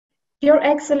Your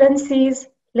Excellencies,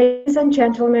 ladies and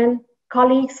gentlemen,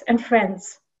 colleagues and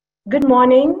friends, good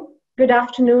morning, good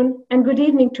afternoon, and good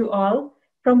evening to all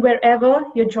from wherever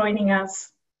you're joining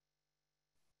us.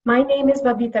 My name is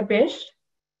Babita Bish.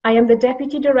 I am the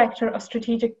Deputy Director of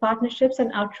Strategic Partnerships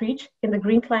and Outreach in the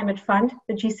Green Climate Fund,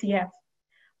 the GCF.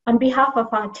 On behalf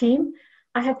of our team,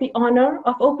 I have the honor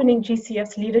of opening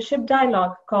GCF's leadership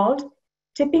dialogue called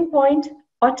Tipping Point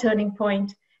or Turning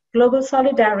Point, Global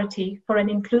Solidarity for an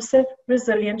Inclusive,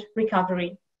 Resilient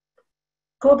Recovery.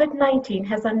 COVID-19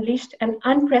 has unleashed an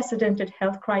unprecedented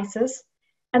health crisis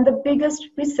and the biggest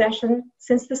recession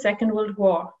since the Second World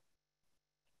War.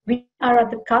 We are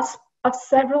at the cusp of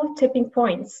several tipping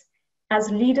points as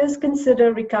leaders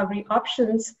consider recovery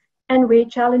options and weigh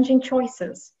challenging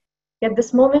choices. Yet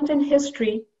this moment in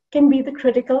history can be the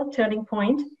critical turning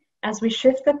point as we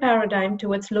shift the paradigm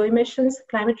towards low emissions,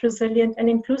 climate resilient, and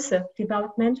inclusive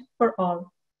development for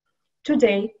all.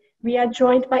 Today, we are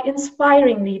joined by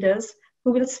inspiring leaders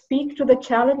who will speak to the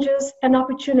challenges and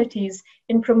opportunities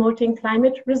in promoting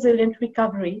climate resilient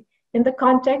recovery in the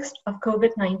context of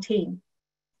COVID-19.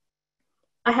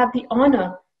 I have the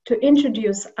honor to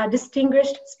introduce our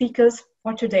distinguished speakers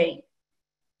for today.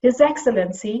 His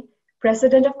Excellency,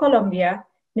 President of Colombia,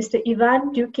 Mr.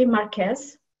 Iván Duque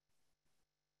Marquez,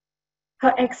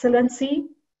 Her Excellency,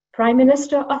 Prime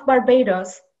Minister of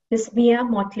Barbados, Ms. Mia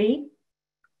Mottley,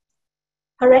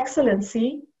 Her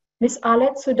Excellency, Ms.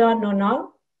 Alet Soudan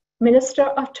Nonal, Minister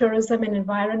of Tourism and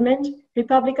Environment,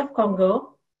 Republic of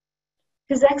Congo,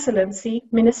 His Excellency,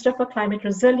 Minister for Climate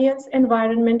Resilience,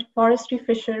 Environment, Forestry,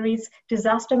 Fisheries,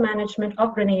 Disaster Management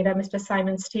of Grenada, Mr.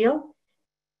 Simon Steele,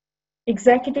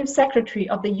 Executive Secretary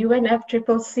of the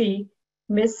UNFCCC,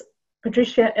 Ms.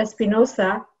 Patricia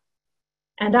Espinosa,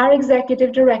 and our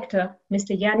Executive Director,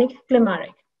 Mr. Yannick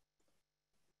Glemarek.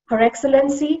 Her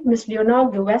Excellency, Ms.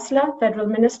 Leonore Gewessler, Federal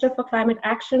Minister for Climate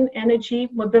Action, Energy,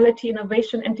 Mobility,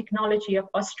 Innovation and Technology of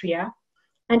Austria,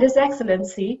 and His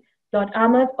Excellency, Lord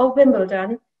Ahmed of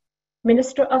Wimbledon,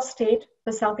 Minister of State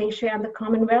for South Asia and the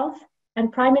Commonwealth,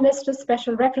 and Prime Minister's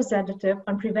Special Representative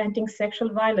on Preventing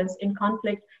Sexual Violence in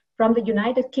Conflict from the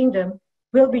United Kingdom,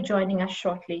 will be joining us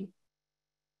shortly.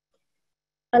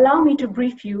 Allow me to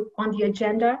brief you on the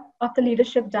agenda of the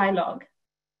Leadership Dialogue.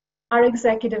 Our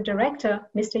Executive Director,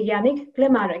 Mr. Yannick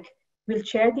Glemarek, will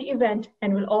chair the event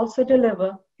and will also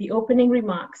deliver the opening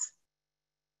remarks.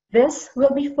 This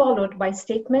will be followed by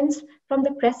statements from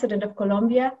the President of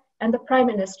Colombia and the Prime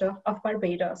Minister of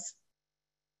Barbados.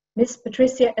 Ms.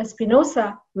 Patricia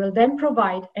Espinosa will then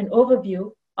provide an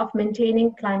overview of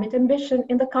maintaining climate ambition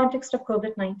in the context of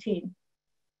COVID-19.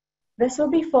 This will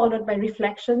be followed by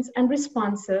reflections and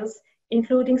responses,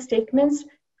 including statements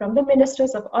from the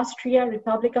Ministers of Austria,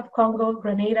 Republic of Congo,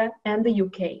 Grenada, and the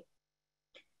UK.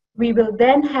 We will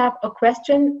then have a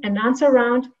question and answer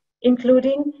round,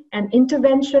 including an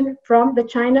intervention from the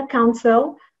China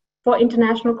Council for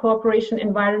International Cooperation,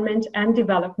 Environment and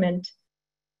Development.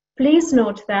 Please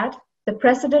note that the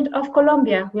President of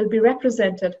Colombia will be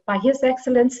represented by His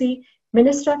Excellency,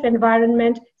 Minister of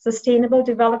Environment, Sustainable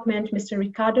Development, Mr.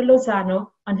 Ricardo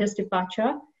Lozano, on his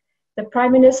departure. The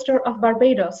Prime Minister of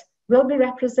Barbados will be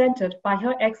represented by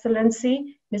Her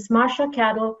Excellency, Ms. Marcia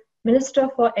Cadell, Minister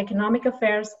for Economic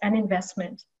Affairs and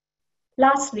Investment.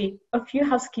 Lastly, a few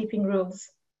housekeeping rules.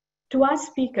 To our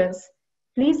speakers,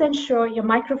 please ensure your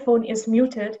microphone is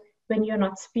muted when you're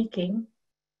not speaking.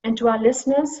 And to our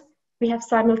listeners, we have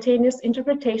simultaneous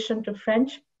interpretation to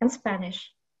French and Spanish.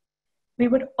 We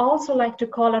would also like to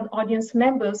call on audience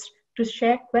members to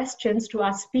share questions to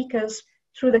our speakers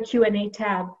through the Q&A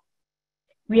tab.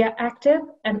 We are active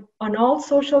and on all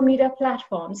social media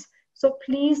platforms, so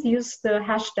please use the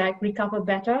hashtag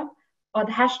 #RecoverBetter or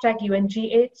the hashtag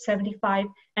UNGA75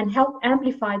 and help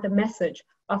amplify the message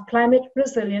of climate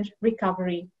resilient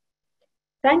recovery.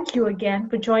 Thank you again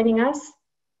for joining us.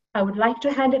 I would like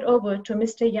to hand it over to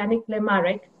Mr. Yannick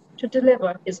Glemarek to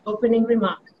deliver his opening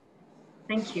remarks.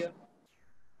 Thank you.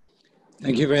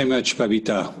 Thank you very much,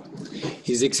 Babita.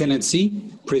 His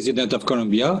Excellency, President of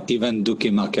Colombia, Iván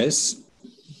Duque Marquez,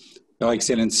 Your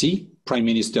Excellency, Prime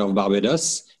Minister of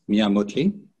Barbados, Mia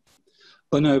Mottley,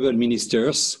 Honorable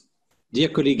Ministers, dear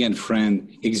colleague and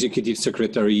friend, Executive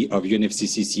Secretary of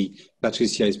UNFCCC,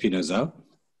 Patricia Espinosa,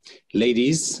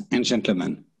 ladies and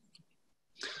gentlemen.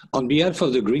 On behalf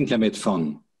of the Green Climate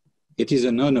Fund, it is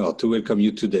an honor to welcome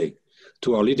you today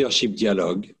to our leadership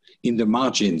dialogue in the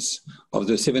margins of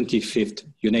the 75th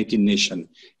United Nations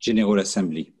General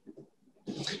Assembly.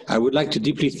 I would like to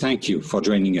deeply thank you for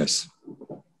joining us.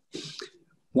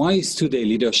 Why is today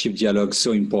leadership dialogue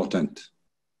so important?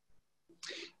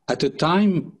 At a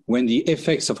time when the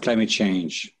effects of climate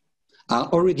change are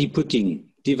already putting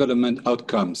development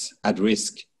outcomes at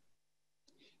risk.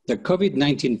 The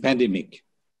COVID-19 pandemic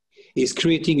is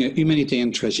creating a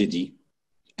humanitarian tragedy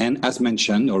and, as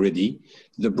mentioned already,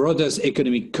 the broadest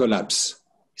economic collapse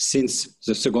since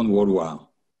the Second World War.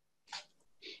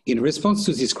 In response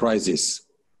to this crisis,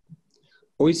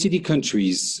 OECD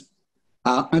countries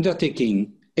are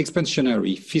undertaking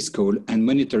expansionary fiscal and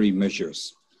monetary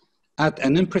measures at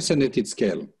an unprecedented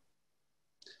scale.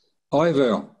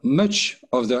 However, much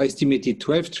of the estimated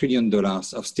 $12 trillion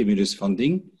of stimulus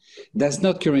funding does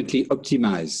not currently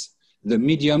optimize the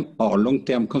medium or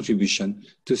long-term contribution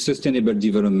to sustainable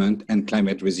development and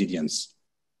climate resilience.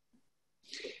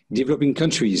 Developing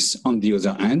countries, on the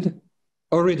other hand,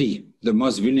 already the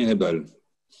most vulnerable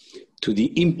to the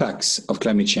impacts of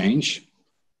climate change,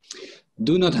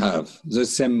 do not have the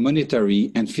same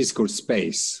monetary and fiscal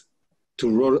space to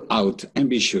roll out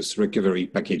ambitious recovery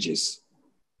packages.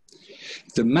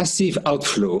 The massive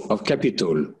outflow of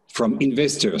capital from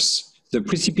investors, the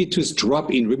precipitous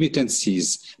drop in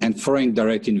remittances and foreign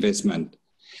direct investment,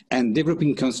 and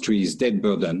developing countries' debt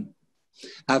burden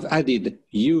have added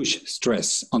huge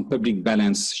stress on public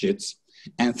balance sheets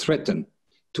and threaten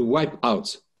to wipe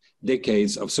out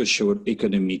decades of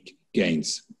socio-economic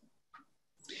gains.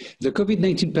 The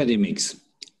COVID-19 pandemic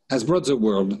has brought the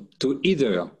world to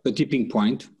either a tipping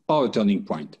point or a turning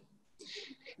point.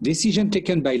 Decisions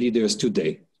taken by leaders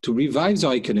today to revive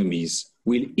our economies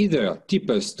will either tip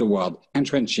us toward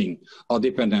entrenching our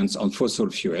dependence on fossil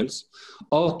fuels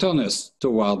or turn us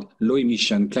toward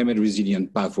low-emission,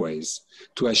 climate-resilient pathways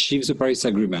to achieve the Paris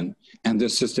Agreement and the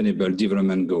Sustainable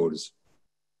Development Goals.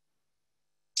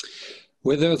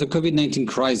 Whether the COVID-19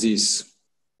 crisis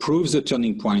proves the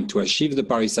turning point to achieve the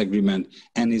Paris Agreement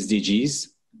and SDGs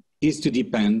is to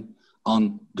depend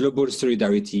on global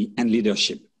solidarity and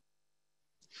leadership.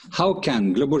 How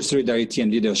can global solidarity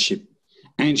and leadership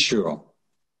ensure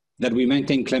that we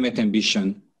maintain climate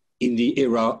ambition in the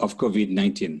era of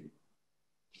COVID-19?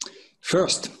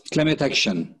 First, climate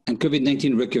action and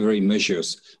COVID-19 recovery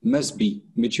measures must be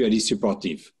mutually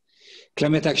supportive.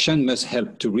 Climate action must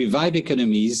help to revive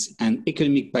economies, and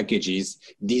economic packages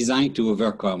designed to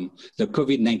overcome the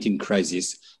COVID-19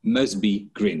 crisis must be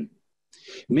green.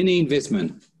 Many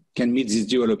investments can meet these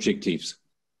dual objectives.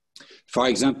 For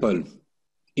example,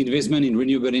 investment in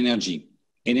renewable energy,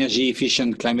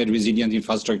 energy-efficient climate-resilient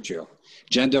infrastructure,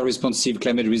 gender-responsive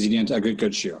climate-resilient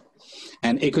agriculture,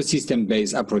 and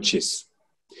ecosystem-based approaches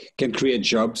can create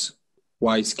jobs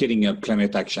while scaling up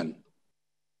climate action.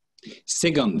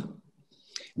 Second,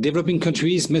 developing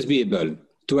countries must be able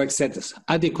to access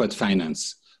adequate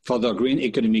finance for their green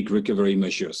economic recovery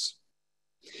measures.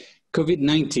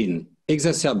 COVID-19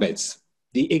 exacerbates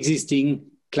the existing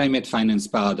climate finance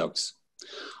paradox.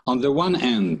 On the one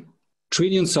hand,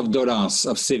 trillions of dollars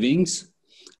of savings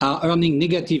are earning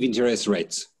negative interest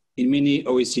rates in many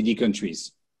OECD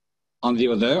countries. On the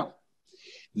other,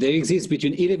 there exists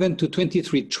between 11 to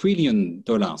 23 trillion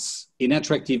dollars in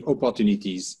attractive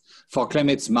opportunities for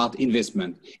climate-smart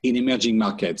investment in emerging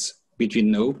markets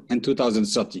between now and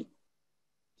 2030.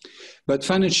 But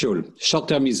financial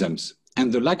short-termisms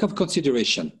and the lack of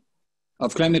consideration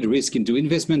of climate risk into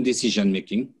investment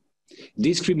decision-making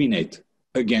discriminate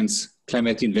against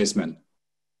climate investment.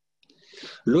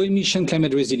 Low-emission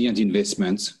climate-resilient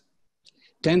investments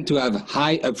tend to have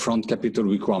high upfront capital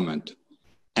requirement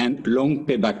and long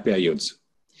payback periods.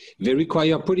 They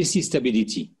require policy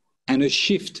stability and a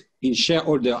shift in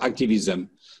shareholder activism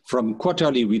from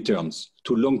quarterly returns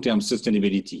to long-term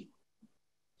sustainability.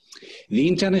 The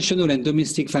international and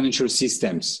domestic financial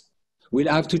systems will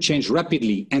have to change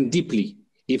rapidly and deeply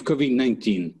if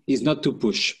COVID-19 is not to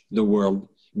push the world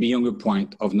beyond a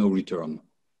point of no return.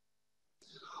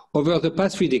 Over the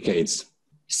past 3 decades,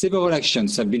 several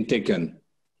actions have been taken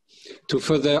to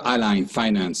further align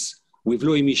finance with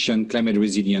low-emission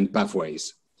climate-resilient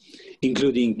pathways,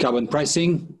 including carbon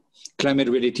pricing,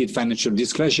 climate-related financial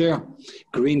disclosure,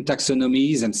 green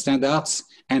taxonomies and standards,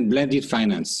 and blended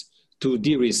finance to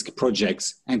de-risk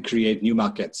projects and create new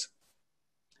markets.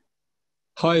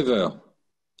 However,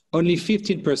 only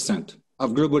 15%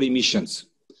 of global emissions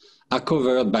are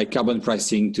covered by carbon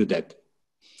pricing to date,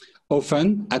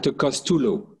 often at a cost too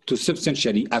low to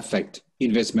substantially affect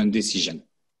investment decisions.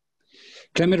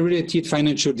 Climate-related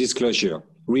financial disclosure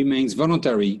remains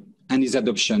voluntary and its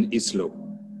adoption is slow.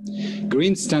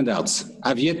 Green standards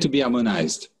have yet to be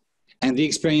harmonized, and the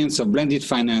experience of blended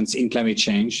finance in climate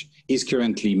change is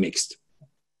currently mixed.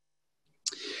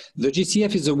 The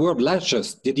GCF is the world's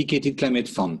largest dedicated climate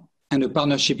fund and a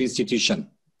partnership institution.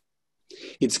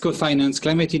 It's co-financed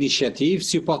climate initiatives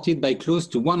supported by close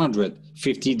to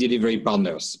 150 delivery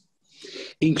partners.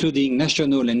 including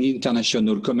national and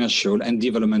international commercial and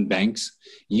development banks,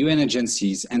 UN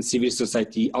agencies, and civil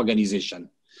society organizations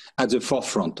at the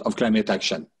forefront of climate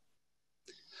action.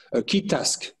 A key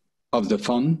task of the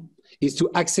fund is to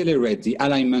accelerate the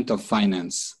alignment of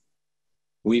finance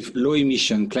with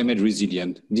low-emission,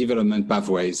 climate-resilient development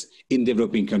pathways in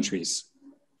developing countries.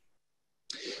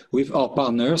 With our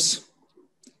partners,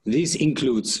 this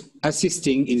includes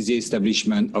assisting in the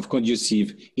establishment of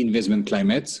conducive investment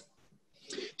climates,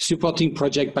 supporting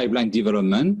project pipeline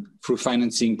development through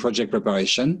financing project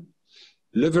preparation,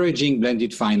 leveraging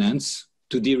blended finance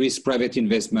to de-risk private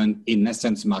investment in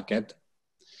nascent market,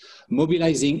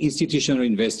 mobilizing institutional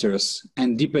investors,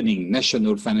 and deepening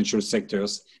national financial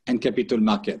sectors and capital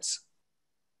markets.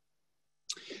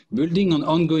 Building on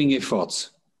ongoing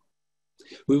efforts,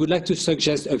 we would like to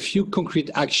suggest a few concrete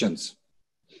actions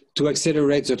to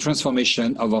accelerate the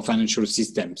transformation of our financial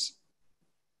systems.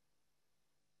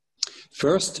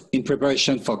 First, in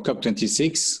preparation for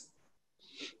COP26,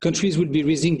 countries will be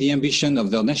raising the ambition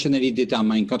of their nationally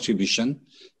determined contribution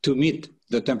to meet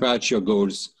the temperature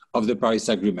goals of the Paris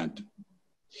Agreement.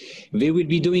 They will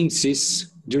be doing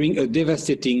this during a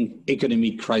devastating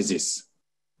economic crisis.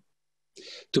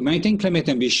 To maintain climate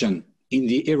ambition in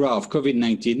the era of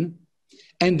COVID-19,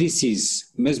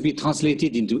 NDCs must be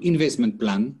translated into investment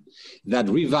plans that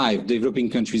revive developing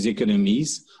countries'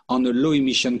 economies on a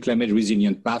low-emission,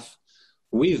 climate-resilient path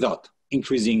without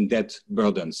increasing debt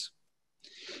burdens.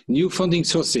 New funding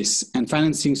sources and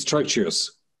financing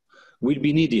structures will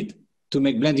be needed to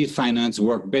make blended finance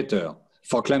work better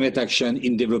for climate action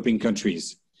in developing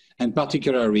countries, and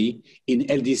particularly in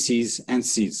LDCs and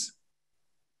Cs.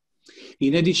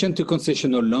 In addition to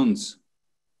concessional loans,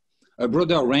 a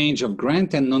broader range of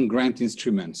grant and non-grant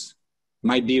instruments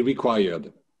might be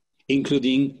required,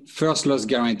 including first loss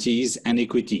guarantees and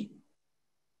equity.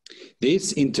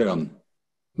 This, in turn,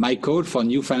 might call for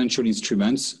new financial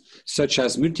instruments such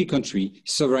as multi-country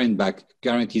sovereign-backed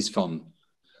guarantees fund,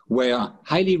 where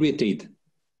highly rated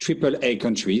AAA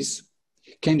countries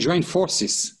can join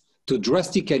forces to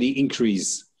drastically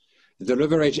increase the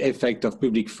leverage effect of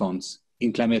public funds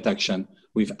in climate action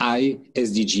with high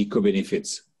SDG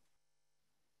co-benefits.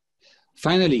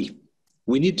 Finally,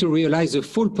 we need to realize the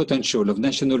full potential of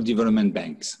national development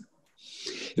banks.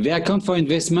 They account for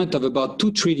investment of about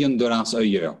 $2 trillion a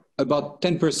year, about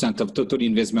 10% of total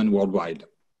investment worldwide.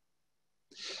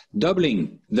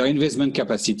 Doubling their investment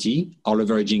capacity, or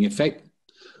leveraging effect,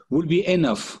 will be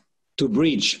enough to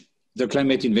bridge the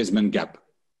climate investment gap.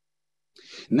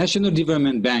 National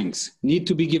development banks need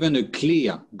to be given a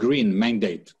clear green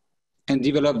mandate and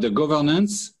develop the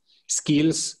governance,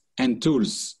 skills, and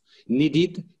tools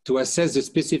needed to assess the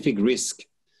specific risk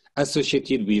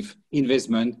associated with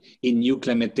investment in new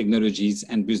climate technologies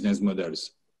and business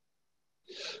models.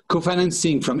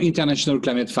 Co-financing from international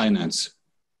climate finance,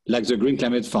 like the Green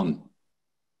Climate Fund,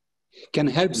 can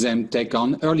help them take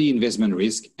on early investment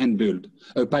risk and build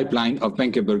a pipeline of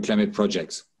bankable climate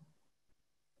projects.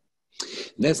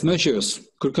 These measures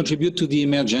could contribute to the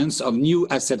emergence of new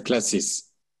asset classes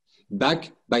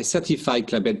backed by certified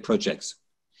climate projects.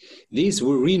 These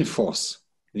will reinforce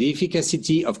the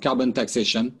efficacy of carbon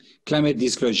taxation, climate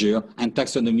disclosure, and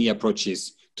taxonomy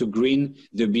approaches to green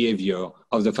the behavior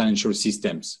of the financial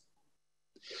systems.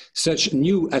 Such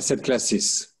new asset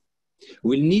classes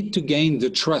will need to gain the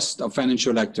trust of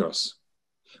financial actors,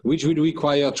 which will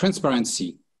require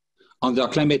transparency on their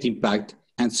climate impact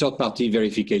and third-party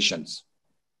verifications.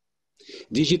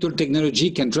 Digital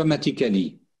technology can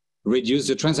dramatically reduce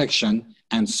the transaction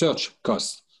and search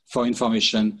costs for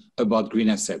information about green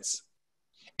assets,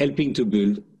 helping to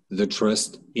build the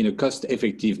trust in a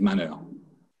cost-effective manner.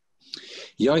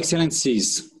 Your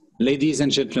Excellencies, ladies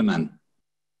and gentlemen,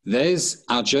 these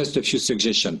are just a few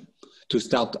suggestions to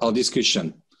start our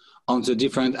discussion on the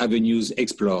different avenues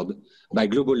explored by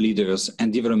global leaders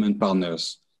and development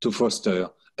partners to foster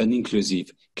an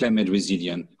inclusive,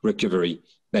 climate-resilient recovery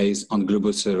based on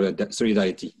global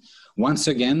solidarity. Once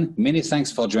again, many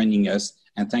thanks for joining us,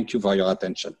 and thank you for your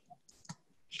attention.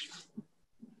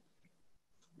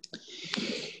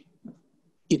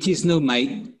 It is now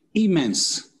my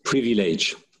immense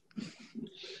privilege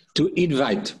to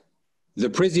invite the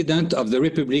President of the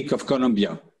Republic of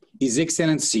Colombia, His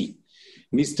Excellency,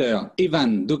 Mr.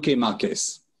 Iván Duque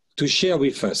Márquez, to share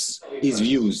with us his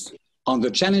views on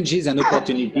the challenges and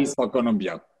opportunities for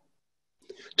Colombia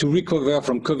to recover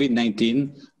from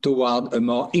COVID-19 toward a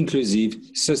more inclusive,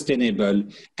 sustainable,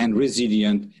 and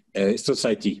resilient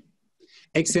society.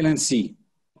 Excellency,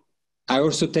 I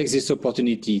also take this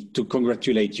opportunity to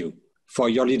congratulate you for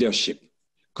your leadership.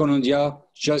 Colombia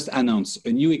just announced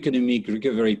a new economic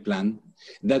recovery plan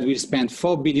that will spend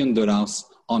 $4 billion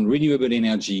on renewable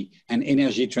energy and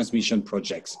energy transmission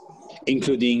projects,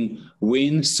 including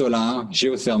wind, solar,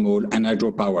 geothermal, and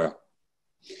hydropower.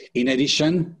 In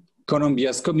addition,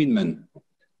 Colombia's commitment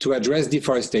to address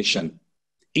deforestation,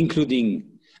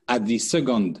 including at the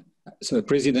second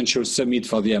presidential summit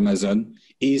for the Amazon,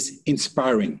 is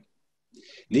inspiring.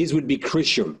 This will be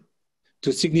crucial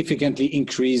to significantly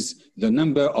increase the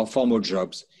number of formal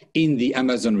jobs in the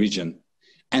Amazon region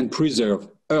and preserve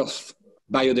Earth,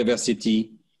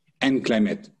 biodiversity, and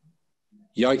climate.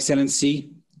 Your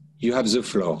Excellency, you have the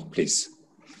floor, please.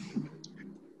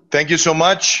 Thank you so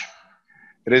much.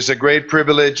 It is a great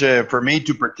privilege for me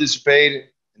to participate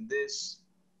in this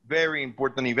very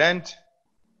important event.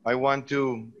 I want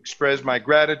to express my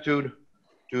gratitude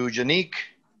to Yannick.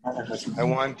 I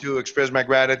want to express my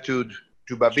gratitude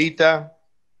to Babita,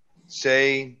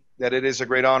 say that it is a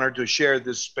great honor to share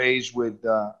this space with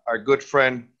our good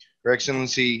friend, Her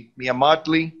Excellency Mia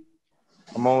Motley.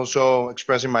 I'm also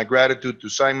expressing my gratitude to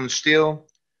Simon Steele,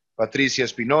 Patricia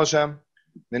Espinosa,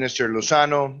 Minister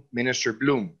Lozano, Minister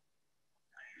Bloom.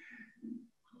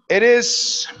 It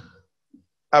is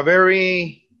a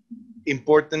very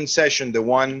important session, the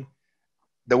one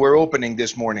that we're opening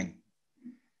this morning,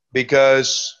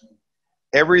 because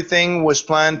everything was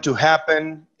planned to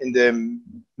happen in the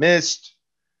midst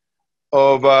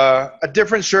of a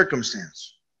different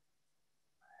circumstance.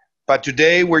 But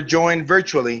today we're joined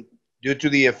virtually due to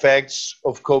the effects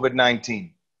of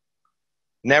COVID-19.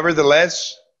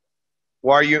 Nevertheless,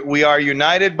 we are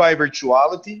united by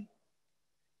virtuality,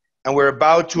 and we're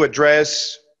about to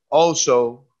address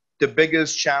also the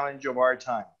biggest challenge of our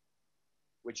time,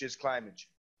 which is climate change.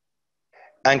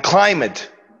 And climate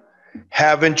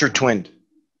have intertwined.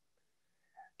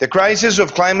 The crisis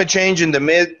of climate change in the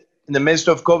midst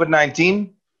of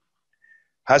COVID-19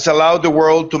 has allowed the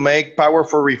world to make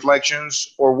powerful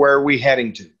reflections on where we're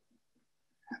heading to,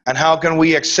 and how can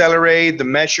we accelerate the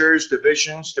measures, the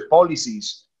visions, the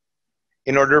policies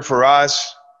in order for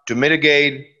us to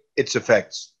mitigate its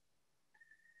effects.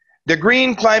 The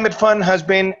Green Climate Fund has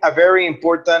been a very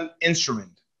important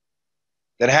instrument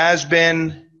that has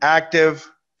been active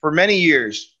for many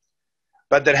years,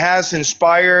 but that has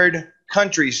inspired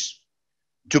countries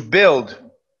to build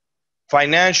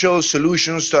financial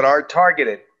solutions that are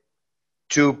targeted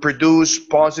to produce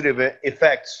positive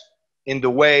effects in the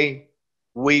way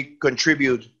we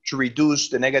contribute to reduce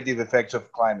the negative effects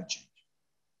of climate change.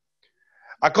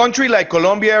 A country like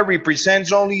Colombia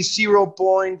represents only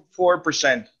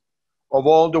 0.4% of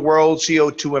all the world's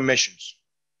CO2 emissions.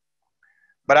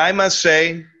 But I must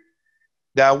say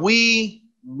that we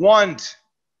want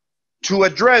to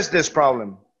address this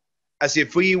problem as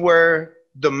if we were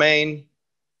the main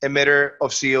emitter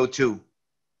of CO2.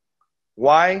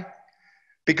 Why?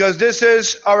 Because this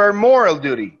is our moral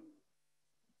duty.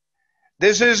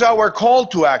 This is our call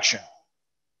to action.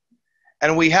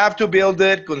 And we have to build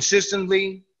it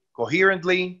consistently,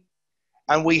 coherently,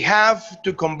 and we have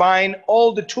to combine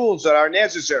all the tools that are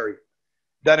necessary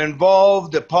that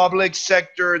involve the public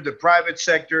sector, the private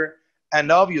sector,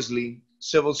 and obviously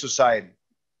civil society.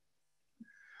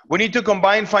 We need to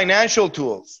combine financial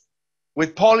tools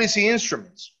with policy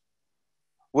instruments.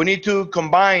 We need to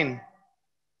combine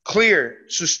clear,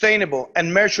 sustainable,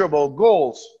 and measurable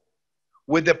goals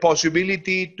with the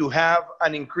possibility to have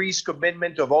an increased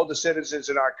commitment of all the citizens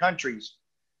in our countries,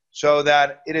 so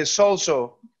that it is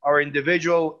also our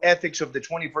individual ethics of the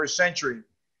 21st century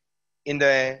in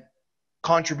the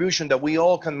contribution that we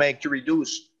all can make to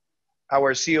reduce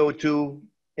our CO2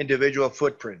 individual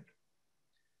footprint.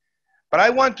 But I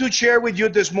want to share with you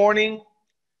this morning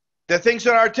the things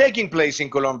that are taking place in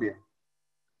Colombia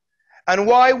and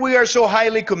why we are so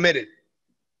highly committed.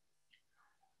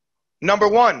 Number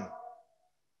one,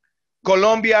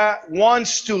 Colombia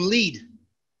wants to lead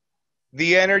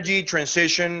the energy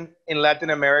transition in Latin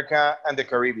America and the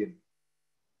Caribbean.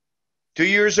 2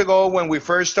 years ago, when we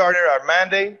first started our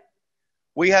mandate,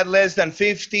 we had less than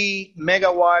 50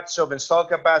 megawatts of installed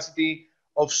capacity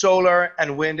of solar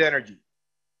and wind energy.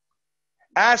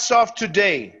 As of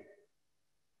today,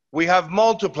 we have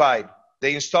multiplied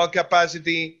the installed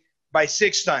capacity by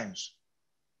 6 times.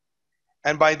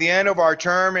 And by the end of our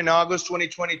term in August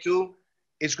 2022,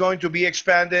 it's going to be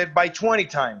expanded by 20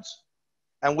 times.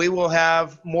 And we will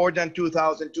have more than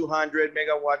 2,200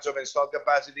 megawatts of installed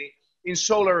capacity in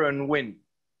solar and wind.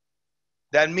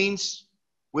 That means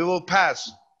we will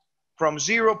pass from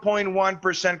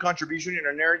 0.1% contribution in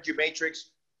our energy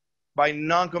matrix by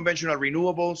non-conventional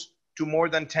renewables to more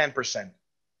than 10%.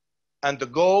 And the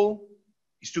goal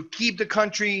is to keep the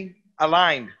country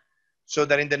aligned so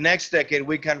that in the next decade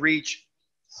we can reach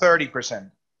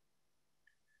 30%.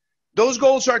 Those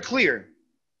goals are clear,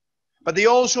 but they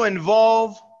also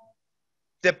involve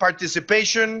the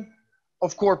participation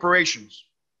of corporations.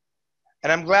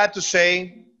 And I'm glad to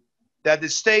say that the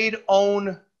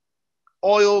state-owned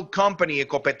oil company,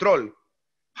 Ecopetrol,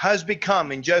 has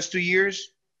become, in just 2 years,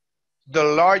 the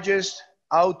largest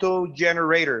auto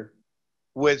generator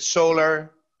with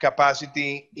solar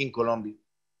capacity in Colombia.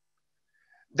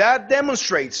 That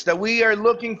demonstrates that we are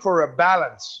looking for a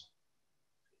balance,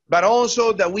 but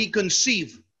also that we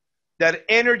conceive that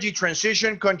energy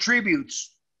transition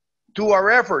contributes to our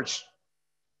efforts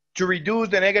to reduce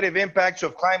the negative impacts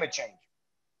of climate change.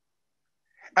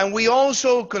 And we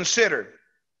also consider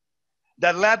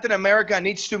that Latin America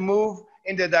needs to move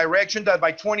in the direction that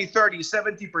by 2030,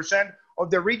 70% of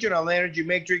the regional energy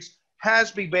matrix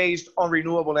has to be based on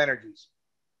renewable energies.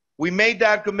 We made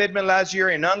that commitment last year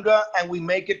in UNGA, and we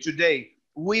make it today.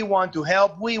 We want to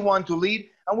help, we want to lead,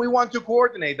 and we want to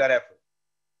coordinate that effort.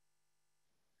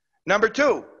 Number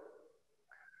two,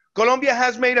 Colombia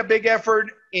has made a big effort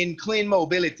in clean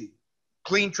mobility,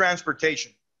 clean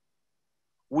transportation.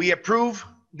 We approved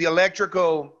the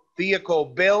electrical vehicle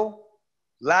bill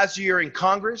last year in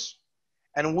Congress,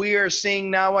 and we are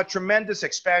seeing now a tremendous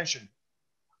expansion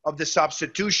of the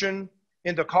substitution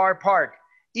in the car park,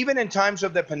 even in times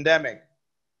of the pandemic,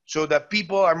 so that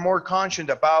people are more conscious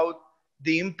about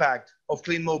the impact of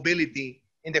clean mobility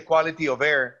in the quality of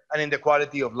air and in the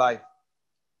quality of life.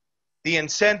 The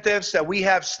incentives that we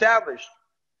have established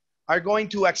are going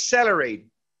to accelerate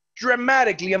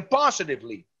dramatically and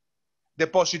positively the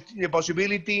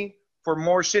possibility for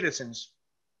more citizens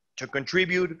to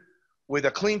contribute with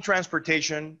a clean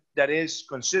transportation that is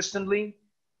consistently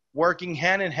working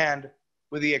hand in hand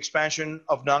with the expansion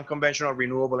of non-conventional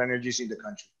renewable energies in the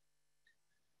country.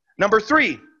 Number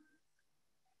three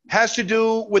has to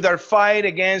do with our fight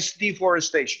against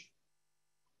deforestation.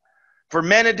 For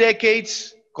many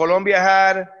decades, Colombia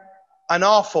had an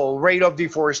awful rate of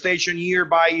deforestation year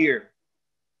by year.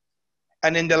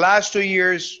 And in the last 2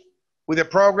 years, with the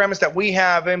programs that we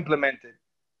have implemented,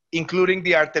 including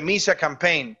the Artemisa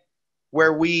campaign,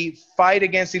 where we fight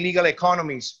against illegal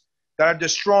economies that are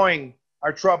destroying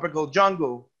our tropical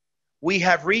jungle, we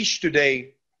have reached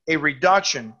today a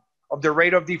reduction of the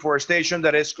rate of deforestation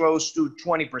that is close to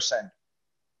 20%.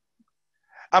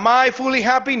 Am I fully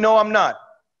happy? No, I'm not.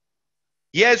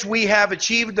 Yes, we have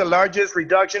achieved the largest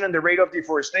reduction in the rate of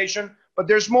deforestation, but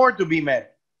there's more to be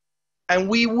met. And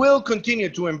we will continue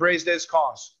to embrace this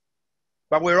cause.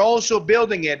 But we're also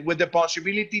building it with the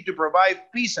possibility to provide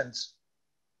peasants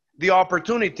the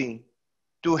opportunity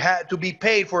to be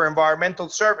paid for environmental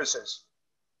services,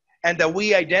 and that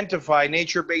we identify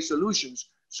nature-based solutions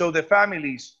so the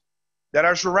families that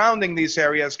are surrounding these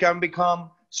areas can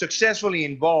become successfully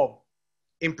involved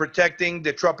in protecting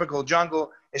the tropical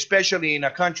jungle, especially in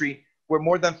a country where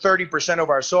more than 30% of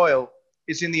our soil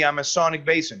is in the Amazonic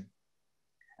basin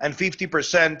and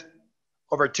 50%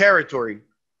 of our territory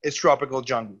is tropical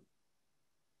jungle.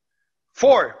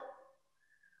 Four,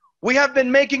 we have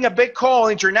been making a big call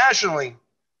internationally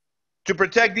to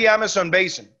protect the Amazon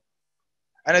basin.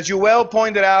 And as you well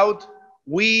pointed out,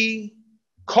 we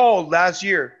called last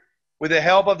year, with the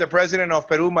help of the president of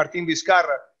Peru, Martín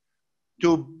Vizcarra,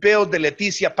 to build the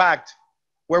Leticia Pact,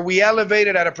 where we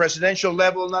elevated at a presidential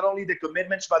level not only the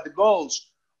commitments but the goals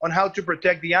on how to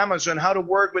protect the Amazon, how to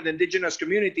work with indigenous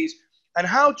communities, and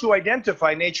how to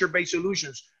identify nature-based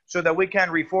solutions so that we can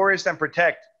reforest and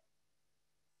protect.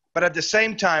 But at the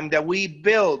same time, that we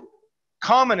build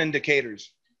common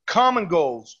indicators, common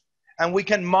goals, and we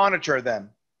can monitor them.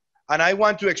 And I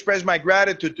want to express my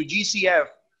gratitude to GCF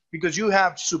because you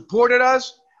have supported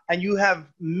us and you have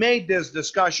made this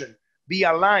discussion be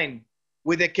aligned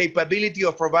with the capability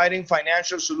of providing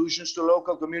financial solutions to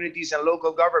local communities and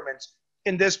local governments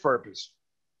in this purpose.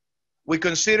 We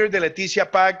consider the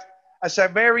Leticia Pact as a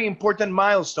very important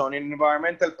milestone in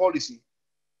environmental policy.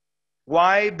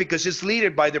 Why? Because it's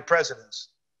led by the presidents.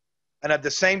 And at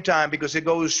the same time, because it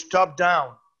goes top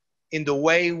down in the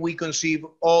way we conceive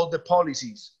all the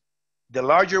policies, the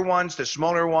larger ones, the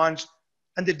smaller ones,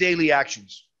 and the daily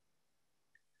actions.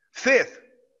 Fifth,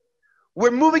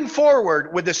 we're moving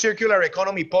forward with the circular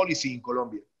economy policy in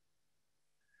Colombia.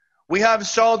 We have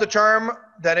solved the term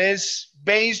that is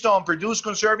based on produce,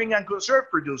 conserving, and conserve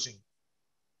producing.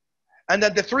 And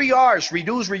that the 3 R's,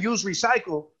 reduce, reuse,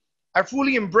 recycle, are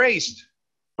fully embraced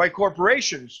by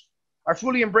corporations, are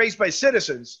fully embraced by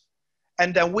citizens,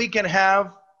 and that we can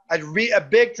have a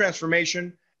big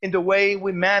transformation in the way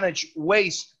we manage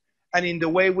waste and in the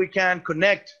way we can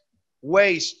connect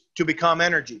waste to become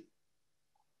energy.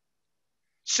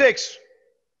 6,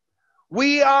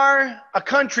 We are a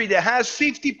country that has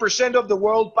 50% of the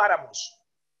world páramos.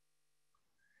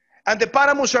 And the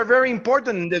páramos are very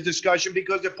important in this discussion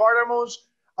because the páramos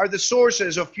are the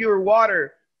sources of pure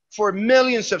water for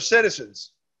millions of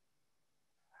citizens.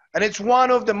 And it's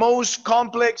one of the most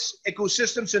complex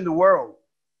ecosystems in the world.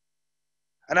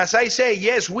 And as I say,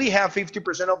 yes, we have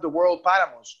 50% of the world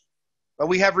páramos, but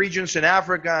we have regions in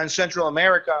Africa and Central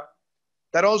America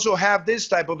that also have this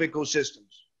type of ecosystems.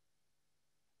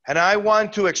 And I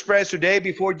want to express today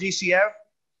before GCF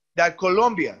that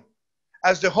Colombia,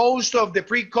 as the host of the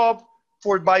pre-COP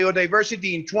for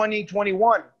biodiversity in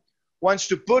 2021, wants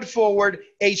to put forward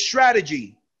a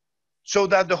strategy so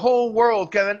that the whole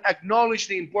world can acknowledge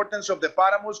the importance of the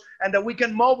páramos and that we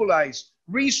can mobilize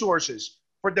resources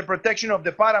for the protection of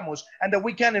the páramos and that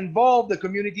we can involve the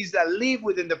communities that live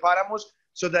within the páramos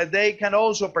so that they can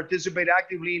also participate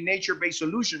actively in nature-based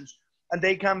solutions and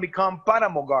they can become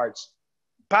páramo guards,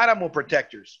 páramo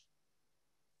protectors,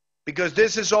 because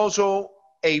this is also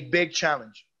a big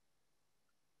challenge.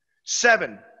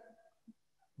 7,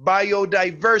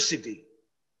 biodiversity.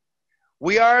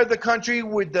 We are the country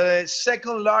with the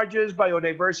second largest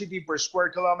biodiversity per square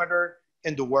kilometer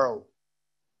in the world.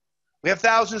 We have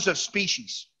thousands of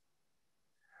species.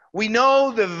 We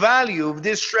know the value of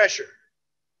this treasure,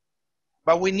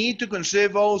 but we need to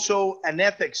conceive also an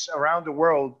ethics around the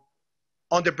world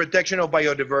on the protection of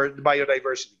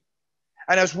biodiversity.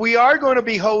 And as we are going to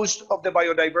be host of the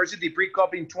biodiversity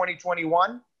pre-COP in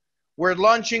 2021, we're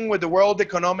launching with the World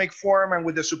Economic Forum and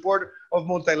with the support of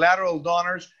multilateral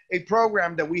donors, a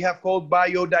program that we have called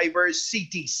Biodiverse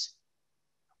Cities,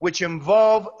 which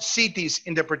involve cities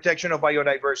in the protection of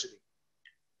biodiversity.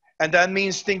 And that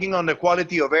means thinking on the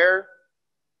quality of air,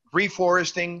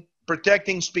 reforesting,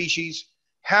 protecting species,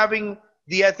 having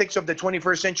the ethics of the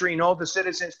 21st century in all the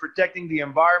citizens, protecting the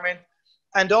environment,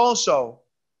 and also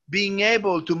being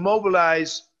able to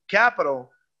mobilize capital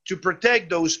to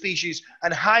protect those species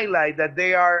and highlight that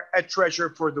they are a treasure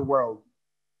for the world.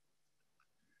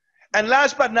 And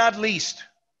last but not least,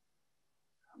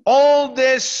 all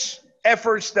these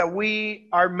efforts that we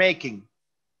are making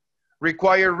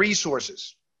require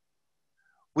resources.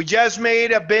 We just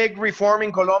made a big reform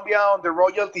in Colombia on the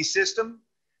royalty system.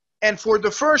 And for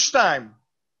the first time,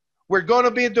 we're going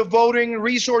to be devoting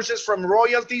resources from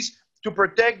royalties to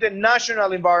protect the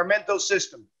national environmental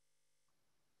system.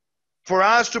 For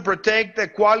us to protect the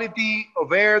quality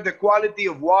of air, the quality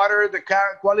of water, the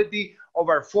quality of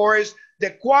our forests,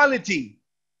 the quality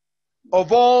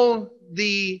of all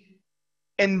the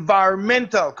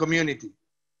environmental community.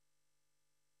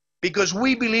 Because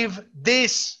we believe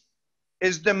this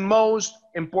is the most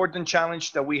important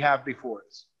challenge that we have before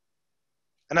us.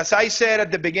 And as I said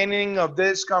at the beginning of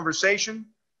this conversation,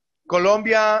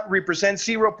 Colombia represents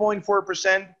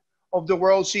 0.4% of the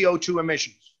world's CO2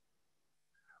 emissions.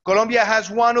 Colombia has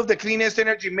one of the cleanest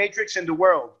energy matrix in the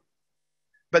world,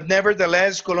 but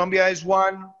nevertheless, Colombia is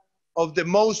one of the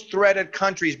most threatened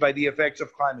countries by the effects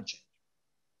of climate change.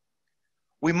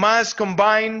 We must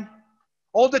combine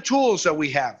all the tools that we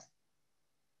have.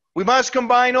 We must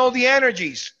combine all the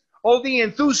energies, all the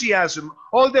enthusiasm,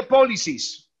 all the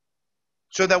policies,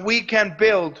 so that we can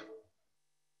build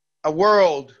a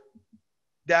world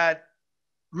that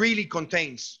really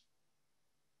contains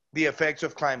the effects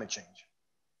of climate change.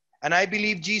 And I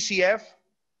believe GCF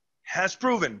has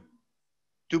proven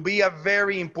to be a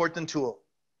very important tool.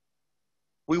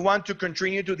 We want to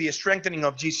continue to the strengthening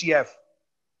of GCF.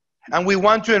 And we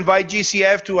want to invite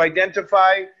GCF to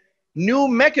identify new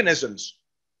mechanisms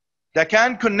that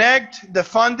can connect the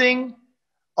funding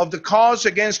of the cause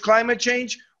against climate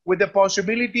change with the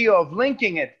possibility of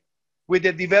linking it with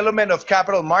the development of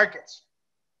capital markets.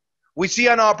 We see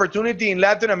an opportunity in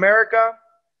Latin America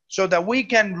so that we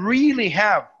can really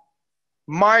have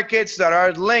markets that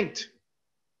are linked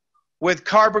with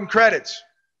carbon credits.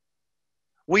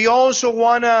 We also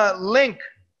want to link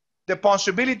the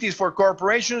possibilities for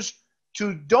corporations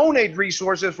to donate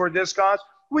resources for this cause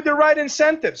with the right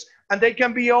incentives, and they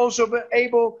can be also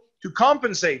able to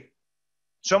compensate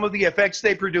some of the effects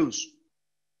they produce.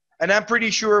 And I'm pretty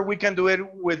sure we can do it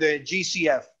with the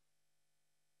GCF.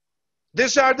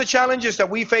 These are the challenges that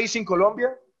we face in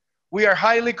Colombia. We are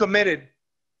highly committed,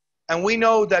 and we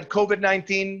know that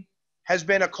COVID-19 has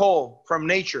been a call from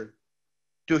nature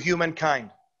to humankind.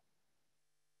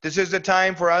 This is the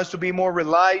time for us to be more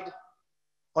relied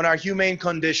on our humane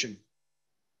condition.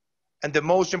 And the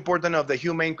most important of the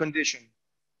humane condition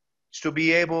is to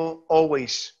be able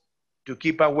always to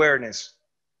keep awareness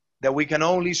that we can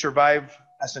only survive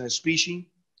as a species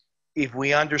if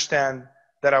we understand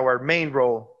that our main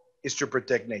role is to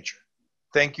protect nature.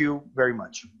 Thank you very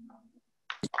much.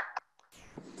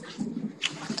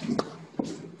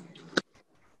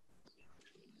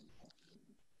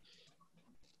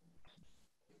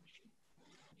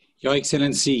 Your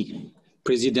Excellency,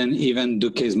 President Ivan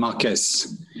Duque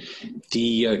Marques,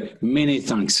 many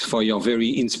thanks for your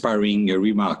very inspiring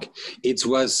remark. It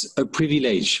was a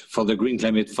privilege for the Green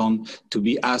Climate Fund to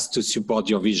be asked to support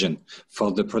your vision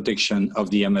for the protection of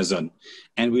the Amazon.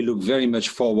 And we look very much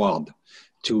forward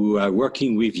to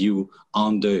working with you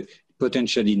on the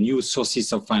potentially new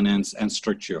sources of finance and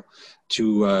structure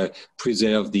to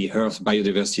preserve the Earth,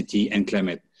 biodiversity, and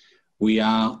climate. We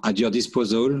are at your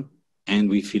disposal, and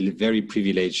we feel very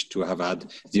privileged to have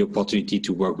had the opportunity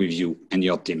to work with you and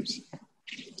your teams.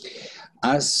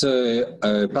 As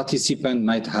a participant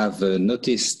might have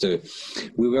noticed,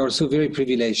 we were also very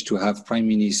privileged to have Prime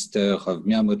Minister of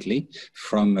Mia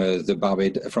from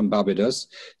Barbados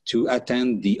to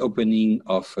attend the opening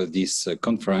of this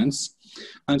conference.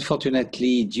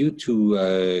 Unfortunately, due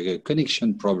to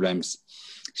connection problems,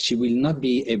 she will not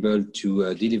be able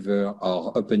to deliver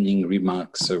our opening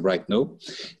remarks right now.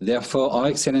 Therefore, Our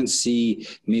Excellency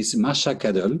Ms. Marsha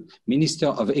Cadell, Minister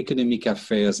of Economic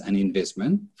Affairs and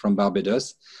Investment from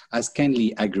Barbados, has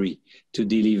kindly agreed to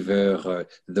deliver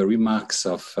the remarks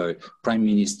of Prime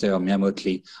Minister Mia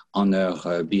on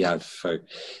her behalf.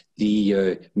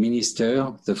 The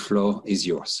Minister, the floor is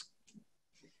yours.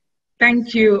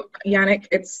 Thank you, Yannick.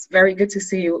 It's very good to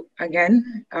see you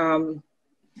again.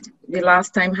 The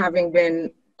last time having been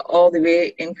all the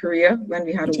way in Korea when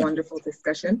we had a wonderful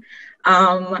discussion.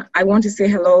 I want to say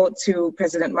hello to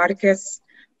President Marquez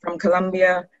from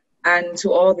Colombia and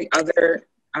to all the other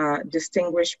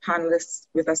distinguished panelists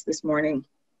with us this morning.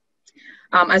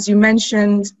 As you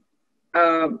mentioned,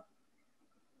 Prime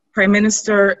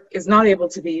Minister is not able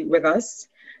to be with us,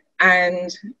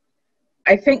 and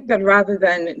I think that rather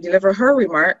than deliver her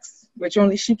remarks, which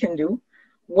only she can do,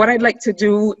 what I'd like to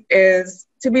do is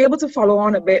to be able to follow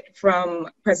on a bit from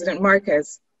President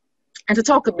Marquez and to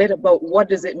talk a bit about what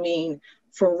does it mean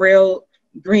for real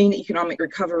green economic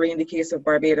recovery in the case of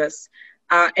Barbados.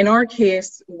 In our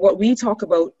case, what we talk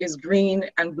about is green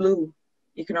and blue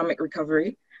economic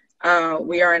recovery.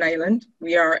 We are an island.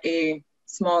 We are a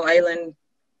small island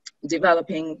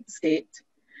developing state.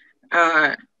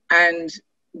 And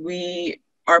we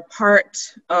are part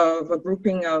of a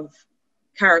grouping of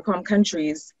CARICOM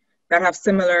countries that have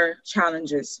similar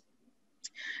challenges.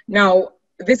 Now,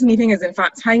 this meeting is in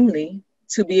fact timely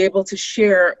to be able to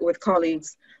share with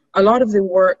colleagues a lot of the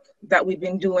work that we've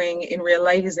been doing in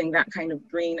realizing that kind of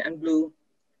green and blue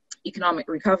economic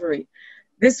recovery.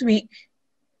 This week,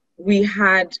 we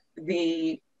had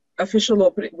the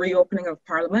official reopening of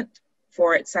Parliament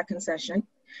for its second session.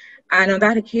 And on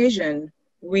that occasion,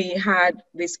 we had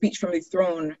the speech from the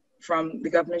throne from the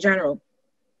Governor General.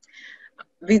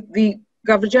 The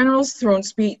Governor General's throne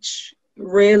speech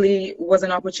really was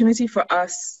an opportunity for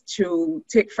us to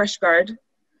take fresh guard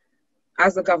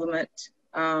as a government,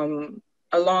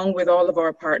 along with all of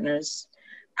our partners,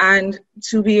 and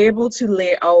to be able to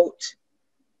lay out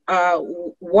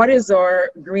what is our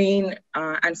green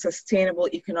and sustainable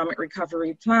economic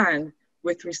recovery plan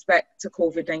with respect to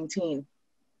COVID-19.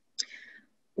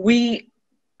 We,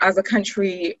 as a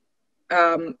country,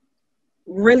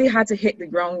 really had to hit the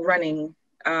ground running.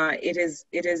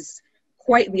 It is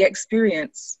quite the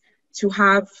experience to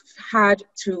have had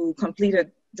to complete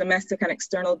a domestic and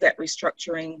external debt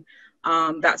restructuring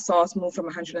that saw us move from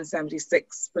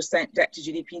 176% debt to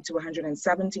GDP to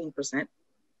 117%,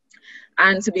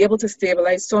 and to be able to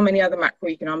stabilize so many other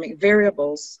macroeconomic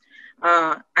variables,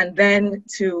 and then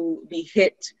to be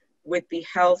hit with the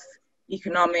health,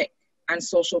 economic, and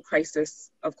social crisis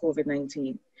of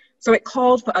COVID-19. So it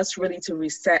called for us really to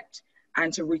reset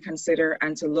and to reconsider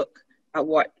and to look at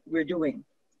what we're doing.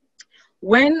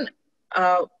 When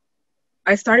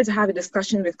I started to have a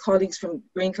discussion with colleagues from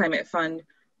Green Climate Fund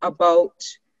about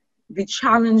the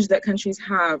challenge that countries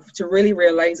have to really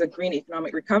realize a green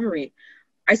economic recovery,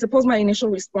 I suppose my initial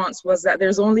response was that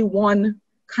there's only one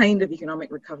kind of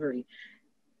economic recovery.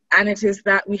 And it is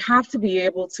that we have to be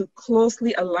able to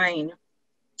closely align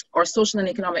our social and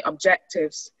economic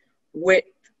objectives with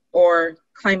our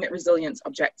climate resilience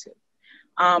objective.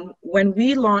 When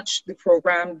we launched the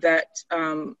program that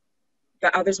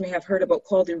others may have heard about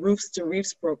called the Roofs to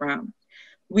Reefs program,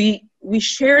 we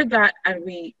shared that and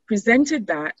we presented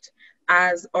that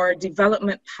as our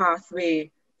development pathway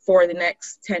for the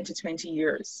next 10 to 20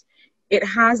 years. It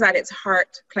has at its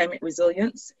heart climate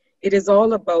resilience. It is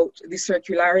all about the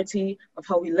circularity of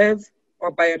how we live,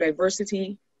 our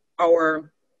biodiversity,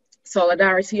 our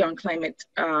solidarity on climate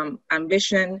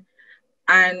ambition,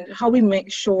 and how we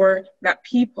make sure that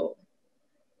people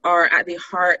are at the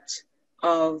heart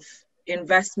of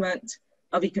investment,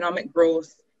 of economic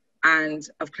growth, and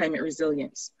of climate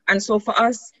resilience. And so for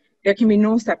us, there can be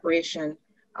no separation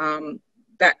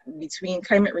that between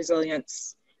climate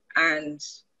resilience and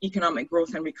economic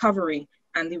growth and recovery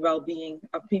and the well-being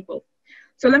of people.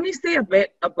 So let me say a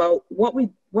bit about what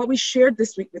we shared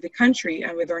this week with the country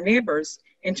and with our neighbors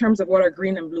in terms of what our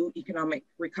green and blue economic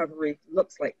recovery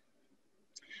looks like.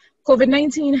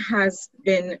 COVID-19 has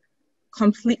been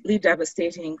completely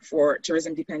devastating for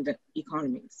tourism-dependent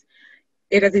economies.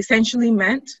 It has essentially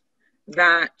meant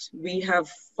that we have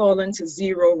fallen to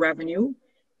zero revenue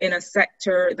in a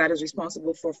sector that is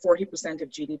responsible for 40% of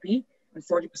GDP and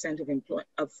 40%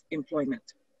 of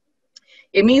employment.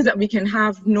 It means that we can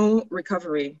have no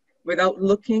recovery without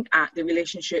looking at the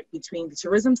relationship between the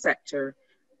tourism sector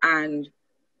and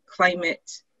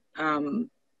climate and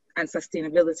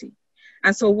sustainability.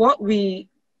 And so what we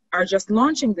are just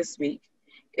launching this week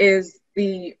is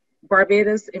the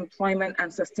Barbados Employment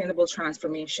and Sustainable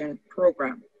Transformation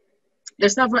Program.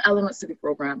 There's several elements to the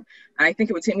program, and I think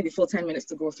it would take me the full 10 minutes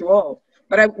to go through all.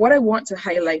 But what I want to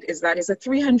highlight is that it's a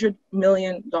 $300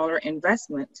 million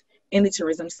investment in the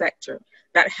tourism sector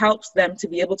that helps them to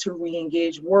be able to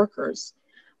re-engage workers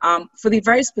for the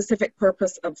very specific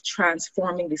purpose of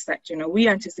transforming the sector. Now, we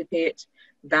anticipate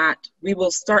that we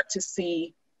will start to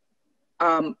see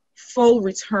full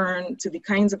return to the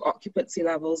kinds of occupancy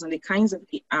levels and the kinds of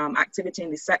activity in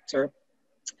the sector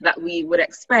that we would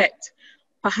expect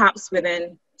perhaps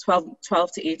within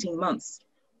 12 to 18 months.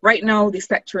 Right now, the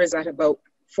sector is at about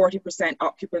 40%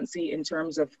 occupancy in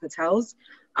terms of hotels.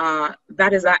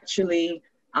 That is actually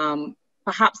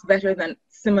perhaps better than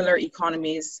similar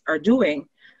economies are doing.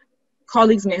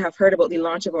 Colleagues may have heard about the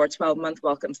launch of our 12-month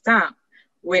welcome stamp,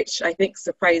 which I think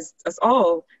surprised us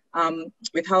all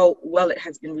with how well it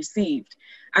has been received.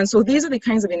 And so these are the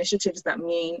kinds of initiatives that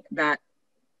mean that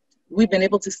we've been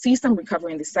able to see some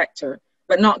recovery in the sector,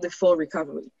 but not the full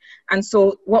recovery. And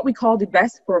so what we call the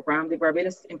BEST program, the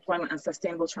Barbados Employment and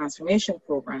Sustainable Transformation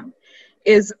Program,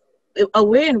 is a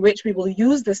way in which we will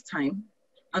use this time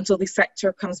until the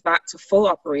sector comes back to full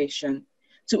operation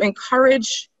to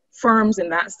encourage firms in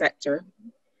that sector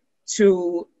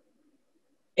to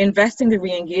invest in the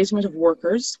re-engagement of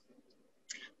workers,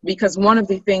 because one of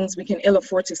the things we can ill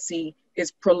afford to see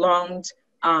is prolonged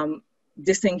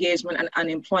disengagement and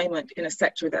unemployment in a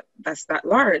sector that's that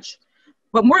large.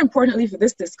 But more importantly for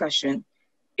this discussion,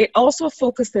 it also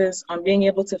focuses on being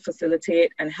able to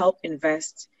facilitate and help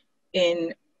invest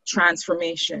in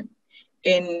transformation,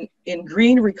 in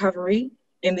green recovery,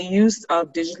 in the use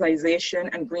of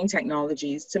digitalization and green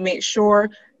technologies to make sure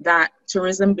that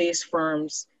tourism-based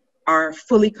firms are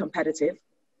fully competitive,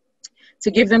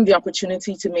 to give them the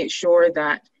opportunity to make sure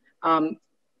that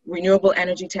renewable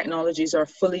energy technologies are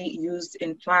fully used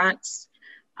in plants,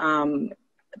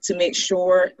 to make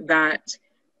sure that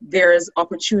there's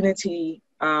opportunity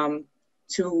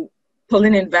to pull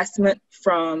in investment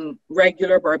from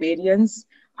regular Barbadians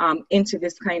into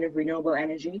this kind of renewable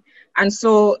energy. And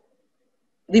so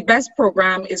the BEST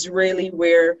program is really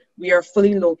where we are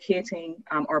fully locating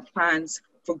our plans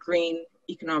for green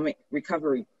economic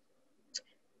recovery.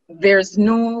 There's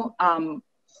no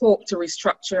hope to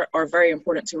restructure our very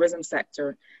important tourism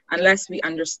sector unless we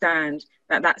understand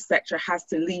that that sector has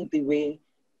to lead the way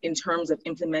in terms of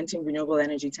implementing renewable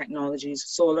energy technologies,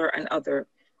 solar and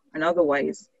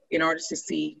otherwise, in order to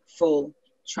see full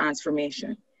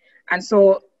transformation. And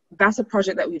so that's a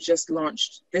project that we've just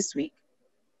launched this week.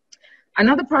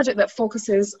 Another project that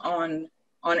focuses on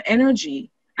energy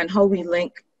and how we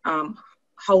link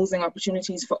housing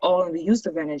opportunities for all and the use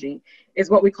of energy is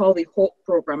what we call the HOPE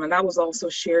program. And that was also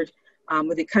shared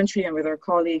with the country and with our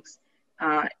colleagues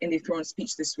in the throne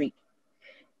speech this week.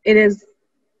 It is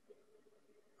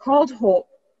called HOPE,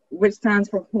 which stands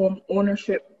for Home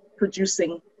Ownership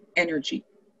Producing Energy.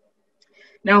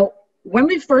 Now, when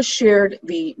we first shared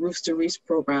the Roofs to Reefs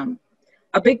program,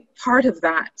 a big part of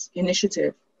that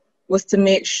initiative was to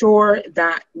make sure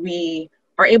that we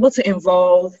are able to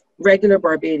involve regular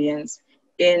Barbadians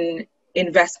in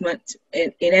investment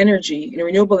in energy, in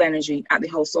renewable energy at the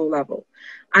household level.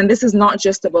 And this is not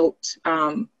just about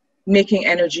making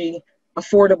energy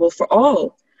affordable for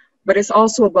all, but it's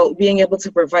also about being able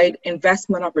to provide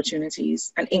investment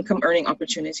opportunities and income earning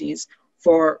opportunities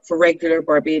for regular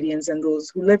Barbadians and those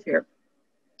who live here.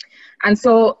 And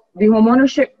so the Home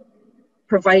Ownership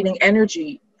Providing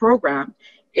Energy program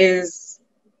is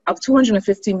a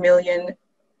 $250 million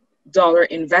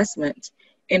investment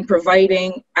in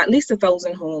providing at least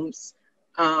 1,000 homes.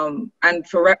 And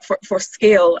for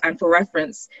scale and for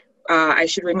reference, I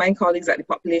should remind colleagues that the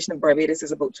population of Barbados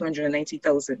is about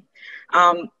 290,000.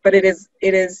 But it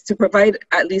is to provide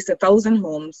at least 1,000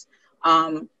 homes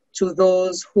to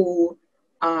those who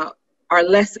are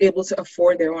less able to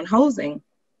afford their own housing.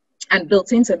 And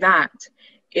built into that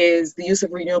is the use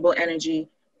of renewable energy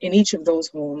in each of those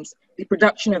homes, the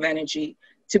production of energy,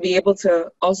 to be able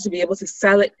to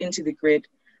sell it into the grid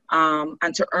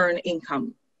and to earn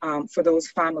income for those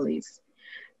families.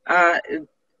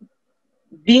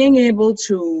 Being able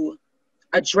to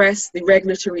address the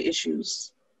regulatory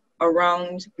issues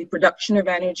around the production of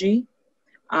energy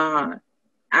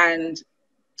and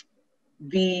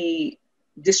the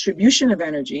distribution of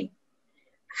energy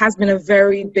has been a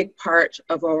very big part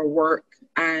of our work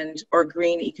and our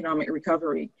green economic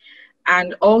recovery.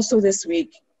 And also this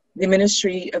week, the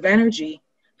Ministry of Energy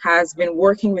has been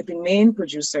working with the main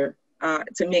producer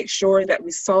to make sure that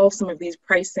we solve some of these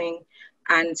pricing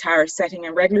and tariff setting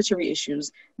and regulatory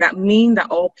issues that mean that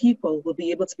all people will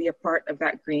be able to be a part of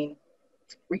that green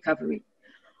recovery.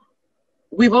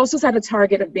 We've also set a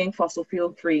target of being fossil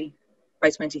fuel free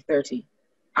by 2030.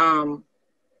 And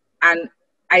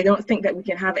I don't think that we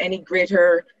can have any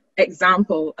greater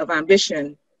example of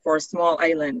ambition for a small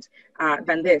island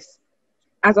than this.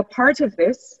 As a part of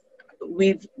this,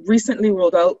 we've recently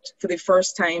rolled out for the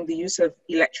first time the use of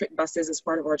electric buses as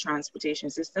part of our transportation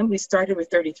system. We started with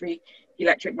 33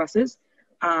 electric buses.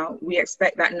 We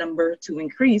expect that number to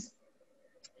increase.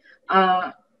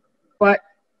 But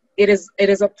it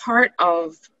is a part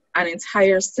of an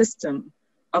entire system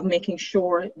of making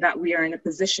sure that we are in a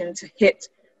position to hit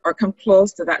or come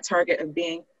close to that target of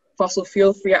being fossil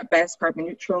fuel free at best, carbon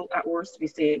neutral at worst, we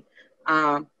say,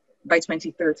 by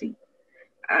 2030.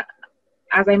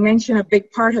 As I mentioned, a big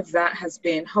part of that has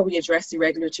been how we address the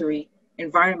regulatory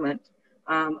environment.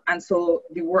 And so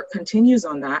the work continues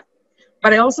on that.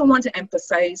 But I also want to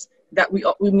emphasize that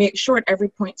we make sure at every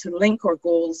point to link our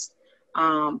goals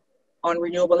on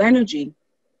renewable energy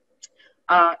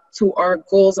to our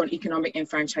goals on economic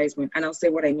enfranchisement. And I'll say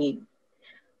what I mean.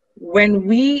 When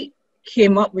we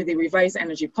came up with the revised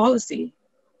energy policy,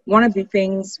 one of the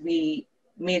things we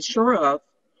made sure of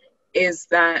is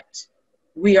that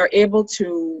we are able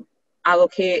to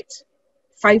allocate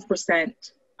 5%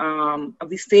 of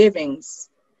the savings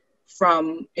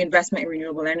from investment in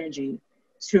renewable energy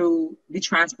to the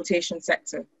transportation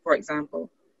sector, for example.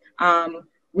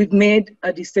 We've made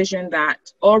a decision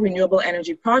that all renewable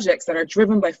energy projects that are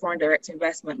driven by foreign direct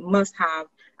investment must have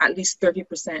at least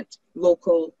 30%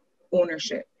 local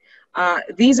ownership.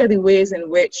 These are the ways in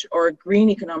which our green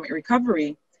economic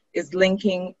recovery is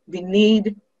linking the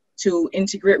need to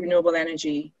integrate renewable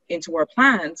energy into our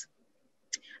plans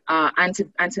and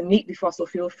to meet the fossil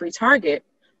fuel free target,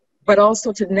 but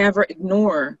also to never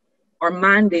ignore our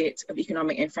mandate of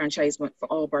economic enfranchisement for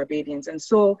all Barbadians. And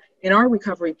so in our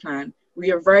recovery plan,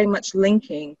 we are very much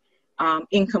linking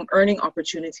income earning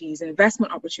opportunities,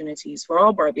 investment opportunities for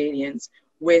all Barbadians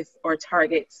with our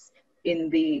targets in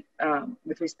the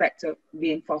with respect to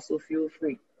being fossil fuel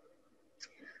free.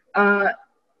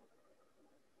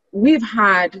 We've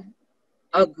had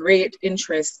a great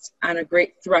interest and a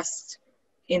great thrust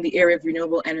in the area of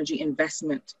renewable energy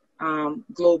investment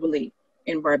globally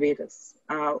in Barbados.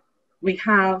 We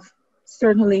have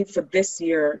certainly for this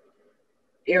year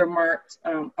earmarked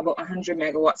about 100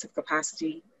 megawatts of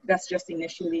capacity. That's just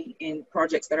initially in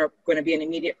projects that are going to be an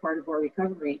immediate part of our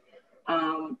recovery.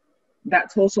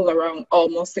 That total around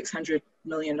almost $600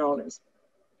 million.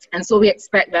 And so we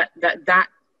expect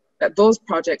that those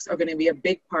projects are going to be a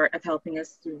big part of helping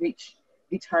us to reach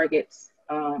the targets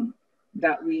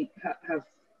that we have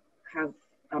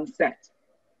set.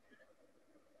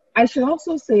 I should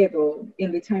also say, though,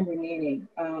 in the time remaining,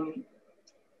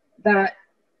 that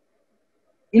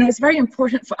it's very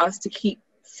important for us to keep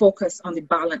focus on the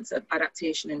balance of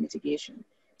adaptation and mitigation,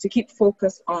 to keep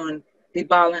focus on the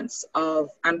balance of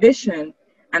ambition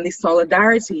and the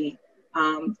solidarity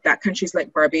that countries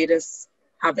like Barbados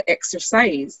have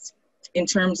exercised in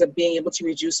terms of being able to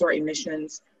reduce our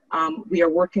emissions. We are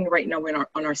working right now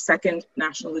on our second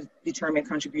nationally determined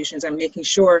contributions and making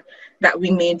sure that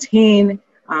we maintain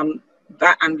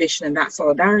that ambition and that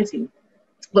solidarity.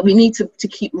 But we need to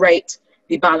keep right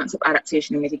the balance of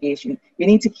adaptation and mitigation. We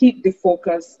need to keep the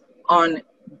focus on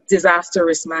disaster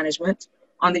risk management,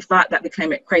 on the fact that the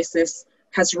climate crisis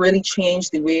has really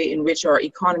changed the way in which our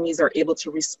economies are able to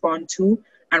respond to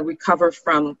and recover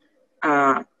from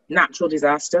natural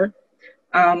disaster.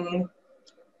 And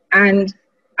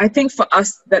I think for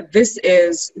us that this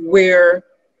is where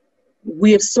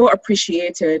we have so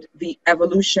appreciated the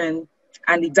evolution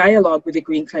and the dialogue with the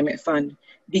Green Climate Fund,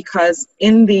 because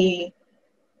in the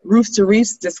Roofs to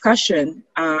Reefs discussion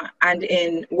and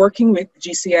in working with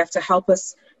GCF to help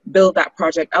us build that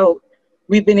project out,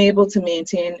 we've been able to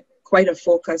maintain quite a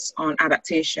focus on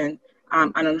adaptation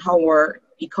and on how our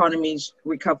economies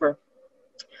recover.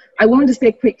 I wanted to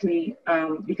say quickly,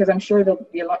 because I'm sure there'll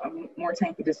be a lot more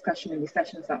time for discussion in the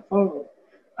sessions that follow,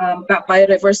 that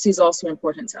biodiversity is also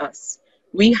important to us.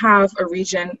 We have a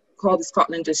region called the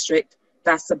Scotland District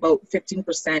that's about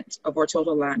 15% of our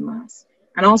total land mass.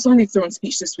 And also in the throne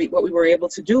speech this week, what we were able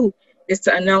to do is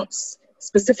to announce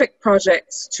specific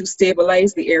projects to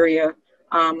stabilize the area,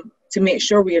 to make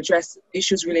sure we address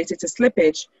issues related to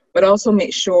slippage, but also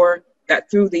make sure that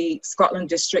through the Scotland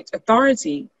District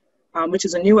Authority, which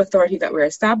is a new authority that we're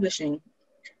establishing,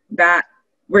 that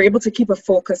we're able to keep a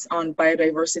focus on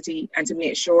biodiversity and to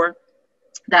make sure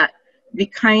that the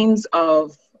kinds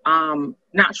of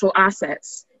natural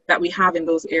assets that we have in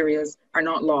those areas are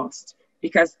not lost,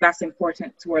 because that's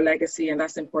important to our legacy and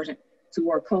that's important to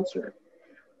our culture.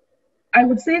 I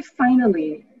would say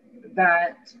finally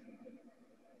that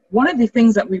one of the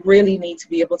things that we really need to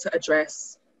be able to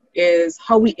address is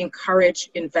how we encourage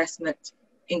investment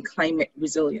in climate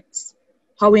resilience,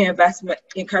 how we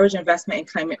encourage investment in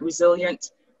climate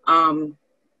resilient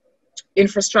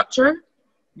infrastructure,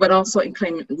 but also in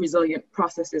climate resilient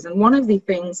processes. And one of the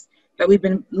things that we've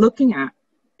been looking at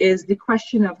is the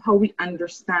question of how we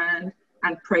understand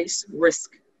and price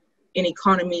risk in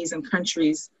economies and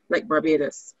countries like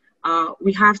Barbados.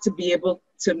 We have to be able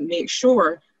to make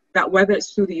sure that whether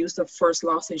it's through the use of first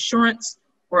loss insurance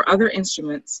or other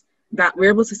instruments, that we're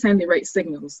able to send the right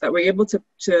signals, that we're able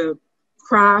to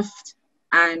craft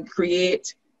and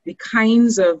create the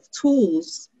kinds of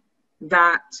tools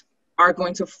that are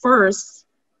going to first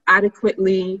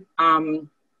adequately and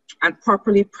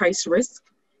properly price risk,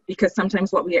 because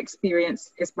sometimes what we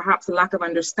experience is perhaps a lack of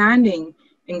understanding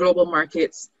in global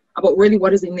markets about really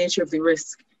what is the nature of the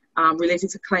risk related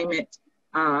to climate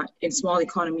in small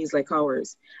economies like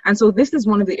ours. And so this is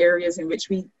one of the areas in which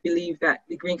we believe that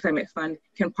the Green Climate Fund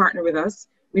can partner with us.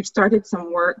 We've started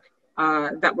some work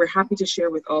that we're happy to share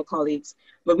with all colleagues,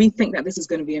 but we think that this is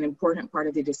going to be an important part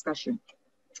of the discussion.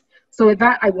 So with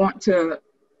that, I want to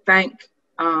thank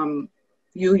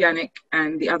you, Yannick,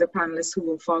 and the other panelists who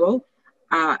will follow.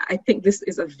 I think this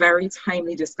is a very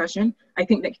timely discussion. I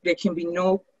think that there can be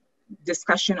no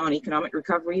discussion on economic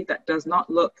recovery that does not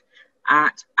look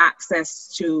at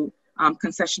access to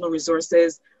concessional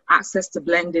resources, access to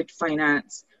blended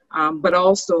finance, but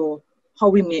also how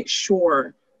we make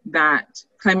sure that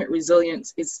climate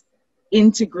resilience is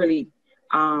integrally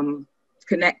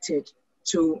connected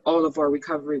to all of our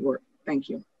recovery work. Thank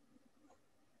you.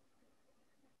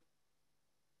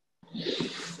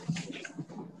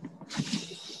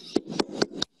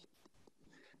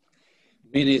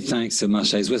 Many thanks,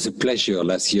 Marsha. It was a pleasure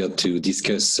last year to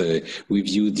discuss with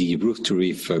you the Roof to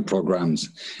Reef programs.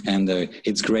 And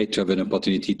it's great to have an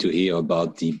opportunity to hear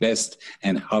about the BEST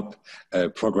and HOP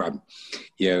program.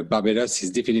 Yeah, Barbados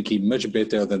is definitely much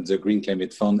better than the Green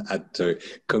Climate Fund at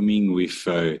coming with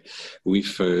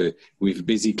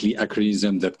basically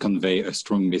acronyms that convey a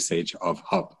strong message of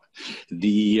HOP.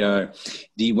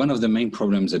 One of the main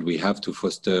problems that we have to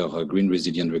foster green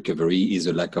resilient recovery is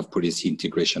a lack of policy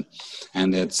integration,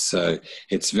 and it's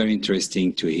very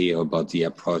interesting to hear about the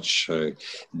approach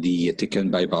taken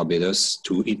by Barbados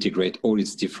to integrate all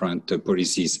its different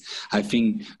policies. I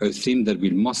think a theme that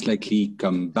will most likely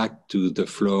come back to the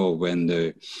floor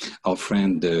when our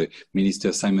friend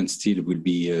Minister Simon Steele will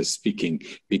be speaking,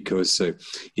 because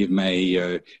if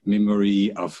my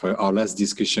memory of our last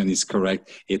discussion is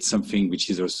correct, it's something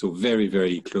which is also very,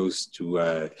 very close to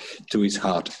his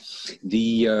heart.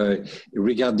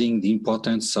 Regarding the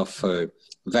importance of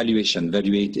better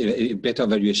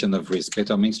valuation of risk,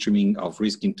 better mainstreaming of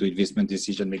risk into investment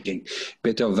decision making,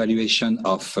 better valuation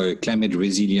of climate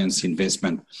resilience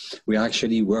investment. We are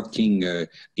actually working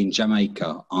in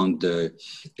Jamaica on the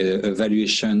better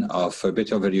valuation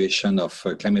of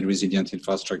climate resilient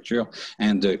infrastructure,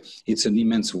 and it's an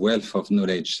immense wealth of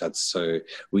knowledge that's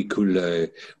we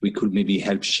could maybe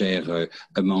help share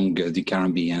among the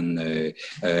Caribbean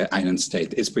island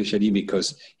states, especially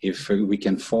because if we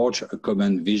can forge a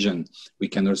common vision, we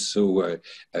can also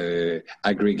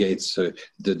aggregate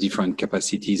the different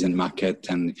capacities and market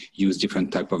and use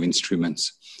different type of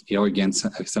instruments. Here again,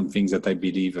 some things that I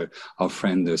believe our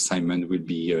friend Simon will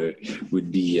be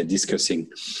discussing.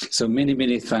 So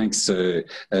many thanks,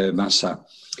 Marsha.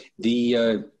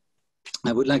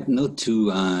 I would like now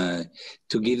to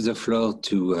give the floor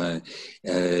to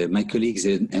my colleagues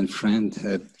and friend,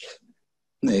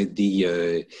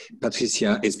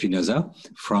 Patricia Espinosa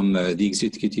from the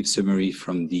Executive Summary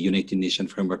from the United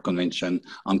Nations Framework Convention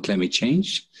on Climate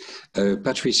Change.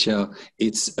 Patricia,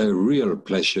 it's a real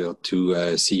pleasure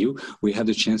to see you. We had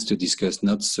a chance to discuss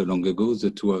not so long ago, the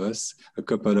two of us, a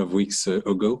couple of weeks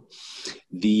ago.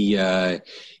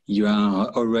 You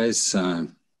are always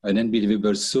an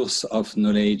unbelievable source of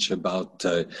knowledge about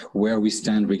where we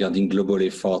stand regarding global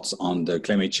efforts on the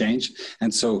climate change.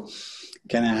 And so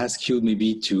can I ask you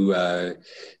maybe to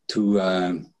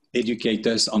educate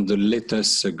us on the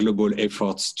latest global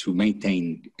efforts to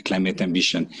maintain climate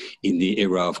ambition in the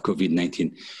era of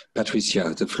COVID-19?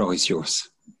 Patricia, the floor is yours.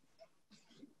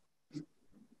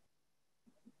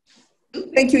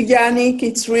 Thank you, Yannick.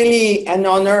 It's really an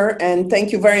honor, and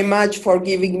thank you very much for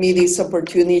giving me this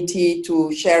opportunity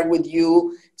to share with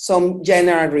you some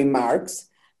general remarks.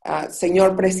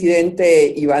 Señor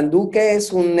Presidente Iván Duque,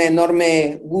 es un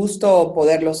enorme gusto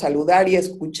poderlo saludar y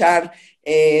escuchar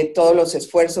todos los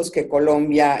esfuerzos que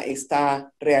Colombia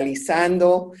está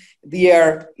realizando.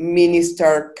 Dear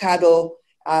Minister Cadell,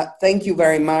 thank you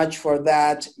very much for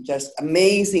that just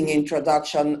amazing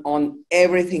introduction on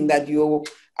everything that you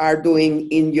are doing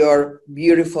in your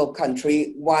beautiful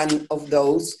country, one of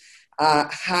those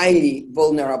highly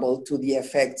vulnerable to the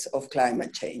effects of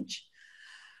climate change.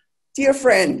 Dear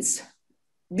friends,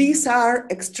 these are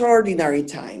extraordinary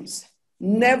times.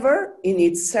 Never in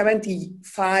its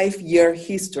 75-year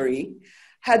history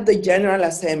had the General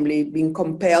Assembly been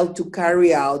compelled to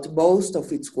carry out most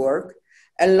of its work,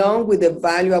 along with the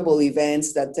valuable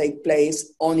events that take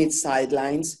place on its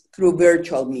sidelines through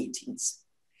virtual meetings.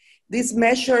 This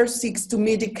measure seeks to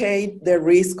mitigate the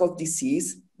risk of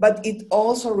disease, but it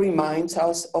also reminds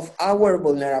us of our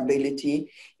vulnerability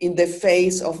in the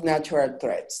face of natural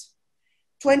threats.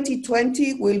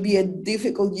 2020 will be a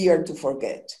difficult year to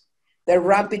forget. The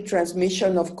rapid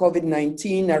transmission of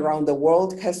COVID-19 around the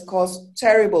world has caused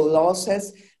terrible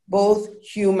losses, both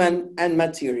human and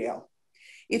material.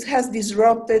 It has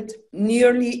disrupted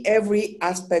nearly every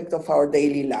aspect of our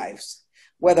daily lives,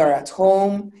 whether at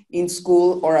home, in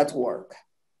school, or at work.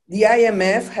 The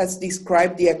IMF has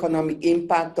described the economic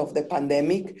impact of the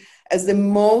pandemic as the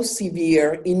most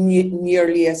severe in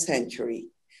nearly a century.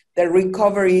 The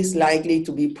recovery is likely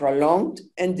to be prolonged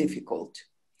and difficult.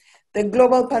 The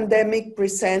global pandemic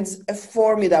presents a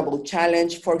formidable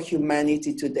challenge for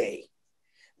humanity today.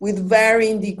 With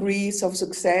varying degrees of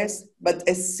success, but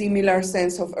a similar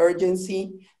sense of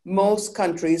urgency, most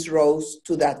countries rose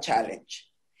to that challenge.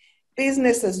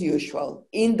 Business as usual,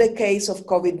 in the case of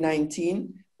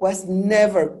COVID-19, was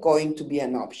never going to be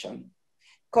an option.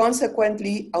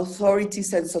 Consequently,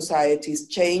 authorities and societies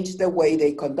changed the way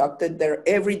they conducted their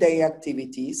everyday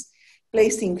activities,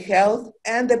 placing health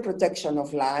and the protection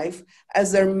of life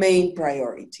as their main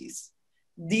priorities.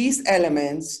 These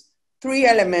elements, three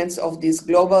elements of this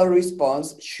global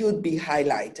response should be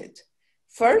highlighted.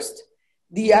 First,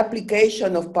 the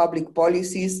application of public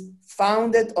policies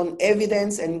founded on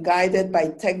evidence and guided by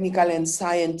technical and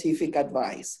scientific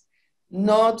advice,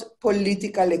 not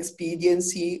political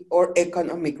expediency or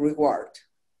economic reward.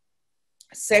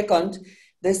 Second,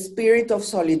 the spirit of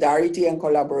solidarity and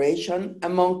collaboration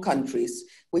among countries,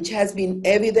 which has been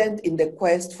evident in the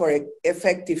quest for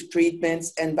effective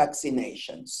treatments and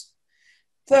vaccinations.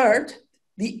 Third,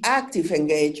 the active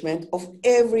engagement of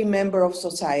every member of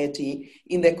society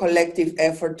in the collective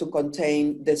effort to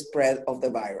contain the spread of the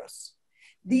virus.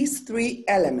 These three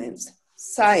elements,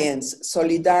 science,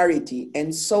 solidarity,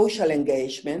 and social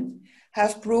engagement,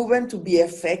 have proven to be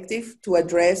effective to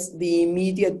address the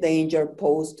immediate danger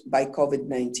posed by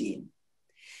COVID-19.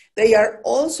 They are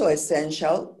also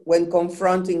essential when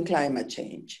confronting climate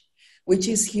change, which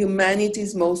is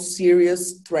humanity's most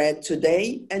serious threat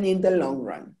today and in the long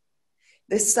run.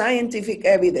 The scientific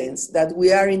evidence that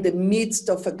we are in the midst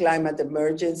of a climate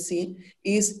emergency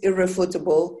is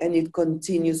irrefutable, and it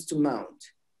continues to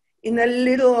mount. In a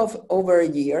little over a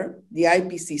year, the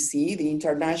IPCC, the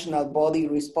international body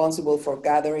responsible for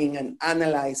gathering and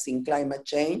analyzing climate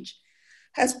change,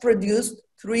 has produced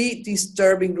three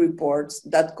disturbing reports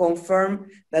that confirm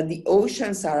that the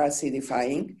oceans are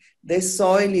acidifying, the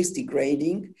soil is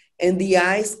degrading, and the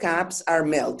ice caps are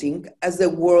melting as the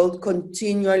world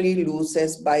continually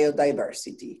loses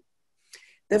biodiversity.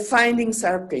 The findings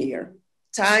are clear.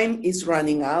 Time is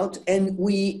running out, and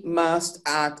we must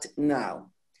act now.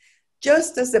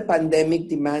 Just as the pandemic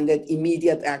demanded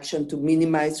immediate action to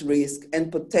minimize risk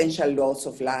and potential loss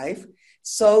of life,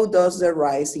 so does the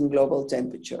rise in global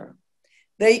temperature.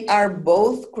 They are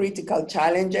both critical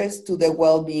challenges to the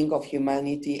well-being of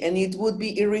humanity, and it would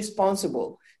be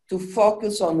irresponsible to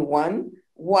focus on one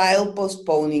while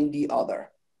postponing the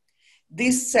other.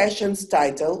 This session's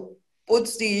title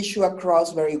puts the issue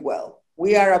across very well.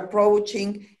 We are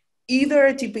approaching either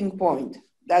a tipping point,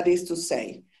 that is to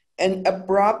say, an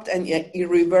abrupt and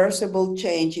irreversible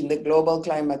change in the global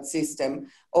climate system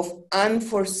of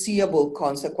unforeseeable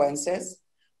consequences,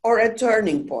 or a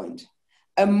turning point,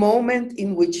 a moment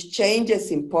in which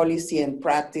changes in policy and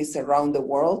practice around the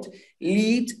world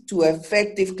lead to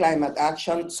effective climate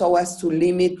action so as to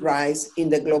limit rise in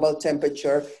the global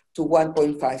temperature to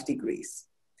 1.5 degrees.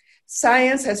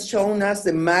 Science has shown us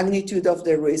the magnitude of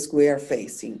the risk we are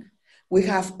facing. We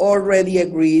have already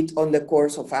agreed on the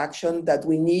course of action that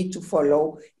we need to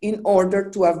follow in order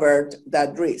to avert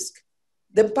that risk.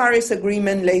 The Paris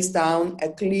Agreement lays down a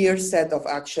clear set of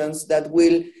actions that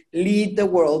will lead the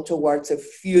world towards a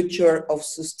future of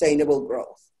sustainable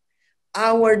growth.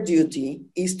 Our duty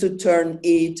is to turn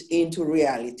it into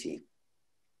reality.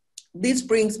 This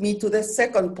brings me to the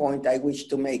second point I wish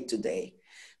to make today,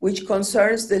 which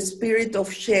concerns the spirit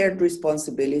of shared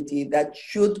responsibility that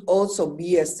should also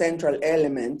be a central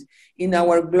element in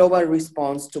our global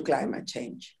response to climate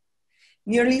change.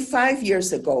 Nearly 5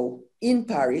 years ago, in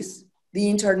Paris, the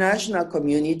international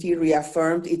community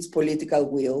reaffirmed its political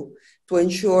will to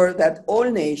ensure that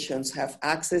all nations have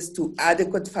access to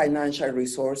adequate financial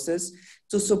resources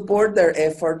to support their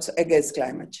efforts against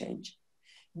climate change.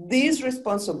 This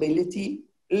responsibility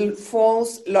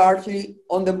falls largely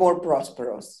on the more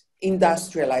prosperous,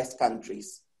 industrialized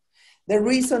countries. The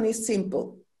reason is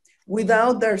simple.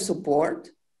 Without their support,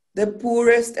 the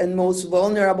poorest and most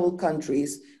vulnerable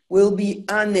countries will be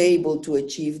unable to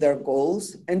achieve their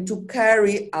goals and to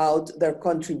carry out their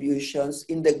contributions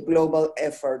in the global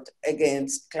effort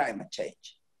against climate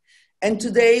change. And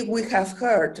today we have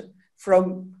heard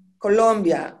from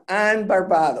Colombia and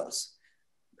Barbados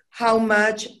how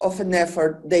much of an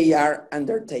effort they are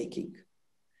undertaking.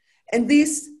 And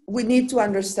this, we need to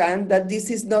understand that this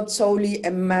is not solely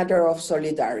a matter of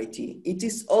solidarity. It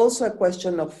is also a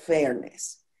question of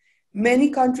fairness. Many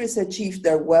countries achieved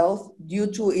their wealth due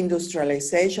to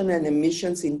industrialization and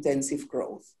emissions-intensive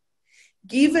growth.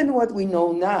 Given what we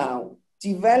know now,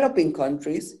 developing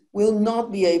countries will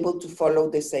not be able to follow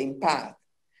the same path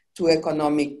to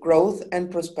economic growth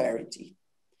and prosperity.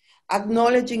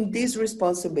 Acknowledging this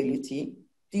responsibility,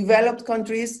 developed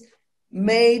countries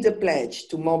made a pledge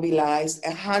to mobilize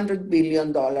 $100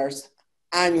 billion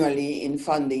annually in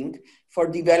funding for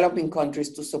developing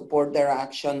countries to support their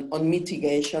action on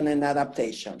mitigation and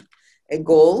adaptation, a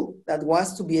goal that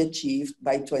was to be achieved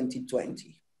by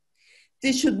 2020.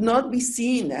 This should not be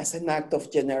seen as an act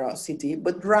of generosity,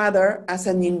 but rather as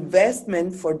an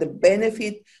investment for the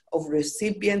benefit of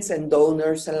recipients and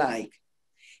donors alike.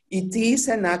 It is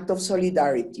an act of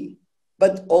solidarity,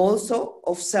 but also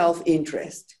of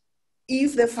self-interest.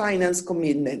 If the finance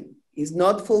commitment is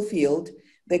not fulfilled,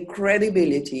 the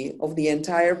credibility of the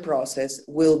entire process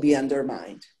will be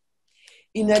undermined.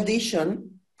 In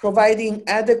addition, providing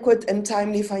adequate and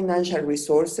timely financial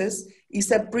resources is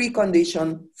a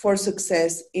precondition for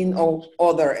success in all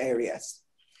other areas.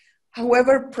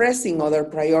 However pressing other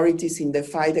priorities in the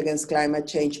fight against climate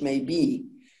change may be,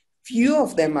 few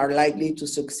of them are likely to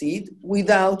succeed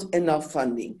without enough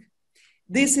funding.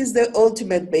 This is the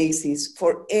ultimate basis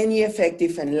for any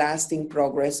effective and lasting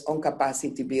progress on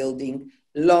capacity building,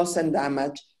 loss and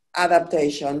damage,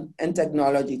 adaptation, and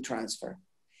technology transfer.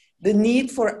 The need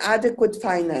for adequate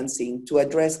financing to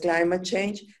address climate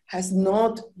change has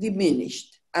not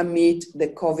diminished amid the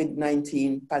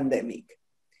COVID-19 pandemic.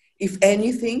 If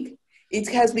anything, it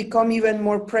has become even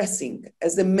more pressing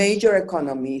as the major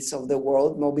economies of the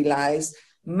world mobilize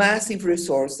massive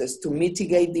resources to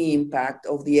mitigate the impact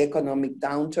of the economic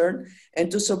downturn and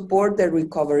to support the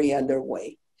recovery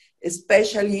underway,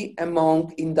 especially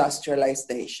among industrialized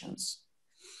nations.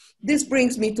 This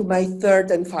brings me to my third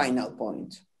and final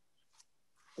point.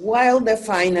 While the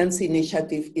finance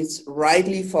initiative is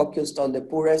rightly focused on the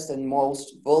poorest and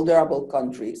most vulnerable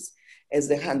countries, as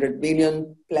the 100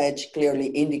 billion pledge clearly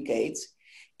indicates,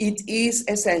 it is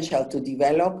essential to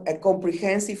develop a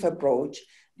comprehensive approach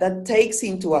that takes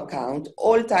into account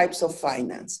all types of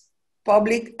finance,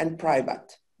 public and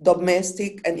private,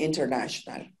 domestic and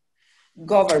international.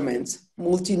 Governments,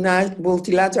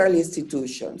 multilateral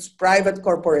institutions, private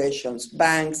corporations,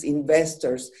 banks,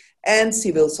 investors, and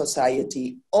civil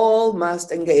society all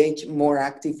must engage more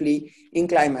actively in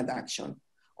climate action.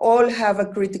 All have a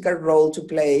critical role to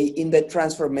play in the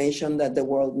transformation that the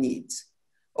world needs.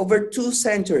 Over 2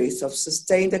 centuries of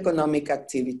sustained economic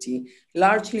activity,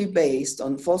 largely based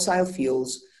on fossil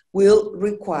fuels, will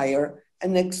require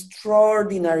an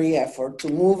extraordinary effort to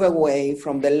move away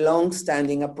from the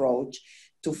long-standing approach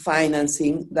to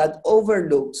financing that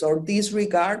overlooks or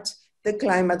disregards the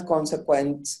climate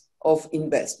consequence of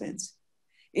investments.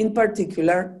 In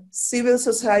particular, civil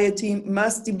society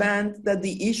must demand that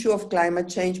the issue of climate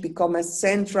change become a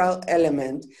central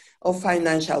element of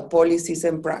financial policies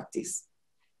and practice.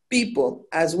 People,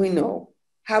 as we know,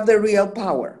 have the real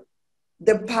power.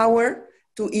 The power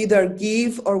to either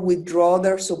give or withdraw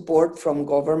their support from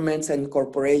governments and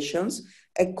corporations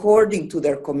according to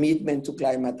their commitment to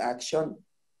climate action.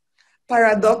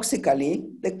 Paradoxically,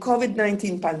 the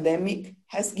COVID-19 pandemic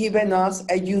has given us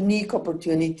a unique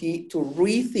opportunity to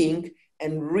rethink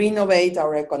and renovate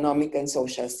our economic and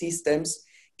social systems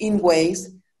in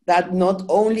ways that not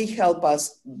only help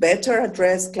us better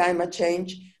address climate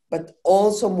change, but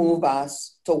also move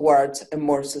us towards a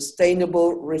more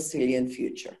sustainable, resilient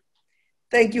future.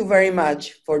 Thank you very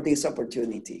much for this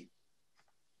opportunity.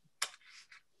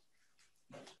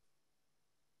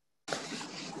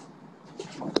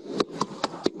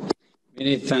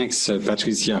 Many thanks,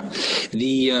 Patricia.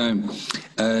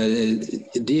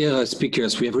 Dear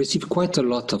speakers, we have received quite a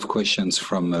lot of questions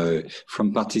from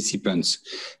participants.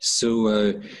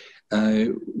 So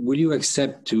will you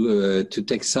accept to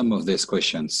take some of these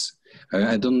questions?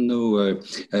 I don't know,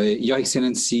 Your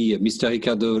Excellency, Mr.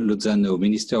 Ricardo Lozano,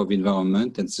 Minister of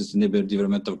Environment and Sustainable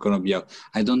Development of Colombia.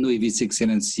 I don't know if His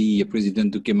Excellency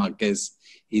President Duque Marquez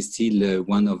is still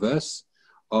one of us,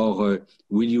 or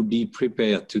will you be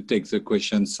prepared to take the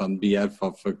questions on behalf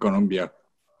of Colombia?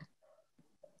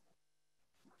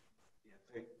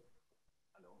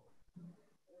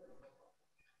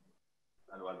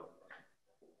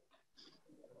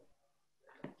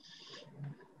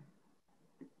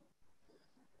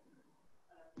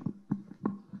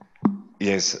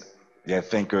 Yes, yeah,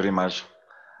 thank you very much,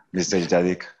 Mr.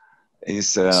 Jadik.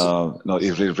 It's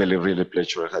it's really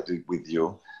pleasure having with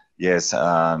you. Yes,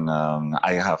 and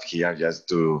I have here just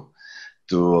to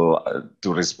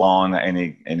respond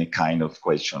any kind of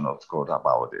question, of course,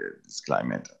 about this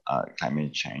climate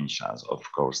change, as of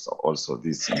course also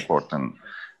this important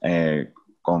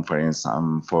conference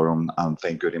and forum. And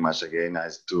thank you very much again,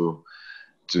 as to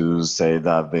say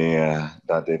that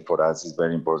for us it's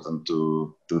very important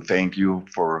to thank you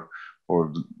for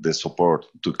the support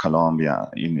to Colombia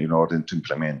in order to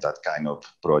implement that kind of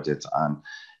project and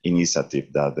initiative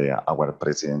that our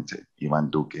President Iván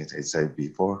Duque said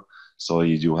before. So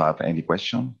if you have any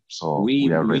question, so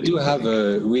we are ready.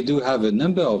 We do have a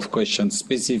number of questions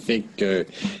specific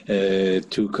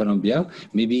to Colombia.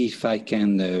 Maybe if I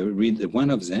can read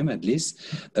one of them at least.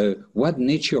 What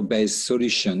nature-based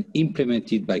solution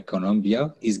implemented by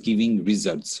Colombia is giving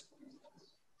results?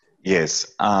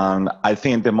 Yes, and I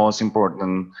think the most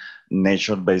important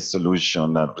nature-based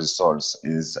solution that results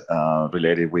is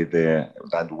related with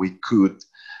that we could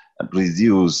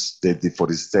reduce the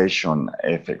deforestation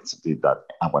effects that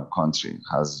our country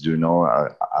has. You know,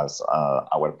 as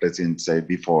our president said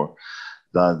before,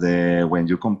 that when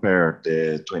you compare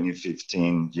the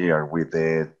 2015 year with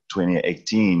the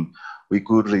 2018, we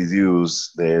could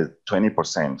reduce the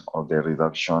 20% of the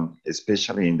reduction,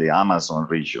 especially in the Amazon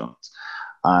region,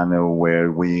 and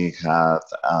where we had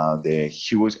the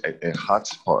huge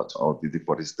hotspot of the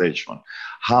deforestation.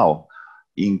 How?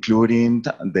 Including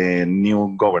the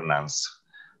new governance,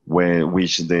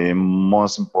 which the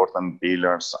most important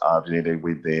pillars are related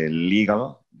with the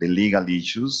legal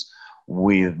issues,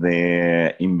 with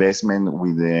the investment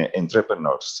with the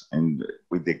entrepreneurs and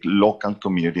with the local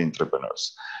community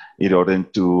entrepreneurs, in order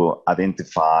to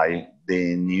identify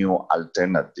the new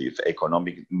alternative,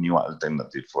 economic new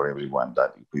alternative for everyone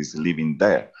that is living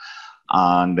there.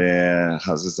 And as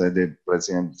I said, the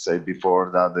president said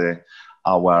before that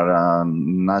our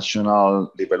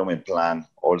national development plan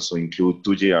also included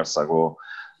 2 years ago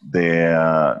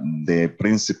the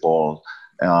principle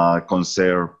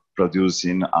conserve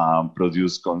producing,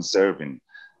 produce conserving,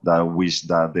 that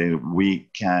we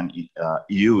can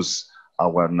use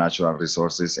our natural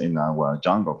resources in our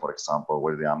jungle, for example,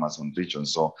 with the Amazon region.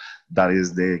 So that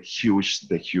is the huge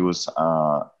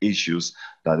issues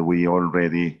that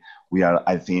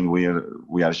I think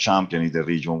we are champion in the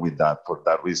region with that. For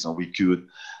that reason, we could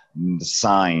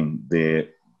sign the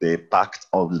Pact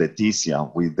of Leticia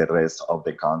with the rest of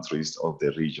the countries of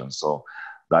the region. So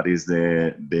that is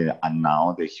and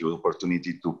now the huge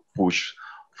opportunity to push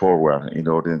forward in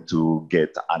order to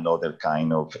get another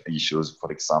kind of issues.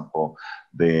 For example,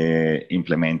 the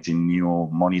implementing new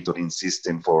monitoring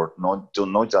system for not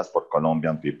just for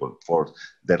Colombian people, for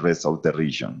the rest of the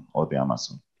region of the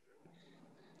Amazon.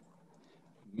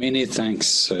 Many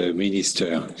thanks,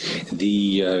 Minister,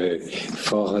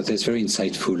 for this very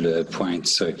insightful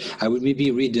points. I will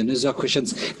maybe read another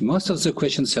questions. Most of the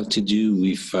questions have to do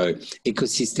with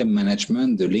ecosystem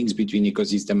management, the links between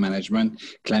ecosystem management,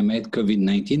 climate,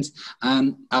 COVID-19,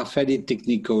 and are fairly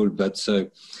technical. But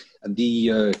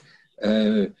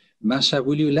Masha,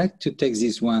 would you like to take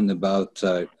this one about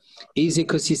is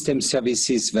ecosystem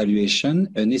services valuation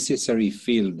a necessary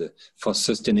field for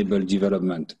sustainable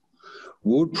development?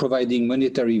 would providing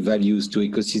monetary values to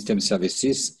ecosystem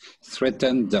services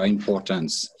threaten their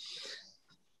importance?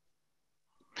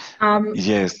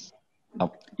 Yes.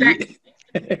 Yeah,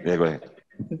 go ahead.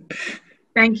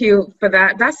 Thank you for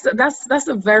that. That's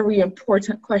a very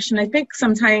important question. I think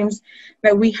sometimes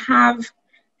that we have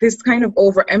this kind of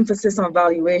overemphasis on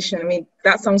valuation. I mean,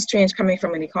 that sounds strange coming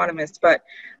from an economist, but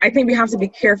I think we have to be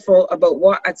careful about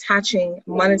what attaching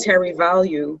monetary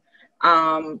value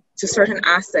to certain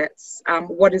assets,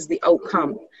 what is the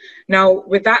outcome. Now,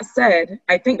 with that said,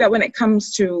 I think that when it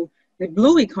comes to the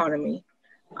blue economy,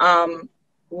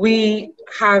 we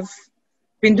have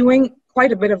been doing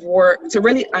quite a bit of work to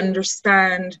really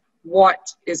understand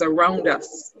what is around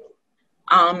us.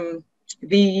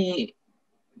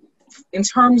 In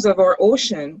terms of our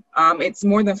ocean, it's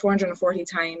more than 440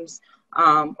 times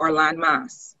our land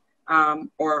mass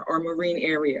or marine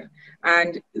area.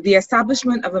 And the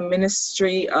establishment of a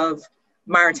Ministry of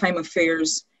Maritime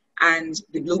Affairs and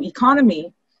the blue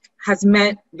economy has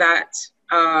meant that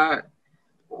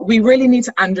we really need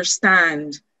to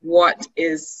understand what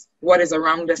is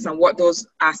around us and what those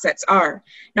assets are.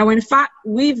 Now, in fact,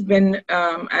 we've been,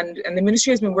 and the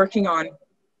ministry has been working on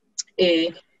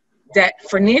a debt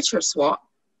for nature swap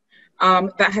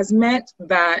that has meant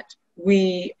that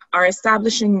we are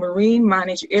establishing marine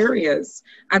managed areas,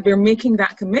 and we're making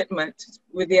that commitment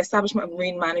with the establishment of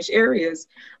marine managed areas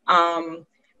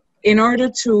in order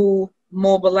to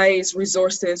mobilize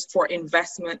resources for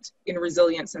investment in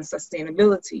resilience and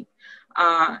sustainability.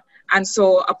 And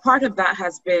so a part of that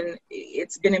has been,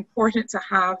 it's been important to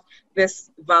have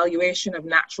this valuation of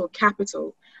natural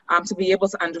capital to be able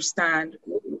to understand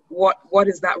what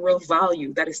is that real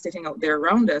value that is sitting out there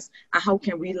around us, and how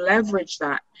can we leverage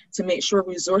that to make sure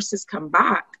resources come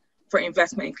back for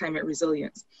investment in climate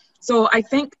resilience. So I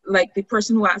think, like the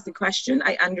person who asked the question,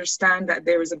 I understand that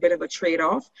there is a bit of a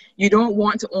trade-off. You don't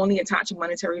want to only attach a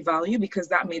monetary value because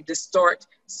that may distort,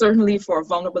 certainly for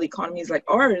vulnerable economies like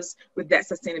ours with debt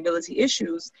sustainability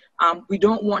issues. We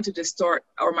don't want to distort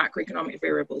our macroeconomic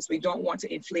variables. We don't want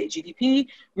to inflate GDP.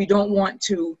 We don't want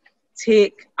to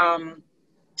take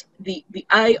the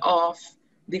eye off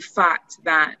the fact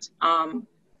that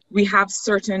we have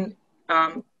certain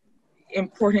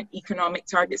important economic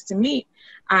targets to meet.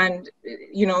 And,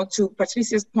 you know, to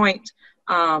Patricia's point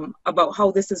about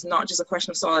how this is not just a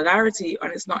question of solidarity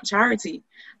and it's not charity,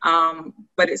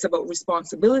 but it's about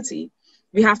responsibility,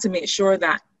 we have to make sure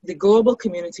that the global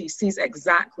community sees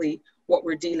exactly what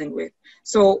we're dealing with.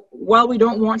 So while we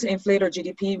don't want to inflate our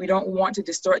GDP, we don't want to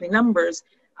distort the numbers,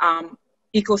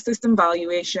 ecosystem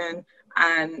valuation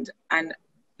and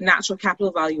natural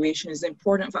capital valuation is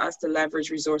important for us to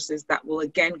leverage resources that will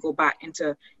again go back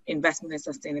into investment and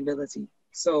sustainability.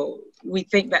 So we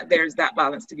think that there's that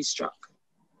balance to be struck.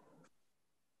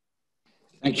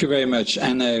 Thank you very much.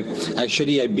 And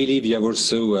actually, I believe you have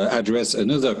also addressed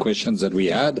another question that we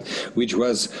had, which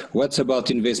was, what's about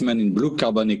investment in blue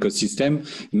carbon ecosystem,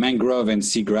 mangrove and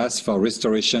seagrass for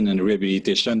restoration and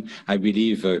rehabilitation? I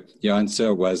believe your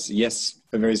answer was yes,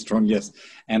 a very strong yes.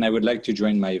 And I would like to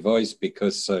join my voice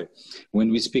because when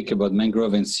we speak about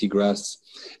mangrove and seagrass,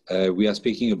 we are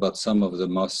speaking about some of the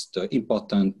most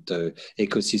important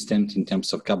ecosystems in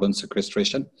terms of carbon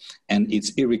sequestration, and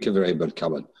it's irrecoverable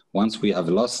carbon. Once we have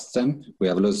lost them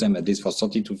at least for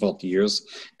 30 to 40 years,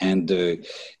 and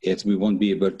we won't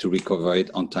be able to recover it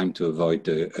on time to avoid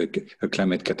a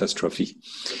climate catastrophe.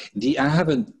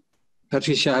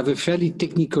 Patricia, I have a fairly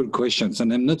technical question,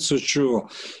 and I'm not so sure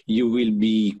you will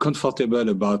be comfortable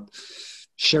about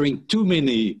sharing too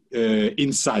many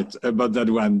insights about that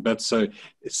one, but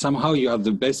somehow you have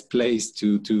the best place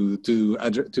to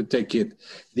take it.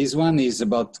 This one is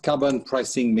about carbon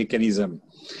pricing mechanism.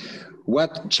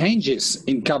 What changes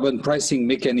in carbon pricing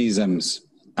mechanisms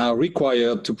are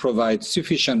required to provide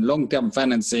sufficient long-term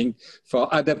financing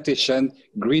for adaptation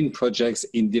green projects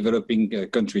in developing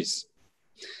countries?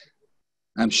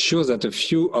 I'm sure that a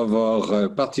few of our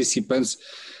participants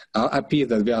are happy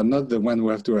that we are not the one who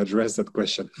have to address that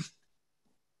question.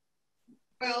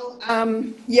 Well,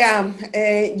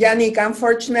 Yannick,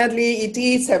 unfortunately, it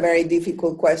is a very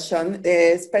difficult question,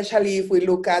 especially if we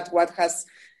look at what has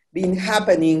been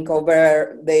happening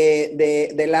over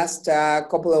the last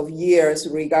couple of years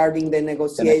regarding the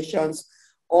negotiations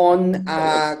on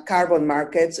carbon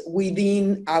markets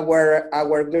within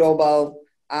our global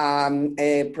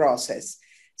process.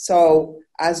 So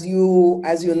as you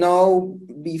know,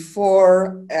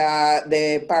 before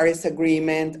the Paris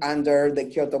Agreement under the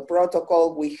Kyoto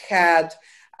Protocol, we had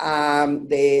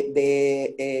the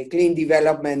Clean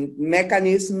Development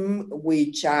Mechanism,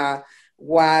 which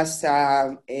was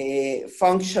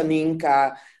functioning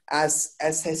as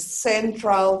a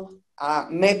central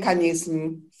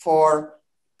mechanism for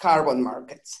carbon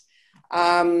markets.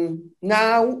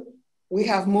 Now we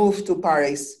have moved to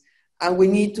Paris, and we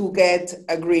need to get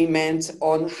agreement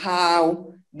on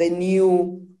how the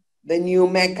new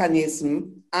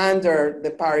mechanism under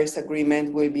the Paris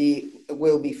Agreement will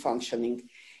be functioning.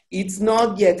 It's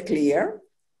not yet clear.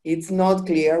 It's not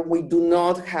clear. We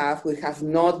have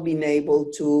not been able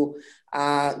to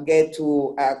get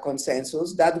to a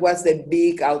consensus. That was the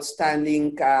big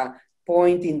outstanding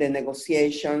point in the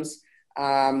negotiations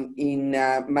in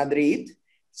Madrid.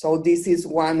 So this is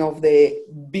one of the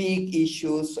big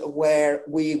issues where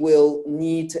we will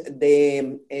need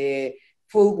the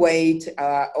full weight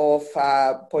of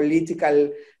political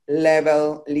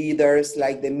level leaders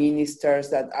like the ministers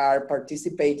that are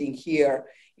participating here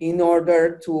in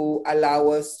order to allow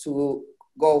us to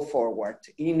go forward.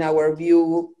 In our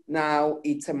view, now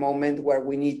it's a moment where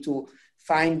we need to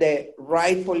find the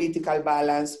right political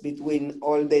balance between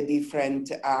all the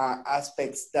different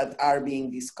aspects that are being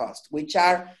discussed, which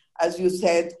are, as you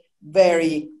said,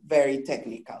 very, very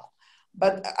technical.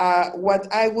 But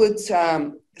what I would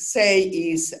say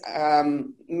is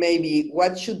maybe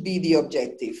what should be the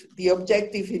objective? The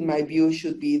objective, in my view,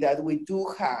 should be that we do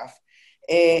have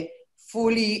a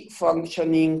fully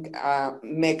functioning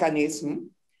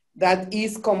mechanism that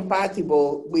is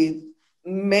compatible with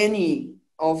many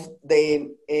of the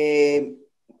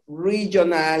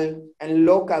regional and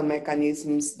local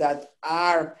mechanisms that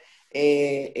are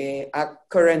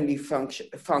currently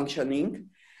functioning.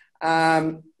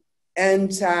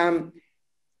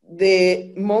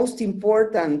 The most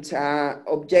important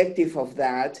objective of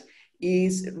that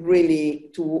is really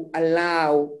to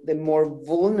allow the more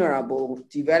vulnerable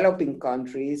developing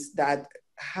countries that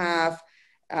have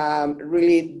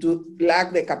really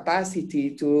lack the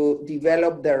capacity to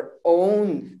develop their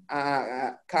own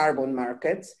carbon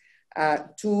markets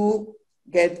to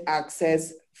get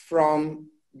access from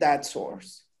that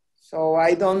source. So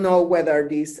I don't know whether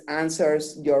this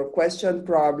answers your question,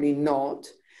 probably not.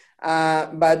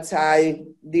 But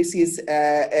this is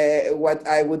what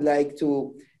I would like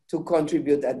to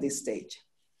contribute at this stage.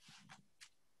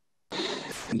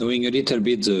 Knowing a little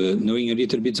bit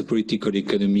the political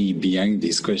economy behind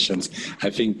these questions, I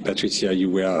think, Patricia,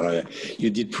 you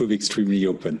did prove extremely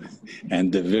open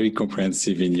and very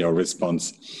comprehensive in your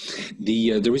response.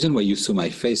 The reason why you saw my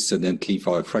face suddenly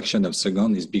for a fraction of a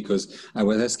second is because I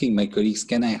was asking my colleagues,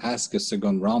 can I ask a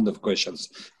second round of questions?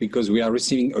 Because we are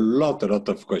receiving a lot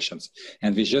of questions.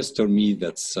 And they just told me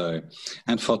that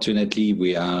unfortunately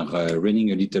we are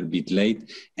running a little bit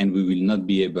late and we will not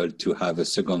be able to have a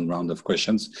second round of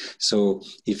questions. So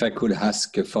if I could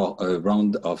ask for a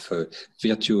round of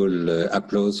virtual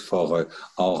applause for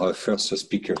our first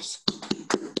speakers.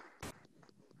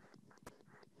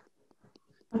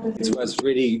 It was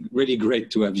really, really great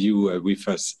to have you with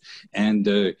us. And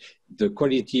the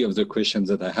quality of the questions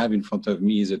that I have in front of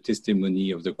me is a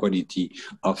testimony of the quality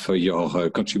of your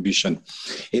contribution.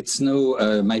 It's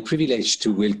now my privilege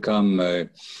to welcome Her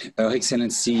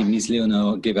Excellency Ms.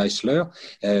 Leonore Geweißler,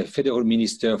 Federal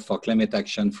Minister for Climate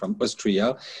Action from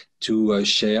Austria, to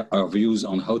share our views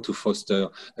on how to foster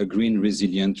a green,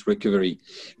 resilient recovery.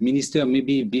 Minister,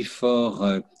 maybe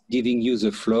before giving you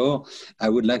the floor, I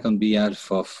would like on behalf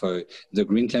of the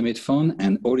Green Climate Fund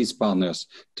and all its partners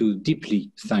to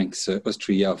deeply thank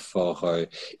Austria for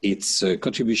its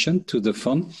contribution to the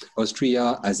fund.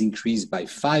 Austria has increased by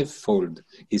 5-fold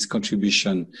its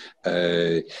contribution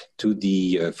to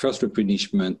the first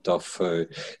replenishment of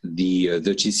the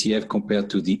GCF compared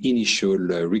to the initial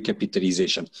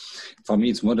recapitalization. For me,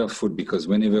 it's wonderful because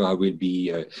whenever I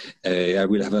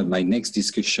will have my next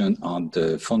discussion on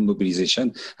the fund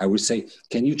mobilization, I will say,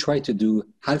 can you try to do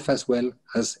half as well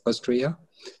as Austria?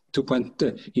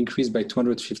 Increase by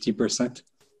 250%.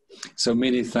 So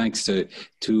many thanks to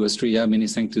Austria, many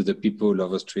thanks to the people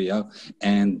of Austria,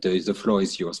 and the floor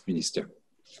is yours, Minister.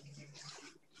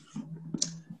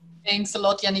 Thanks a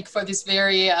lot, Yannick, for this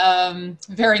very,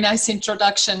 very nice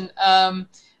introduction.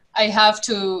 I have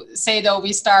to say, though,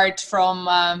 we started from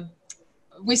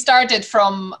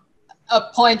a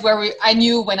point where I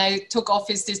knew when I took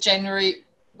office this January,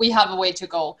 we have a way to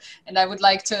go. And I would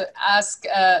like to ask,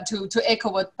 to echo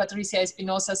what Patricia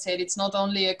Espinosa said. It's not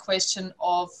only a question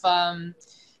of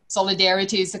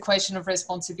solidarity, it's a question of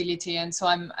responsibility. And so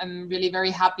I'm really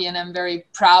very happy and I'm very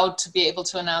proud to be able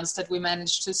to announce that we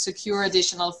managed to secure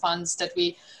additional funds, that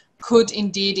we could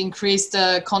indeed increase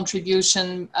the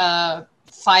contribution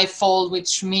 5-fold,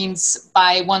 which means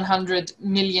by 100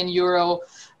 million euro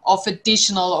of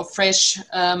additional or fresh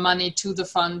money to the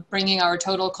fund, bringing our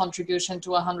total contribution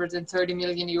to 130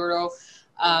 million euro.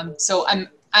 So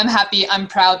I'm happy, I'm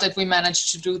proud that we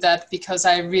managed to do that, because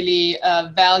I really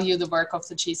value the work of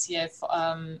the GCF,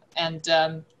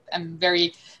 and I'm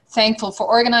very thankful for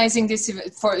organizing this,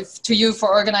 to you for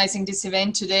organizing this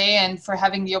event today and for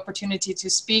having the opportunity to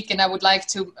speak. And I would like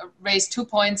to raise 2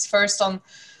 points. First on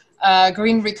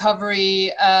green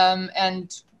recovery,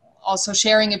 and also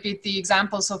sharing a bit the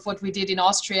examples of what we did in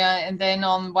Austria, and then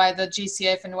on why the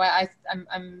GCF and why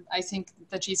I think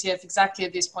the GCF exactly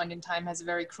at this point in time has a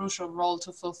very crucial role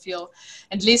to fulfill,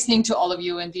 and listening to all of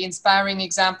you and the inspiring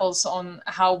examples on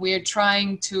how we're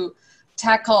trying to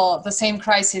tackle the same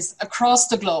crisis across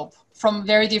the globe from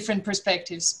very different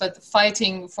perspectives, but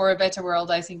fighting for a better world.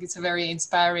 I think it's a very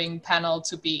inspiring panel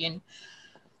to be in.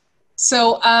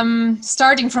 So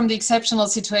starting from the exceptional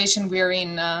situation we're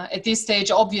in, at this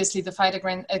stage, obviously the fight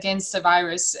against the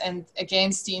virus and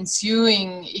against the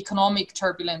ensuing economic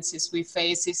turbulences we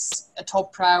face is a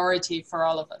top priority for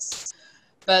all of us.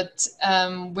 But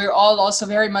we're all also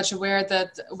very much aware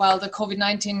that while the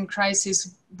COVID-19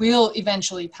 crisis will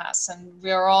eventually pass, and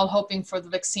we are all hoping for the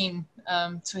vaccine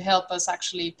to help us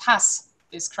actually pass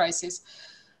this crisis,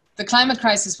 the climate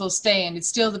crisis will stay, and it's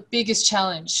still the biggest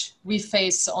challenge we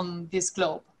face on this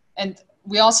globe. And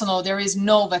we also know there is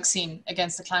no vaccine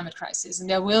against the climate crisis, and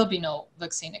there will be no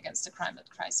vaccine against the climate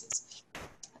crisis.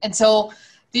 And so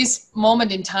this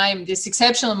moment in time, this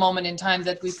exceptional moment in time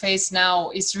that we face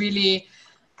now is really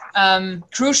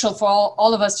crucial for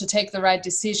all of us to take the right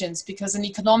decisions, because an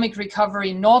economic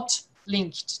recovery not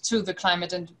linked to the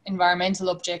climate and environmental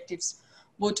objectives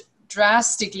would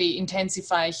drastically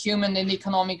intensify human and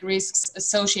economic risks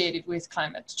associated with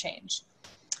climate change.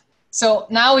 So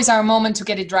now is our moment to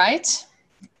get it right.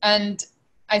 And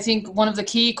I think one of the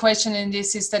key questions in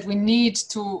this is that we need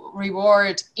to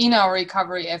reward in our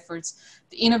recovery efforts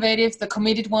the innovative, the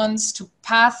committed ones to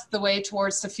path the way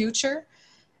towards the future,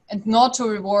 and not to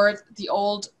reward the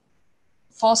old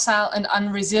fossil and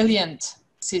unresilient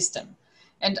system.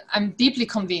 And I'm deeply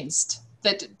convinced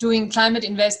that doing climate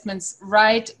investments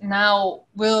right now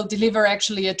will deliver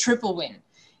actually a triple win.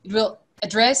 It will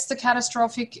address the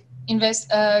catastrophic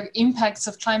impacts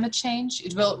of climate change.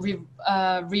 It will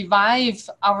revive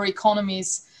our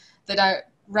economies that are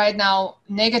right now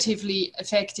negatively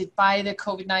affected by the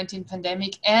COVID-19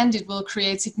 pandemic, and it will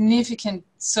create significant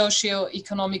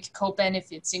socio-economic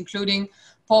co-benefits, including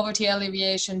poverty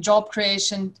alleviation, job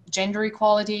creation, gender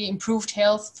equality, improved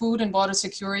health, food and water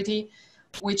security,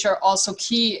 which are also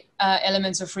key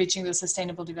elements of reaching the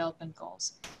Sustainable Development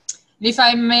Goals. And if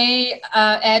I may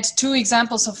add 2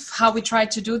 examples of how we try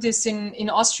to do this in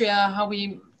Austria, how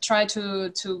we try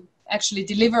to actually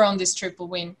deliver on this triple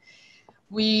win.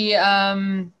 We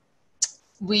all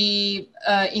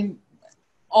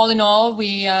in all,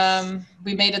 we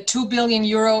made a €2 billion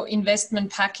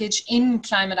investment package in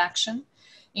climate action,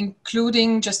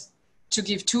 including, just to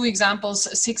give 2 examples,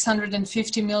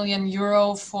 €650 million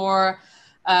for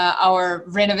our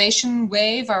renovation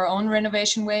wave, our own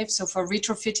renovation wave. So for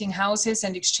retrofitting houses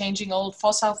and exchanging old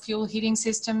fossil fuel heating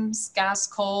systems, gas,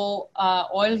 coal,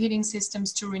 oil heating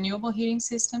systems to renewable heating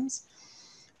systems.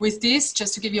 With this,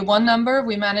 just to give you one number,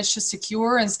 we managed to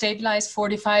secure and stabilize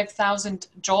 45,000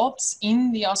 jobs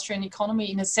in the Austrian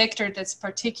economy in a sector that's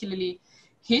particularly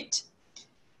hit.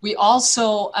 We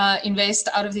also invest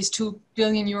out of this €2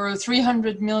 billion,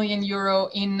 €300 million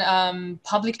in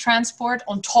public transport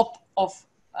on top of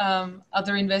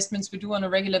other investments we do on a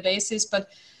regular basis.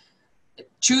 But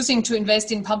choosing to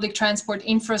invest in public transport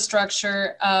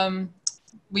infrastructure,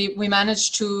 we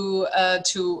managed to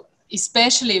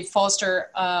especially foster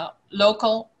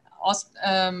local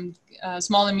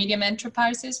small and medium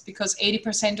enterprises, because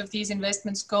 80% of these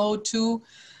investments go to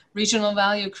regional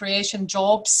value creation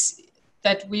jobs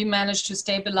that we managed to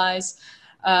stabilize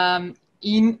and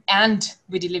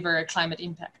we deliver a climate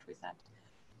impact with that.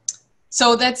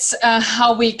 So that's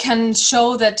how we can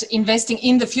show that investing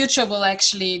in the future will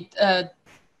actually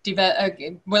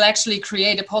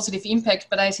create a positive impact.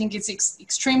 But I think it's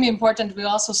extremely important we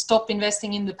also stop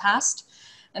investing in the past.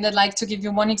 And I'd like to give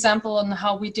you one example on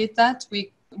how we did that.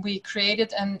 We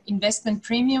created an investment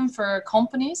premium for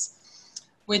companies,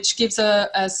 which gives an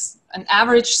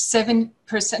average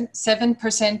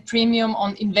 7% premium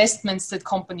on investments that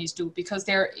companies do, because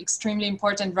they're extremely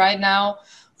important right now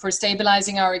for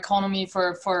stabilizing our economy,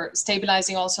 for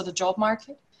stabilizing also the job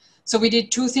market. So we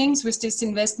did 2 things with this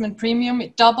investment premium.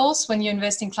 It doubles when you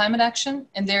invest in climate action,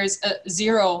 and there's a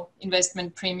 0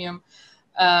 investment premium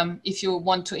if you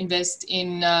want to invest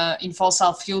in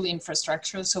fossil fuel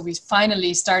infrastructure. So we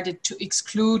finally started to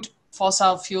exclude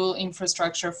fossil fuel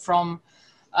infrastructure from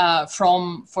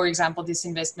from, for example, this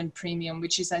investment premium,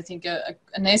 which is, I think, a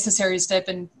necessary step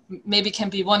and maybe can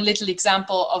be one little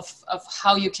example of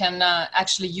how you can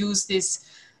actually use this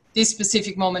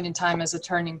specific moment in time as a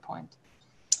turning point.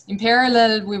 In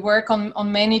parallel, we work on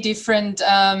many different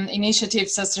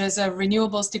initiatives, such as a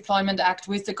Renewables Deployment Act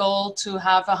with the goal to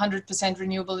have 100%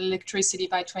 renewable electricity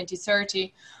by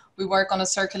 2030. We work on a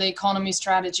circular economy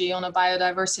strategy, on a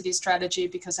biodiversity strategy,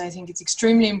 because I think it's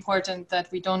extremely important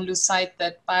that we don't lose sight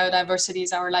that biodiversity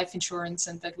is our life insurance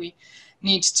and that we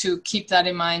need to keep that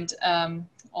in mind on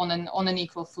an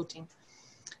equal footing.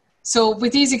 So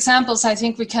with these examples, I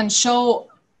think we can show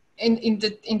in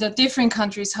the different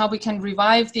countries how we can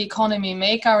revive the economy,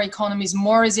 make our economies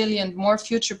more resilient, more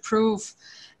future-proof,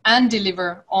 and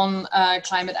deliver on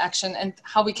climate action, and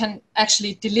how we can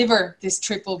actually deliver this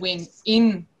triple win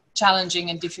in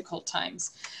challenging and difficult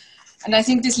times. And I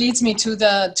think this leads me to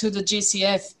the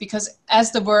GCF, because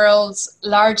as the world's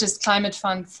largest climate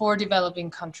fund for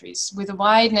developing countries with a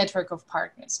wide network of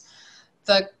partners,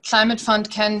 the Climate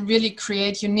Fund can really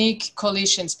create unique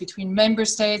coalitions between member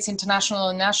states, international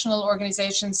and national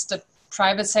organizations, the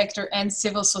private sector and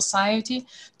civil society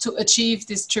to achieve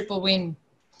this triple win.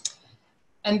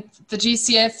 And the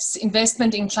GCF's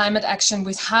investment in climate action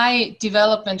with high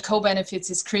development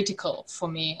co-benefits is critical for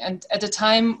me. And at a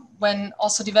time when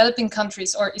also developing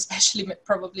countries, or especially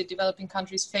probably developing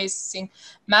countries, facing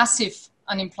massive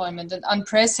unemployment and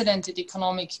unprecedented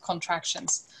economic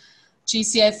contractions,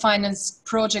 GCF finance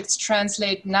projects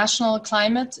translate national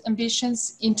climate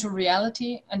ambitions into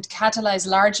reality and catalyze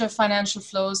larger financial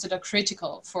flows that are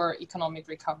critical for economic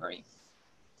recovery.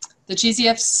 The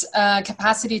GCF's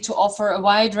capacity to offer a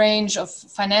wide range of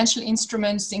financial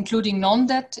instruments, including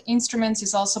non-debt instruments,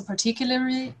 is also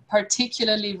particularly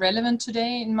relevant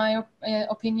today, in my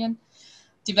opinion.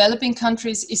 Developing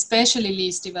countries, especially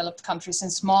least developed countries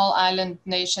and small island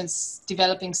nations,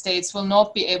 developing states, will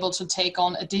not be able to take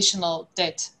on additional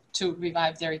debt to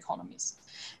revive their economies.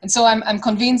 And so I'm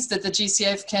convinced that the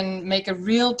GCF can make a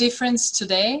real difference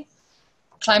today.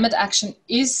 Climate action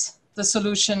is the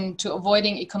solution to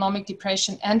avoiding economic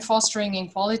depression and fostering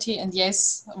equality. And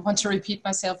yes, I want to repeat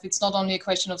myself, it's not only a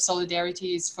question of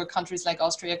solidarity, it's for countries like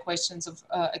Austria a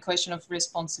question of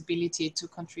responsibility to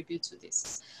contribute to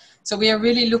this. So we are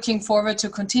really looking forward to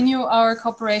continue our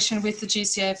cooperation with the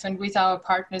GCF and with our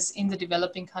partners in the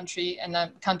developing countries, and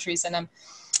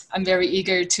I'm very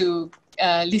eager to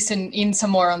listen in some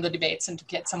more on the debates and to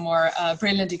get some more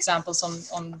brilliant examples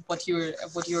on what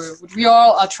we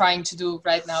all are trying to do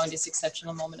right now in this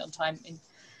exceptional moment of time in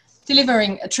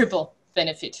delivering a triple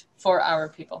benefit for our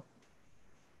people.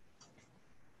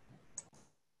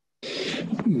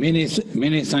 Many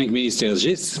thanks, Minister.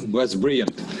 This was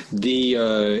brilliant.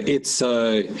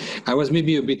 I was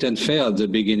maybe a bit unfair at the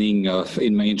beginning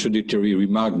in my introductory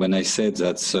remark when I said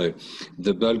that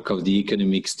the bulk of the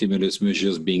economic stimulus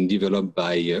measures being developed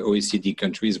by OECD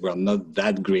countries were not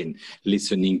that green,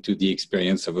 listening to the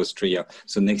experience of Austria.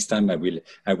 So next time I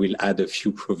will add a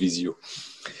few proviso.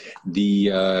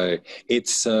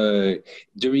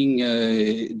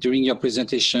 During your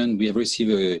presentation, we have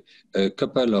received a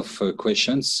couple of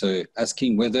questions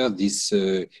asking whether this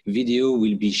video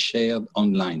will be shared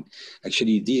online.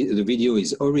 Actually, the video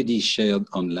is already shared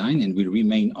online and will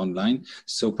remain online.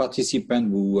 So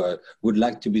participants who would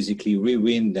like to basically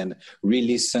rewind and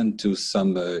re-listen to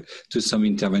some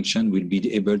intervention will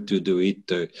be able to do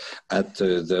it at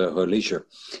their leisure.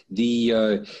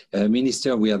 The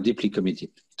Minister, we are deeply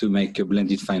committed to make a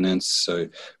blended finance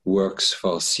works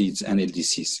for seeds and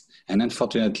LDCs. And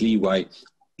unfortunately, why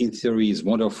in theory it's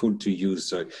wonderful to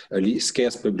use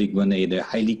scarce public money in a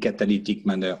highly catalytic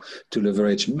manner to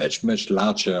leverage much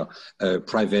larger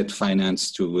private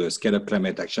finance to scale up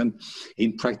climate action.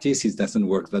 In practice, it doesn't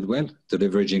work that well. The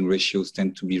leveraging ratios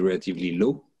tend to be relatively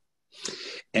low.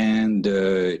 And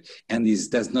this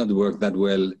does not work that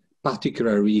well,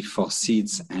 particularly for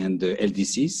seeds and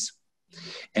LDCs.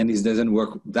 And it doesn't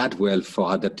work that well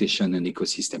for adaptation and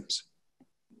ecosystems.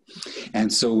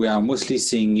 And so we are mostly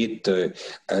seeing it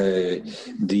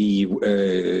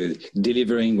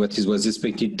delivering what was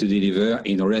expected to deliver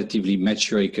in relatively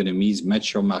mature economies,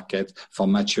 mature markets for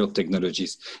mature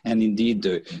technologies. And indeed,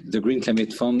 the Green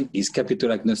Climate Fund is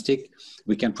capital agnostic.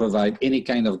 We can provide any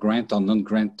kind of grant or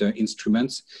non-grant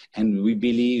instruments. And we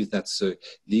believe that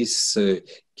this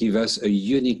gives us a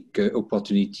unique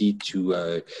opportunity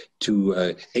to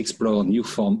explore new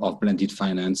form of blended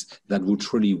finance that would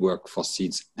truly work for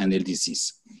seeds and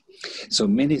LDCs. So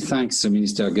many thanks,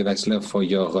 Minister Gewachsler, for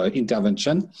your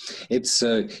intervention.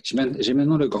 J'ai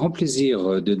maintenant le grand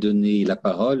plaisir de donner la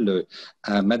parole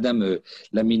à Madame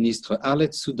la ministre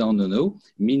Arlette Soudan-Nono,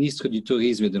 ministre du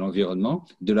Tourisme et de l'Environnement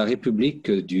de la République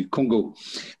du Congo.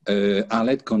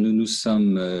 Arlette, quand nous nous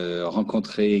sommes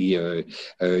rencontrés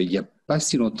il y a pas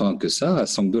si longtemps que ça, à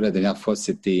Sangdo, la dernière fois,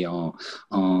 c'était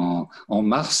en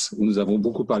mars, où nous avons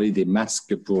beaucoup parlé des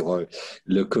masques pour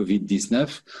le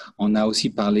Covid-19. On a aussi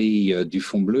parlé du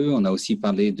Fonds bleu, on a aussi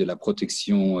parlé de la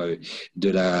protection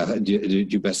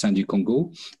du bassin du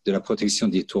Congo, de la protection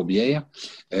des tourbières.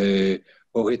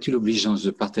 Aurais-tu l'obligeance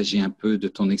de partager un peu de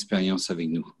ton expérience avec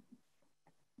nous?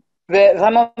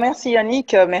 Vraiment, merci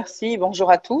Yannick, merci,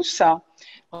 bonjour à tous.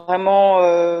 Vraiment,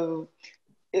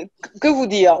 que vous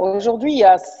dire? Aujourd'hui, il y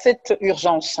a cette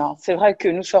urgence. C'est vrai que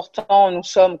nous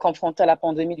sommes confrontés à la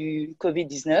pandémie du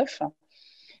Covid-19,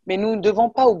 mais nous ne devons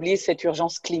pas oublier cette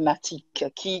urgence climatique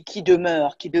qui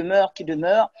demeure.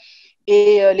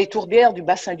 Et les tourbières du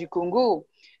bassin du Congo,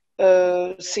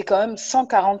 c'est quand même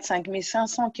 145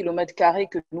 500 km²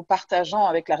 que nous partageons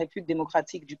avec la République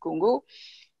démocratique du Congo,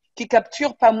 qui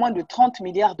capture pas moins de 30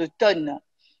 milliards de tonnes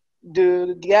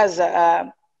de gaz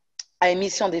à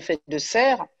émission d'effet de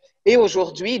serre. Et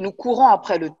aujourd'hui, nous courons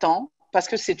après le temps parce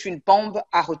que c'est une bombe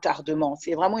à retardement.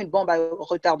 C'est vraiment une bombe à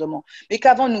retardement. Mais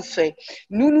qu'avons-nous fait?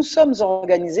 Nous nous sommes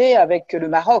organisés avec le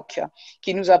Maroc,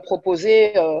 qui nous a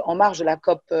proposé, en marge de la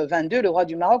COP 22, le roi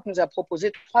du Maroc nous a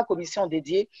proposé 3 commissions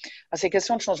dédiées à ces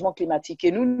questions de changement climatique.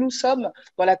 Et nous sommes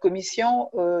dans la commission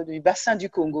du bassin du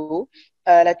Congo,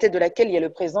 à la tête de laquelle il y a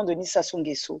le président Denis Sassou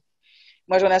Nguesso.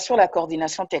 Moi, j'en assure la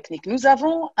coordination technique. Nous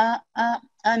avons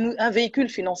un véhicule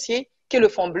financier qui est le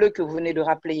Fonds bleu que vous venez de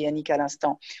rappeler, Yannick, à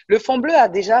l'instant. Le Fonds bleu a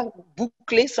déjà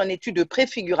bouclé son étude de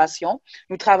préfiguration.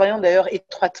 Nous travaillons d'ailleurs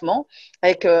étroitement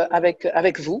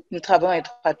avec vous. Nous travaillons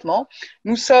étroitement.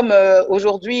 Nous sommes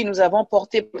aujourd'hui, nous avons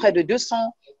porté près de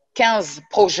 215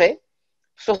 projets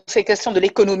sur ces questions de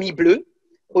l'économie bleue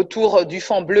autour du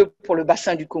Fonds bleu pour le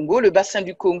bassin du Congo. Le bassin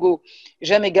du Congo,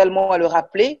 j'aime également à le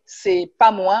rappeler, c'est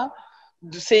pas moins,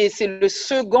 c'est le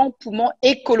second poumon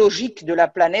écologique de la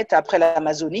planète après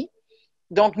l'Amazonie.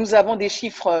 Donc, nous avons des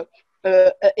chiffres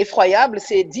effroyables.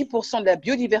 C'est 10% de la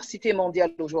biodiversité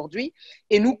mondiale aujourd'hui.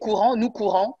 Et nous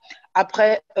courons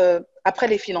après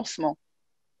les financements.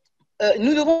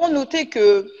 Nous devons noter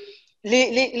que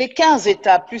les 15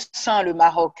 États, plus le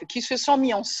Maroc, qui se sont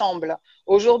mis ensemble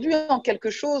aujourd'hui en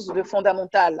quelque chose de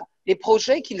fondamental. Les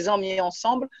projets qu'ils ont mis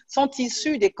ensemble sont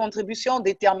issus des contributions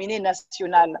déterminées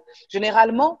nationales.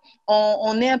 Généralement,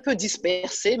 on est un peu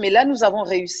dispersé, mais là, nous avons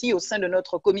réussi au sein de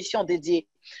notre commission dédiée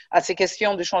à ces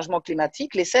questions de changement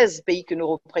climatique, les 16 pays que nous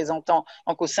représentons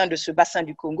donc, au sein de ce bassin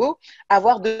du Congo, à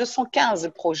avoir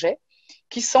 215 projets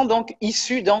qui sont donc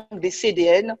issus donc, des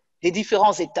CDN des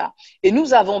différents États. Et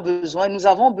nous avons besoin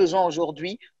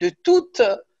aujourd'hui de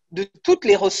toutes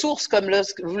les ressources, comme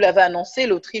vous l'avez annoncé,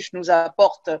 l'Autriche nous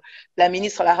apporte, la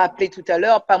ministre l'a rappelé tout à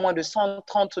l'heure, pas moins de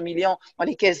 130 millions dans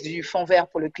les caisses du Fonds vert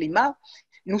pour le climat.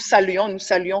 Nous saluons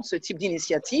ce type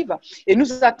d'initiative et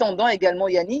nous attendons également,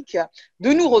 Yannick,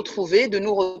 de nous retrouver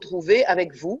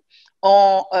avec vous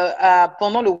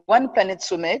pendant le One Planet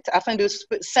Summit afin de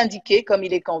syndiquer, comme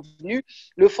il est convenu,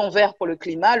 le Fonds vert pour le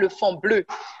climat, le Fonds bleu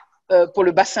pour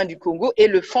le bassin du Congo et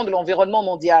le Fonds de l'environnement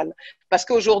mondial. Parce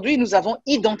qu'aujourd'hui, nous avons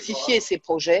identifié ces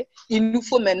projets. Il nous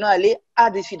faut maintenant aller à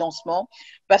des financements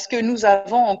parce que nous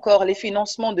avons encore les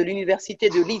financements de l'université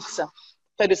de Leeds,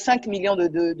 près de 5 millions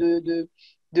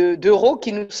d'euros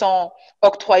qui nous sont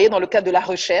octroyés dans le cadre de la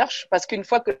recherche parce qu'une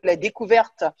fois que la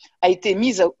découverte a été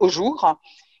mise au jour,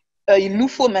 il nous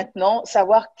faut maintenant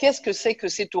savoir qu'est-ce que c'est que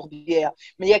ces tourbières.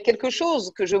 Mais il y a quelque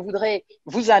chose que je voudrais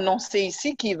vous annoncer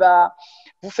ici qui va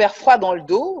vous faire froid dans le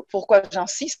dos. Pourquoi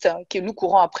j'insiste que nous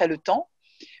courons après le temps?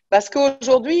 Parce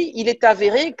qu'aujourd'hui, il est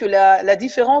avéré que la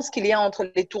différence qu'il y a entre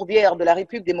les tourbières de la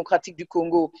République démocratique du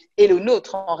Congo et le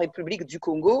nôtre en République du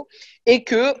Congo est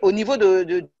qu'au niveau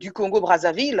du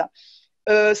Congo-Brazzaville,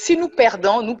 si nous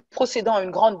procédons à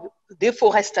une grande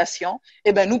déforestation,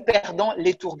 eh ben nous perdons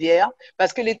les tourbières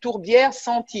parce que les tourbières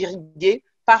sont irriguées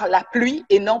par la pluie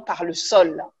et non par le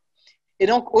sol. Et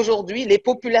donc aujourd'hui, les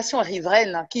populations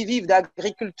riveraines qui vivent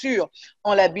d'agriculture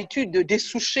ont l'habitude de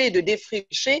dessoucher, de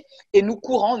défricher et nous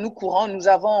courons. Nous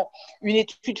avons une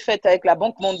étude faite avec la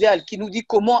Banque mondiale qui nous dit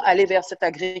comment aller vers cette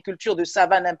agriculture de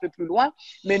savane un peu plus loin,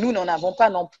 mais nous n'en avons pas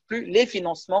non plus les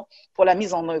financements pour la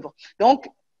mise en œuvre. Donc,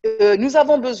 nous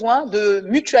avons besoin de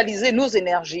mutualiser nos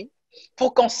énergies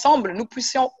pour qu'ensemble, nous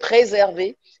puissions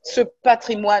préserver ce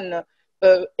patrimoine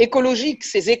écologiques,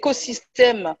 ces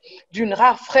écosystèmes d'une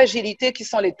rare fragilité qui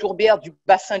sont les tourbières du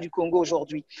bassin du Congo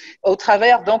aujourd'hui, au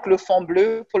travers donc le Fonds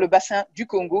bleu pour le bassin du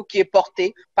Congo qui est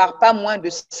porté par pas moins de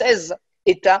 16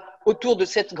 États autour de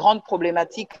cette grande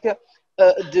problématique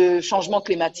de changement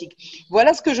climatique.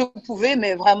 Voilà ce que je pouvais,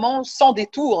 mais vraiment sans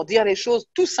détour, dire les choses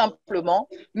tout simplement.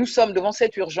 Nous sommes devant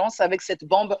cette urgence avec cette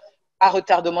bombe à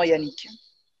retardement ionique.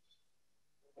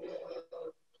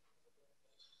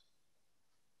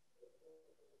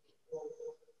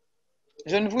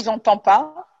 Je ne vous entends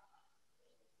pas.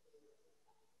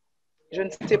 Je ne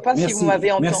sais pas si vous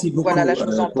m'avez entendu. Merci beaucoup voilà, là, je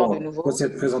vous entends de nouveau. pour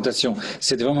cette présentation.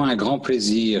 C'est vraiment un grand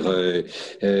plaisir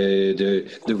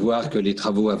de voir que les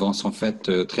travaux avancent en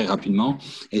fait très rapidement.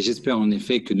 Et j'espère en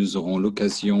effet que nous aurons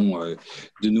l'occasion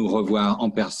de nous revoir en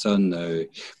personne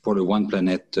pour le One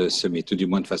Planet Summit, ou du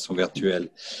moins de façon virtuelle.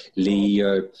 We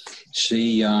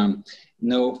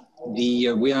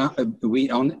are a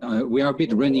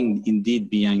bit running indeed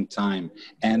behind time,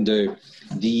 and I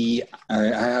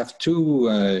have two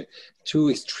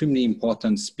extremely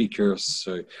important speakers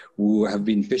who have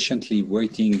been patiently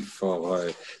waiting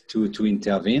for to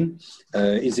intervene.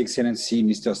 His Excellency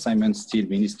Mr. Simon Steele,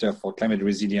 Minister for Climate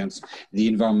Resilience, the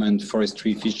Environment,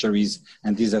 Forestry, Fisheries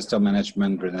and Disaster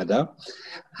Management, Grenada.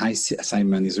 Hi,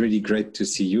 Simon. It's really great to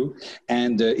see you.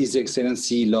 And His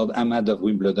Excellency Lord Ahmad of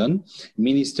Wimbledon,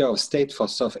 Minister of State for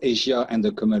South Asia and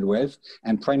the Commonwealth,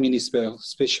 and Prime Minister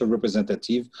Special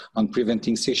Representative on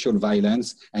Preventing Sexual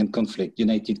Violence and Conflict,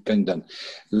 United Kingdom.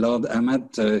 Lord Ahmad,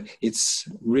 it's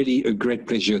really a great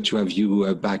pleasure to have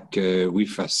you back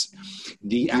with us.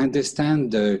 I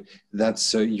understand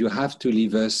that you have to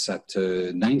leave us at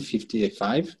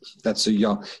 9:55. That's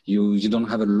you don't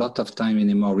have a lot of time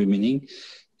anymore remaining.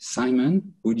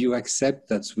 Simon, would you accept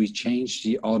that we change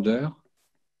the order?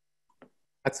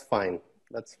 That's fine.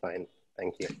 That's fine.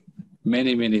 Thank you.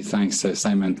 Many, many thanks,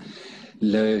 Simon.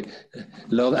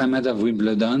 Lord Ahmad of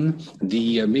Wimbledon,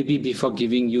 maybe before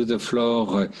giving you the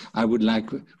floor, I would like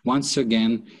once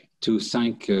again to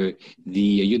thank the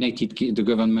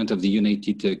government of the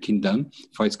United Kingdom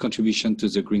for its contribution to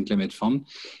the Green Climate Fund.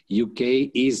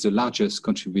 UK is the largest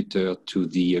contributor to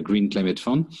the Green Climate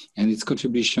Fund, and its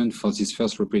contribution for this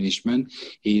first replenishment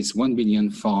is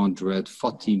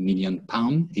 £1,440 million,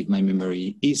 if my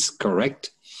memory is correct.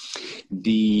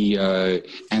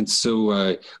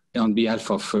 On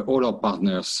behalf of all our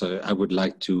partners, I would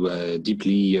like to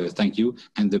deeply thank you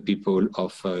and the people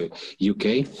of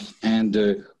UK. And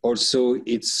also,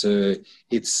 it's a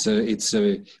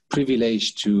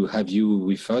privilege to have you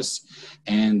with us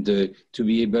and to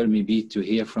be able maybe to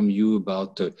hear from you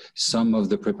about some of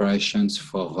the preparations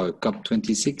for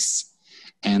COP26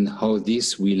 and how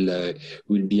this will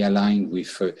be aligned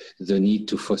with the need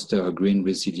to foster a green,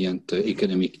 resilient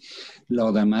economy.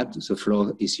 Lord Ahmad, the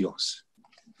floor is yours.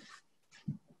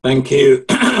 Thank you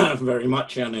very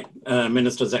much, Yannick.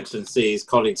 Ministers, Excellencies,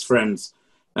 colleagues, friends.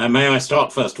 May I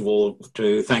start, first of all,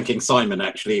 to thanking Simon,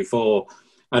 actually, for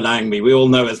allowing me. We all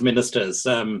know as ministers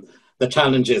the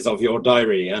challenges of your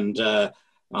diary, and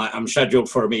I'm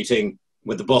scheduled for a meeting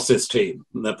with the boss's team,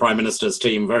 the Prime Minister's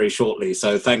team, very shortly.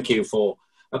 So thank you for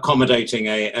accommodating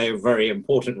a very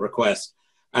important request.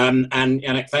 And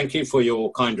Yannick, thank you for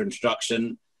your kind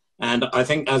introduction. And I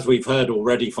think, as we've heard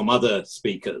already from other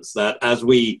speakers, that as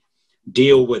we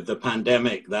deal with the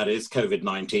pandemic that is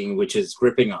COVID-19, which is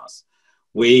gripping us,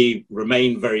 we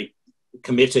remain very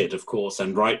committed, of course,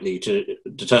 and rightly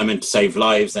determined to save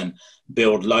lives and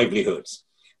build livelihoods.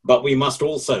 But we must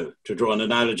also, to draw an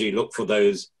analogy, look for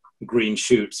those green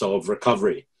shoots of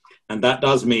recovery. And that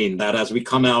does mean that as we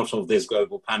come out of this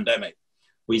global pandemic,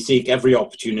 we seek every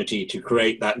opportunity to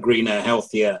create that greener,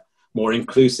 healthier, more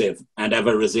inclusive and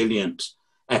ever resilient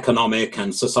economic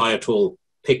and societal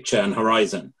picture and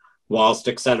horizon, whilst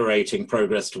accelerating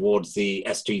progress towards the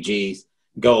SDGs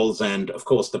goals and, of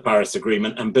course, the Paris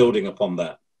Agreement and building upon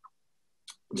that.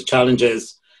 The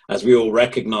challenges, as we all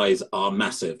recognize, are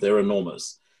massive. They're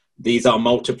enormous. These are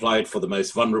multiplied for the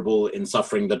most vulnerable in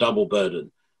suffering the double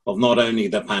burden of not only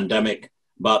the pandemic,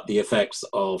 but the effects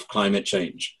of climate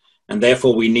change. And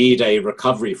therefore, we need a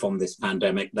recovery from this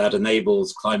pandemic that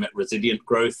enables climate resilient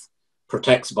growth,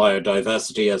 protects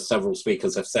biodiversity, as several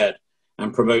speakers have said,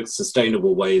 and promotes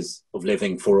sustainable ways of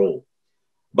living for all.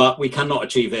 But we cannot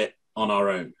achieve it on our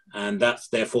own. And that's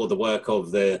therefore the work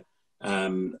of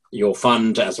your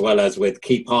fund, as well as with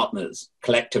key partners.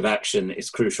 Collective action is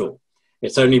crucial.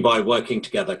 It's only by working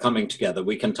together, coming together,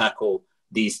 we can tackle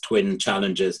these twin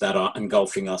challenges that are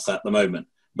engulfing us at the moment,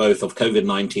 both of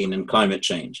COVID-19 and climate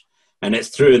change. And it's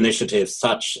through initiatives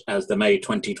such as the May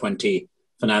 2020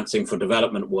 Financing for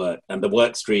Development work and the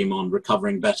work stream on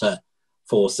recovering better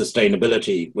for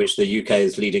sustainability, which the UK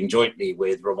is leading jointly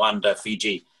with Rwanda,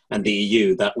 Fiji, and the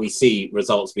EU, that we see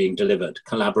results being delivered,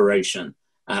 collaboration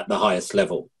at the highest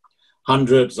level.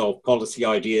 Hundreds of policy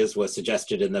ideas were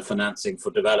suggested in the Financing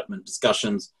for Development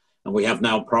discussions, and we have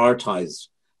now prioritized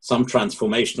some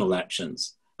transformational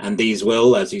actions. And these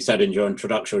will, as you said in your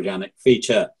introduction, Yannick,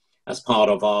 feature as part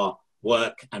of our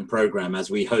work and program as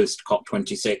we host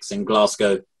COP26 in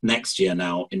Glasgow next year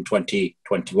now in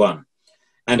 2021.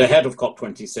 And ahead of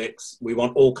COP26, we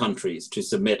want all countries to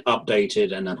submit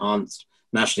updated and enhanced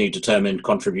nationally determined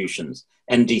contributions.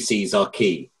 NDCs are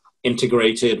key,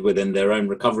 integrated within their own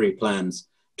recovery plans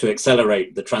to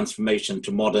accelerate the transformation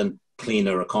to modern,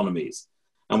 cleaner economies.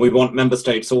 And we want member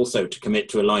states also to commit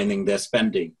to aligning their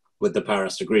spending with the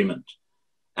Paris Agreement.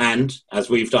 And as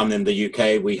we've done in the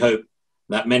UK, we hope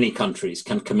that many countries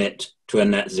can commit to a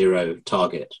net zero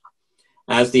target.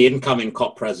 As the incoming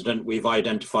COP president, we've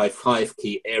identified 5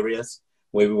 key areas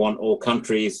where we want all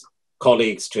countries,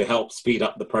 colleagues to help speed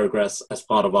up the progress as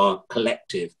part of our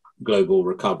collective global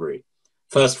recovery.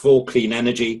 First of all, clean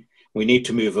energy. We need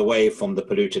to move away from the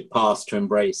polluted past to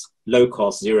embrace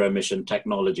low-cost, zero-emission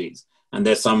technologies. And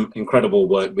there's some incredible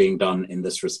work being done in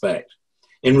this respect.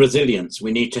 In resilience,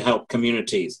 we need to help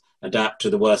communities adapt to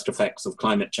the worst effects of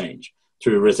climate change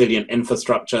through resilient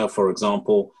infrastructure, for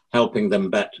example, helping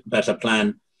them better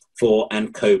plan for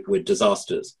and cope with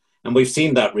disasters. And we've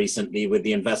seen that recently with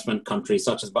the investment countries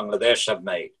such as Bangladesh have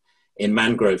made in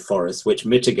mangrove forests, which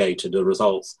mitigated the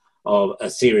results of a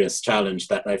serious challenge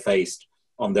that they faced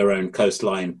on their own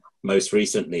coastline most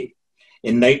recently.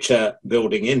 In nature,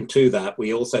 building into that,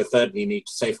 we also thirdly need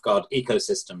to safeguard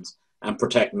ecosystems and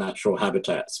protect natural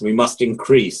habitats. We must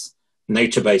increase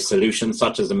nature-based solutions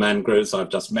such as the mangroves I've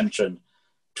just mentioned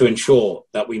to ensure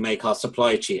that we make our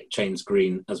supply chains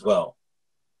green as well.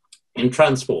 In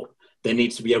transport, there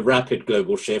needs to be a rapid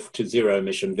global shift to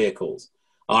zero-emission vehicles.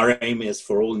 Our aim is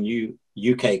for all new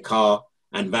UK car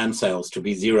and van sales to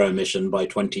be zero-emission by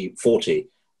 2040,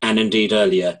 and indeed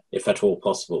earlier, if at all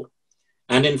possible.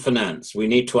 And in finance, we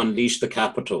need to unleash the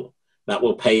capital that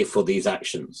will pay for these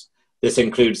actions. This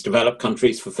includes developed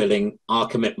countries fulfilling our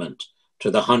commitment to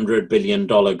the $100 billion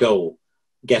goal,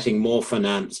 getting more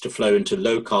finance to flow into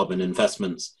low-carbon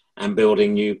investments and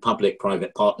building new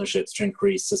public-private partnerships to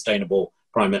increase sustainable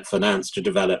private finance to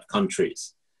developed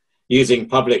countries. Using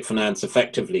public finance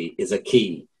effectively is a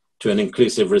key to an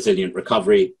inclusive, resilient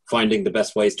recovery, finding the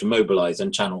best ways to mobilize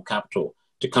and channel capital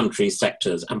to countries,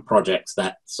 sectors, and projects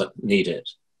that need it.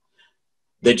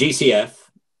 The GCF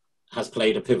has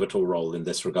played a pivotal role in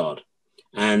this regard,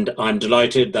 and I'm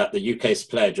delighted that the UK's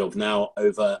pledge of now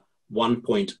over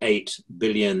 $1.8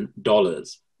 billion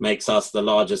makes us the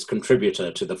largest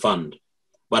contributor to the fund,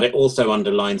 but it also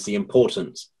underlines the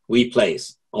importance we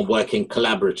place on working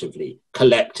collaboratively,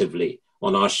 collectively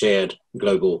on our shared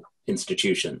global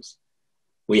institutions.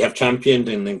 We have championed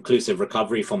an inclusive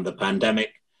recovery from the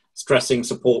pandemic, stressing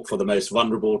support for the most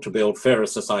vulnerable to build fairer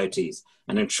societies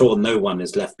and ensure no one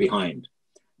is left behind.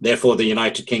 Therefore, the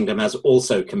United Kingdom has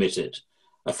also committed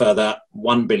a further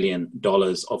 $1 billion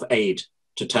of aid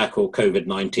to tackle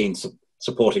COVID-19,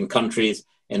 supporting countries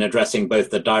in addressing both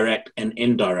the direct and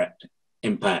indirect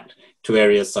impact to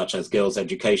areas such as girls'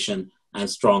 education and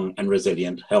strong and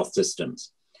resilient health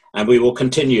systems. And we will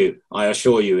continue, I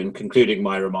assure you, in concluding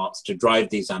my remarks, to drive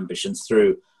these ambitions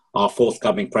through our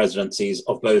forthcoming presidencies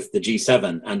of both the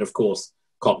G7 and, of course,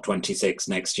 COP26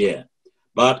 next year.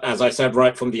 But as I said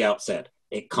right from the outset,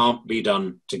 it can't be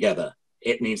done together.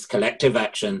 It needs collective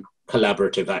action,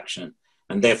 collaborative action.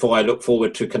 And therefore, I look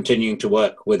forward to continuing to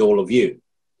work with all of you.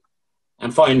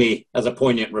 And finally, as a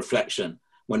poignant reflection,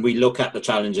 when we look at the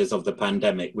challenges of the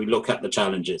pandemic, we look at the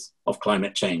challenges of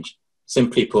climate change.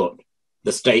 Simply put,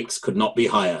 the stakes could not be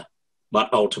higher,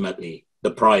 but ultimately,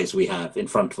 the prize we have in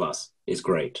front of us is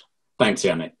great. Thanks,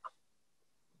 Yannick.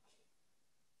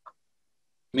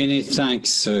 Many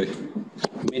thanks, Lord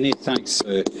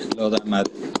Ahmad.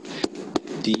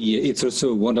 It's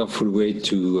also a wonderful way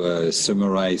to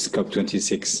summarize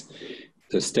COP26.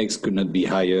 The stakes could not be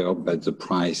higher, but the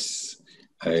price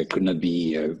could not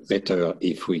be better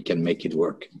if we can make it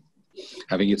work.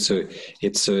 I think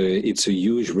it's a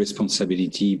huge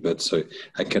responsibility, but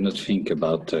I cannot think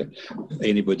about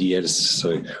anybody else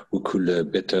who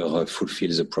could better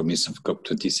fulfill the promise of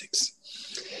COP26.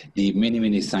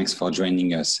 Many thanks for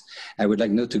joining us. I would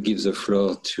like now to give the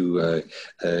floor to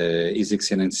His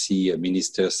Excellency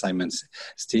Minister Simon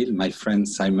Steele, my friend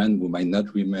Simon, who might not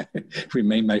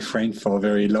remain my friend for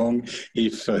very long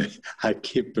if I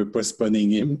keep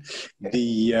postponing him.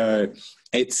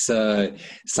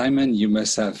 Simon, you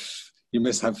must have You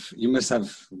must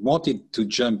have wanted to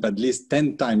jump at least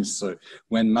 10 times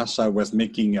when Marsha was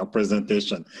making her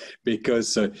presentation,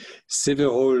 because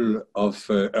several of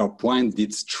her points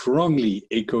did strongly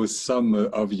echo some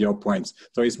of your points.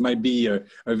 So it might be a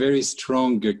very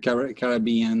strong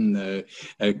Caribbean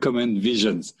common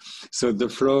visions. So the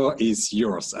floor is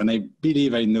yours, and I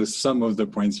believe I know some of the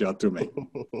points you are to make.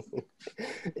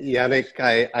 Yannick,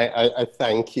 I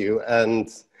thank you. And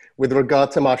with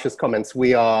regard to Marsha's comments,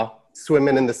 we are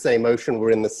swimming in the same ocean,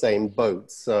 we're in the same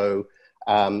boat. So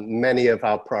many of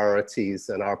our priorities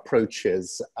and our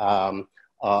approaches are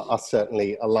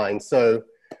certainly aligned. So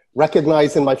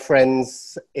recognizing my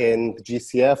friends in the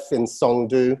GCF, in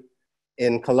Songdo,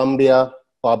 in Colombia,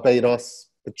 Barbados,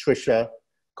 Patricia,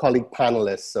 colleague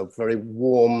panelists, a very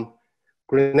warm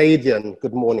Grenadian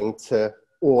good morning to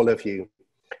all of you.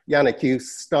 Yannick, you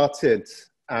started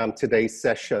today's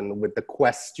session with the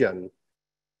question,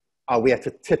 are we at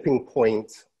a tipping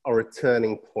point or a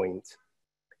turning point?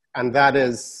 And that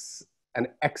is an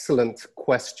excellent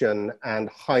question and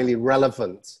highly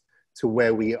relevant to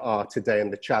where we are today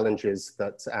and the challenges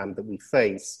that we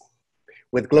face.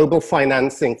 With global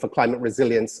financing for climate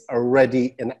resilience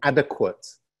already inadequate,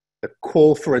 the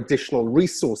call for additional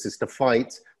resources to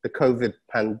fight the COVID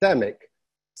pandemic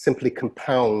simply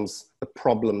compounds the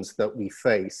problems that we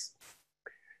face.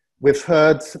 We've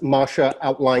heard Marsha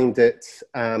outlined it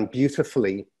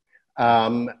beautifully,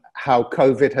 how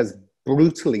COVID has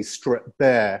brutally stripped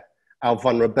bare our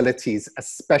vulnerabilities,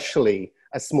 especially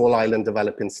as small island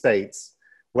developing states,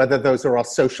 whether those are our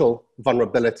social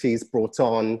vulnerabilities brought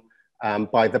on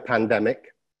by the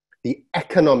pandemic, the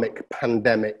economic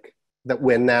pandemic that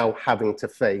we're now having to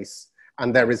face,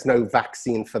 and there is no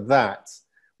vaccine for that,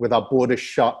 with our borders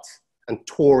shut and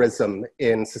tourism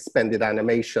in suspended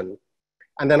animation.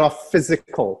 And then our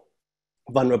physical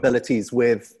vulnerabilities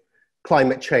with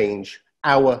climate change,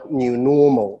 our new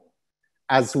normal,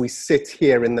 as we sit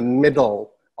here in the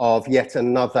middle of yet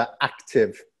another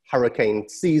active hurricane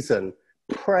season,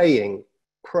 praying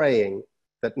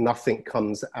that nothing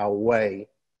comes our way.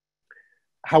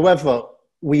 However,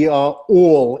 we are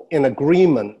all in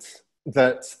agreement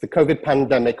that the COVID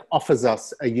pandemic offers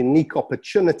us a unique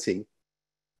opportunity,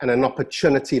 and an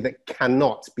opportunity that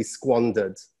cannot be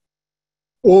squandered.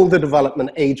 All the development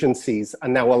agencies are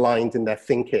now aligned in their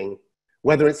thinking,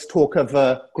 whether it's talk of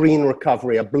a green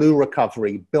recovery, a blue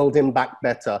recovery, building back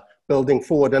better, building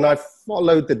forward. And I've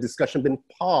followed the discussion, been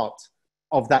part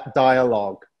of that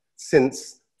dialogue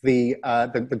since the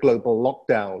global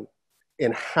lockdown,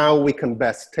 in how we can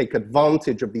best take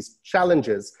advantage of these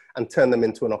challenges and turn them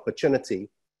into an opportunity.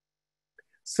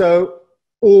 So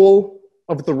all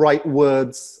of the right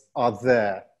words are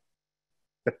there.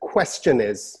 The question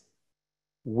is,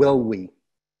 will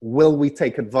we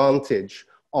take advantage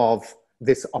of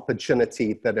this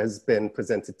opportunity that has been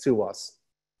presented to us?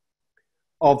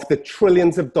 Of the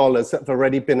trillions of dollars that have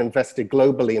already been invested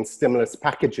globally in stimulus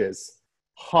packages,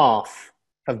 half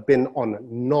have been on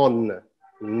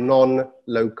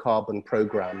non-low carbon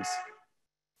programs.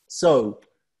 So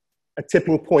a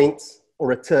tipping point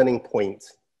or a turning point,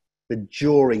 the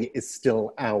jury is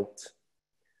still out.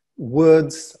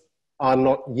 Words are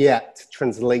not yet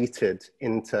translated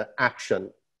into action.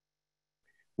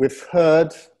 We've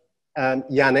heard,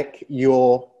 Yannick,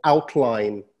 your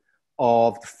outline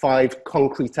of 5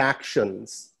 concrete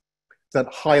actions that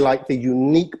highlight the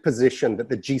unique position that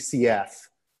the GCF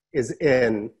is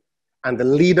in, and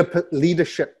the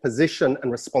leadership position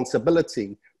and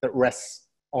responsibility that rests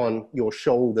on your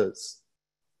shoulders.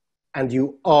 And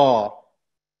you are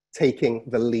taking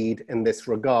the lead in this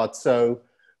regard. So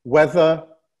whether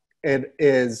it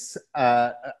is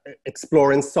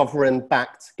exploring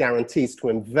sovereign-backed guarantees to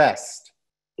invest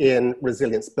in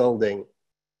resilience building,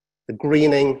 the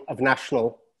greening of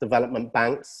national development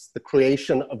banks, the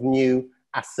creation of new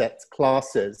asset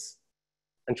classes,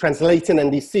 and translating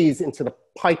NDCs into the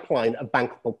pipeline of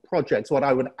bankable projects. What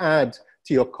I would add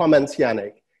to your comments,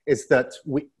 Yannick, is that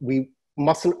we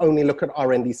mustn't only look at our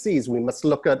NDCs, we must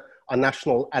look at our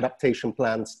national adaptation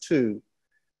plans too.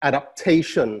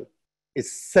 Adaptation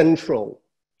is central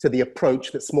to the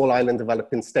approach that small island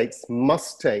developing states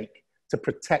must take to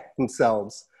protect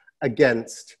themselves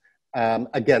against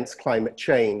climate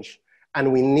change.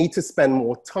 And we need to spend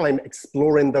more time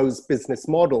exploring those business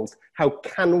models. How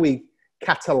can we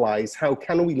catalyze, how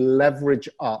can we leverage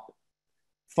up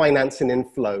financing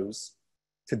inflows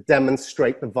to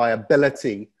demonstrate the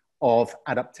viability of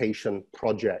adaptation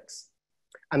projects?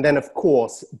 And then, of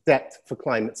course, debt for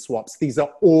climate swaps. These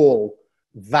are all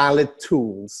valid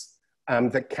tools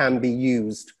that can be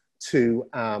used to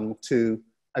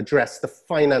address the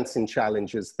financing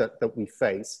challenges that we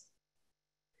face.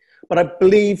 But I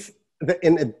believe that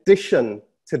in addition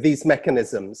to these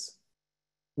mechanisms,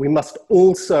 we must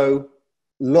also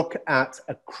look at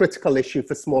a critical issue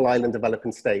for small island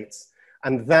developing states,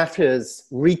 and that is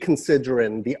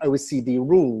reconsidering the OECD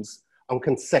rules on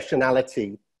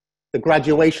concessionality, the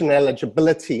graduation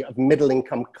eligibility of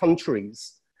middle-income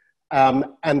countries,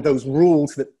 and those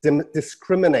rules that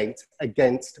discriminate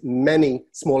against many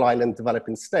small island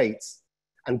developing states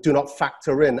and do not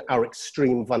factor in our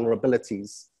extreme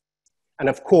vulnerabilities. And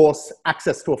of course,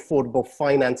 access to affordable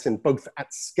financing, both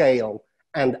at scale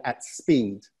and at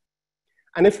speed.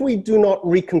 And if we do not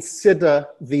reconsider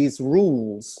these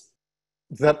rules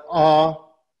that are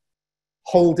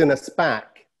holding us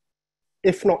back,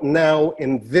 if not now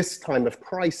in this time of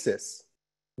crisis,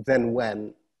 then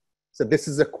when? So this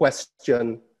is a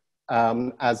question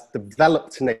as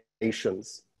developed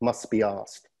nations must be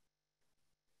asked.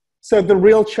 So the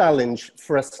real challenge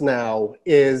for us now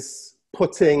is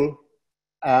putting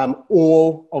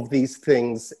all of these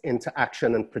things into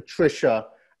action, and Patricia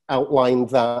outlined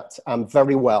that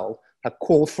very well, a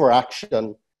call for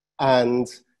action and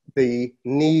the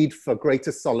need for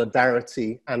greater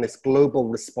solidarity and this global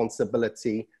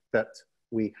responsibility that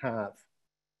we have.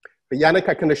 But Yannick,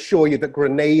 I can assure you that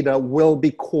Grenada will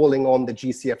be calling on the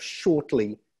GCF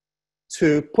shortly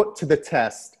to put to the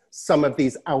test some of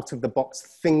these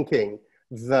out-of-the-box thinking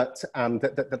that,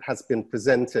 that has been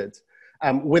presented.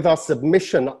 With our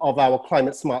submission of our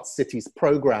Climate Smart Cities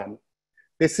program,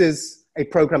 this is a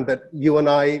program that you and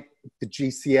I, the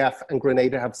GCF and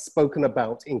Grenada have spoken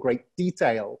about in great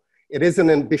detail. It is an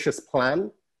ambitious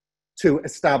plan to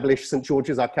establish St. George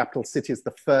as our capital city as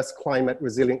the first climate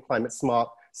resilient, climate smart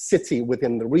city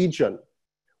within the region,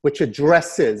 which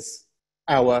addresses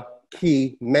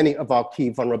many of our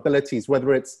key vulnerabilities,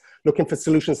 whether it's looking for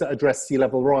solutions that address sea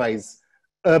level rise,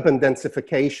 urban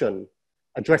densification,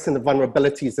 addressing the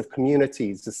vulnerabilities of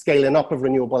communities, the scaling up of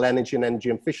renewable energy and energy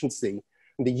efficiency,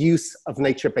 and the use of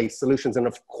nature-based solutions, and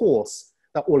of course,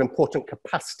 that all-important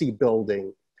capacity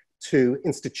building to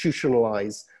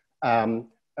institutionalize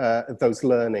those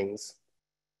learnings.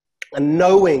 And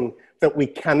knowing that we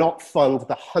cannot fund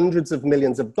the hundreds of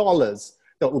millions of dollars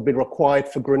that will be required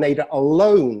for Grenada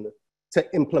alone to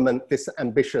implement this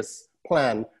ambitious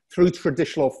plan through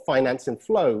traditional financing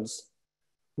flows,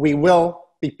 we will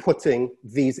be putting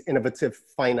these innovative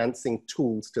financing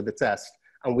tools to the test,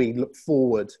 and we look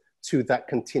forward to that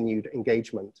continued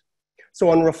engagement. So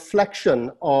on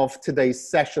reflection of today's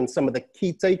session, some of the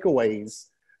key takeaways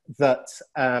that,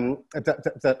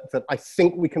 that I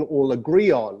think we can all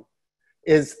agree on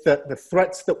is that the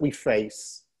threats that we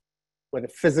face, whether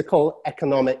physical,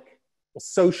 economic, or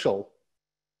social,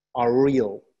 are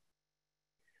real.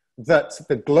 That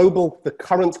the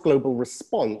current global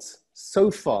response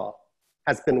so far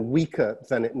has been weaker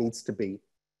than it needs to be.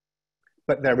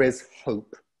 But there is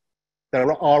hope.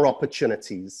 There are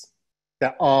opportunities.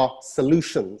 There are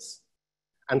solutions.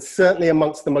 And certainly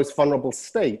amongst the most vulnerable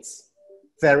states,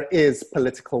 there is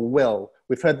political will.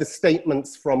 We've heard the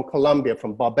statements from Colombia,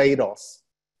 from Barbados,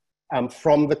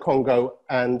 from the Congo,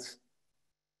 and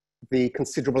the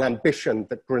considerable ambition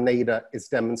that Grenada is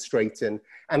demonstrating,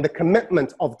 and the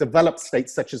commitment of developed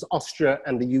states such as Austria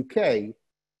and the UK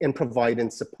in providing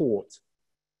support.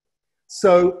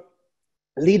 So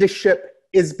leadership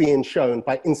is being shown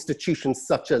by institutions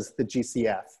such as the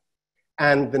GCF,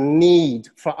 and the need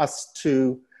for us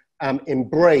to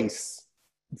embrace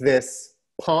this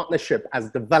partnership as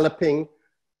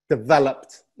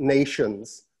developed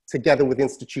nations together with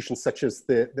institutions such as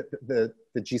the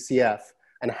GCF,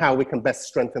 and how we can best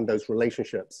strengthen those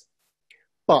relationships.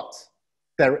 But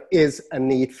there is a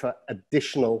need for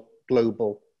additional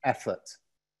global effort.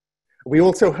 We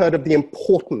also heard of the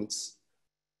importance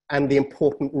and the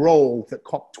important role that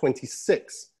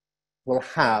COP26 will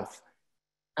have,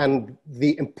 and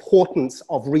the importance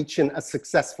of reaching a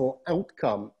successful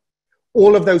outcome.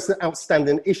 All of those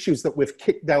outstanding issues that we've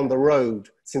kicked down the road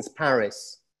since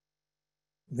Paris,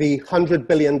 the $100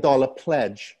 billion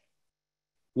pledge,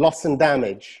 loss and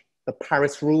damage, the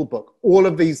Paris rulebook, all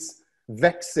of these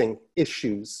vexing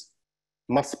issues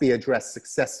must be addressed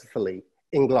successfully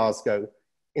in Glasgow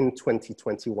in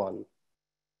 2021.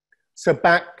 So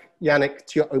back, Yannick,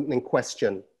 to your opening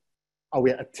question. Are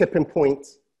we at a tipping point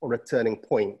or a turning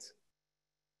point?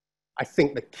 I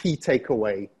think the key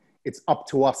takeaway, it's up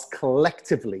to us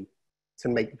collectively to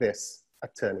make this a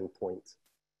turning point.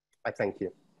 I thank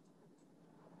you.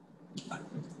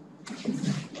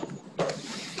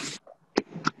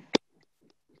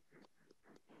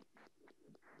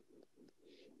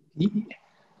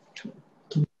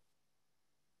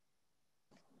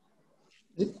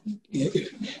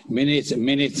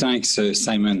 Many thanks,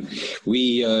 Simon.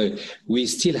 We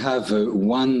still have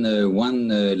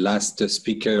one last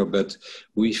speaker, but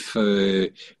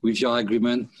with your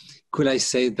agreement, could I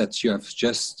say that you have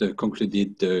just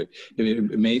concluded,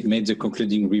 made the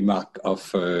concluding remark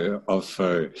of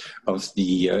the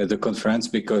conference,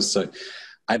 because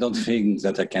I don't think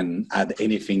that I can add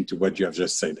anything to what you have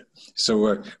just said.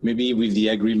 So maybe with the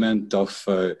agreement of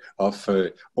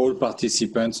all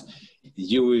participants,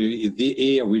 here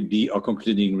will be a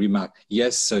concluding remark.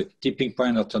 Yes, tipping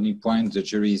point or turning point, the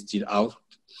jury is still out,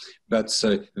 but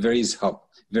there is hope.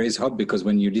 There is hope because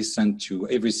when you listen to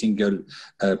every single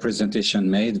presentation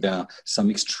made, there are some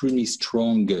extremely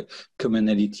strong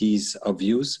commonalities of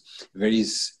views. There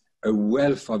is a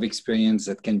wealth of experience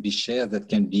that can be shared, that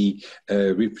can be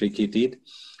replicated.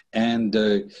 And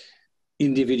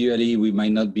individually, we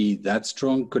might not be that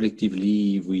strong.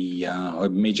 Collectively, we are a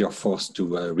major force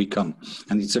to reckon.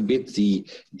 And it's a bit the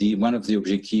one of the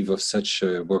objectives of such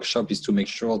a workshop is to make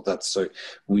sure that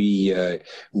we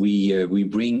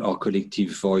bring our collective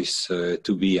voice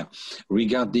to bear.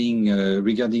 Regarding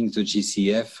the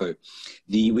GCF,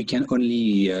 we can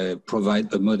only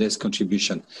provide a modest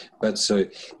contribution, but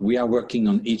we are working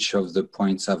on each of the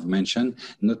points I've mentioned,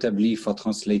 notably for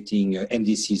translating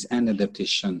NDCs and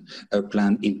adaptation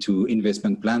plan into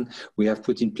investment plan. We have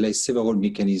put in place several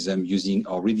mechanisms using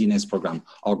our readiness program,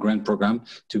 our grant program,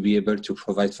 to be able to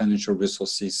provide financial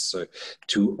resources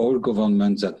to all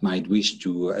governments that might wish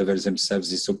to avail themselves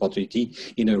this opportunity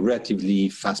in a relatively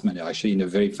fast manner, actually in a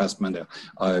very fast manner.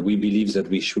 We believe that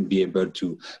we should be able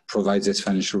to provide this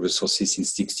financial resources in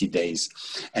 60 days.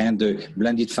 And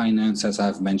blended finance, as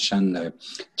I've mentioned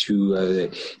to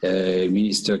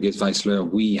Minister Geisweisler,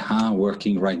 we are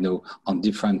working right now on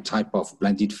different type of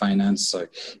blended finance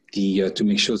to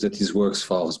make sure that this works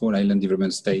for small island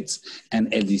development states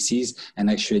and LDCs. And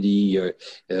actually,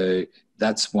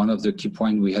 that's one of the key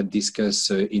points we had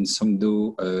discussed in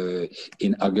Songdo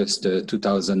in August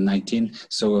 2019.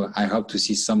 So I hope to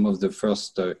see some of the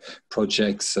first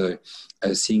projects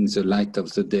seeing the light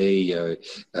of the day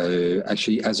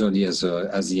actually as early as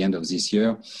the end of this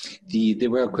year.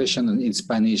 There were a question in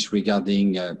Spanish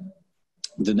regarding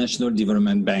the National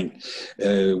Development Bank.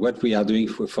 What we are doing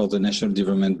for the National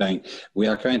Development Bank, we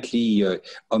are currently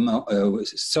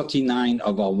 39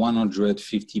 of our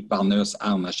 150 partners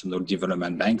are National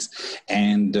Development Banks,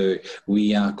 and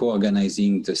we are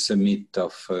co-organizing the summit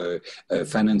of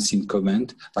financing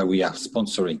comment. We are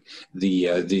sponsoring we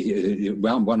are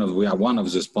one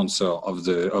of the sponsors of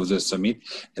the summit,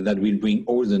 and that will bring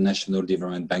all the National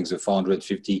Development Banks, the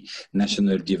 450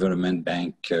 National Development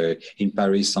Bank in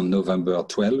Paris on November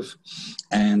 12.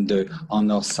 And on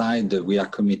our side, we are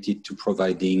committed to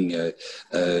providing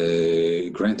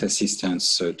grant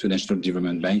assistance to national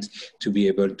development banks to be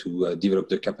able to develop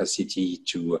the capacity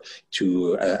to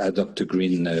adopt a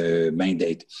green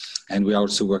mandate. And we are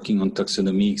also working on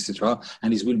taxonomy, etc.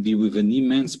 And it will be with an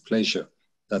immense pleasure.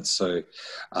 That's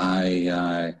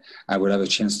I will have a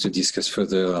chance to discuss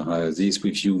further this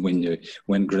with you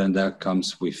when Granda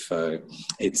comes with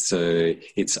its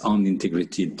own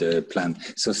integrated plan.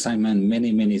 So Simon,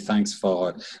 many thanks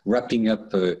for wrapping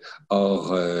up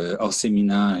our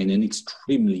seminar in an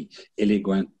extremely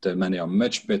elegant manner,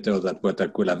 much better than what I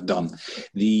could have done.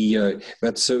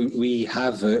 But so we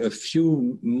have a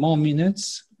few more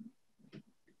minutes.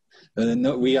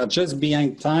 No, we are just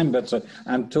behind time, but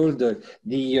I'm told for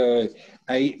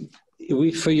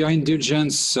your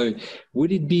indulgence,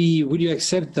 would you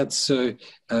accept that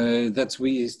that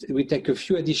we take a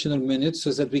few additional minutes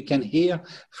so that we can hear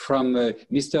from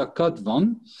Mr. Kurt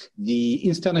Van, the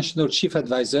International Chief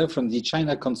Advisor from the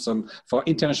China Council for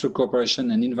International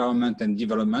Cooperation and Environment and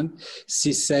Development.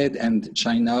 CISED and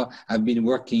China have been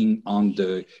working on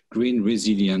the Green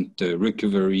Resilient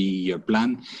Recovery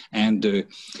Plan, and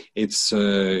it's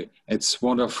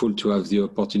wonderful to have the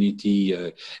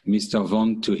opportunity, Mr.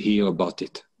 Van, to hear about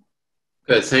it.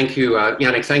 Good, thank you,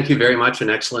 Yannick. Thank you very much, and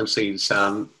Excellencies.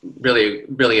 Really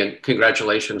brilliant.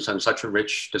 Congratulations on such a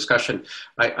rich discussion.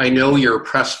 I know you're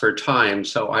pressed for time,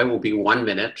 so I will be 1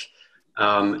 minute.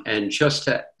 And just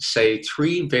to say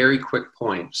 3 very quick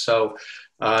points. So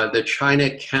the China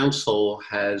Council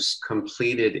has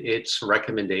completed its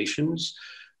recommendations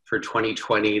for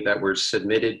 2020 that were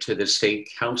submitted to the State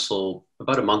Council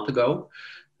about a month ago.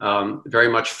 Very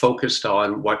much focused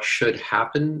on what should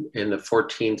happen in the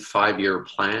 14th five-year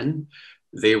plan.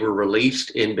 They were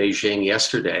released in Beijing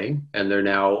yesterday, and they're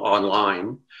now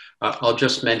online. I'll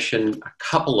just mention a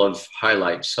couple of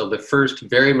highlights. So the first,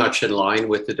 very much in line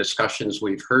with the discussions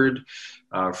we've heard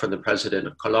from the President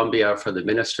of Colombia, from the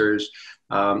ministers,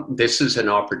 This is an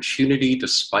opportunity,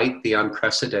 despite the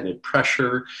unprecedented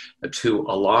pressure, to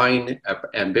align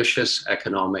ambitious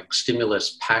economic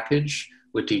stimulus package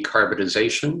with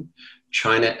decarbonization.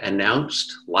 China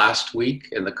announced last week,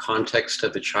 in the context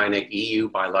of the China-EU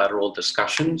bilateral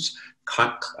discussions,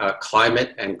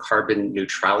 climate and carbon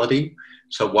neutrality.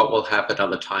 So what will happen on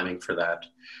the timing for that?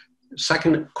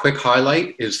 Second quick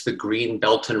highlight is the Green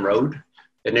Belt and Road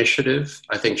Initiative.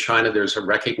 I think China, there's a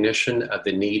recognition of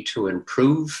the need to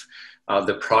improve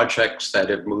the projects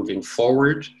that are moving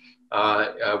forward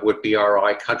with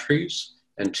BRI countries,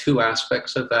 and two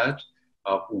aspects of that.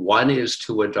 One is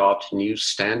to adopt new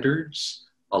standards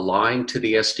aligned to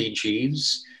the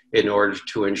SDGs in order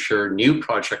to ensure new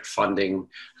project funding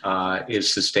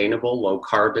is sustainable, low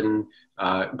carbon,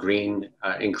 green,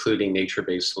 including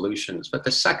nature-based solutions. But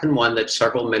the second one that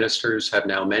several ministers have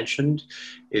now mentioned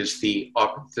is the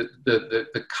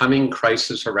coming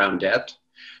crisis around debt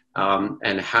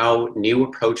and how new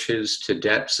approaches to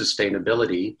debt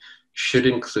sustainability should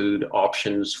include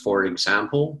options, for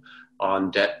example,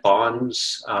 on debt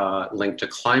bonds linked to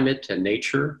climate and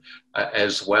nature,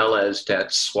 as well as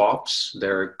debt swaps.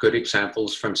 There are good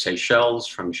examples from Seychelles,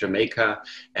 from Jamaica,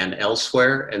 and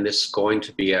elsewhere, and this is going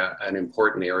to be an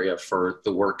important area for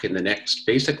the work in the next,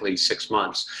 basically, 6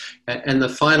 months. And the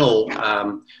final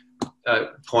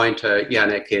point,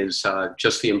 Yannick, is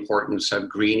just the importance of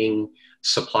greening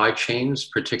supply chains,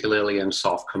 particularly in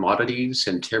soft commodities,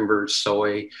 in timber,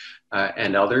 soy,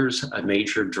 and others, a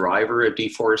major driver of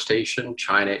deforestation.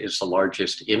 China is the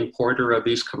largest importer of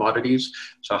these commodities.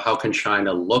 So how can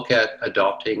China look at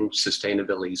adopting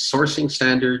sustainability sourcing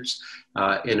standards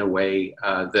in a way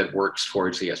that works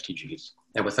towards the SDGs?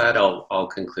 And with that, I'll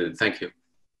conclude. Thank you.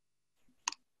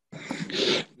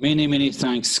 Many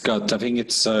thanks, Scott. I think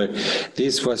it's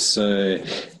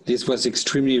this was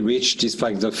extremely rich,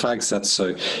 despite the fact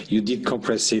that you did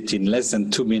compress it in less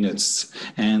than 2 minutes.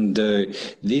 And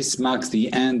this marks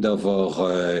the end of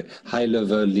our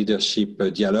high-level leadership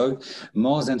dialogue.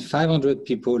 More than 500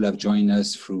 people have joined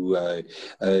us through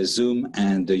Zoom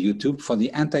and YouTube for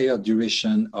the entire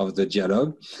duration of the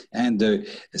dialogue. And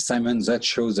Simon, that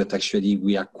shows that actually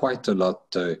we are quite a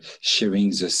lot sharing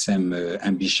the same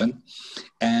ambition.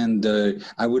 And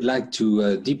I would like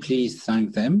to deeply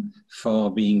thank them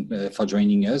for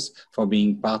joining us, for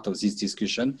being part of this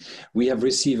discussion. We have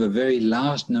received a very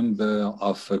large number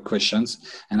of questions,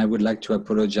 and I would like to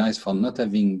apologize for not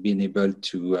having been able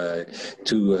to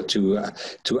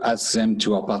ask them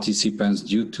to our participants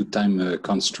due to time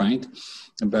constraint.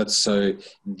 But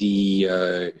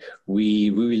we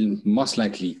will most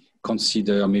likely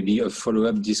consider maybe a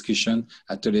follow-up discussion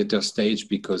at a later stage,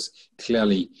 because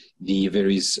clearly there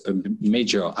is a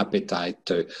major appetite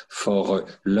for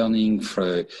learning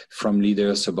from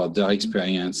leaders about their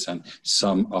experience and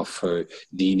some of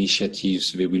the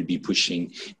initiatives we will be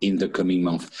pushing in the coming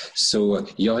month. So,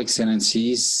 Your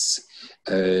Excellencies,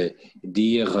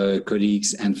 dear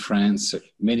colleagues and friends,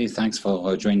 many thanks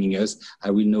for joining us.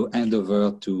 I will now hand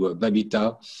over to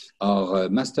Babita, our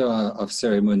Master of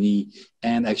Ceremony,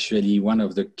 and actually one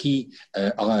of the key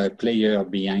players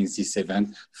behind this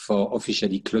event, for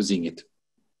officially closing it.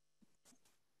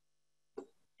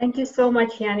 Thank you so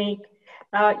much, Yannick.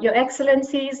 Your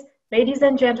Excellencies, ladies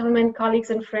and gentlemen,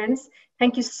 colleagues and friends,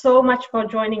 thank you so much for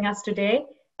joining us today.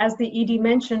 As the ED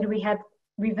mentioned,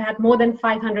 we've had more than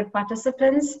 500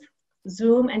 participants,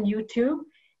 Zoom and YouTube,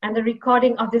 and the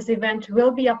recording of this event will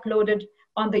be uploaded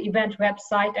on the event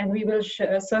website, and we will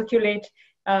circulate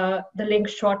the link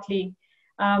shortly.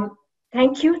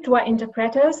 Thank you to our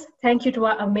interpreters. Thank you to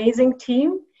our amazing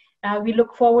team. We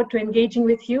look forward to engaging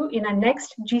with you in our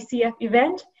next GCF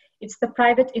event. It's the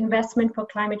Private Investment for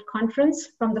Climate Conference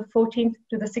from the 14th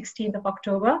to the 16th of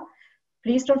October.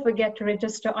 Please don't forget to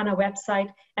register on our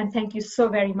website, and thank you so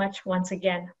very much once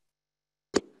again.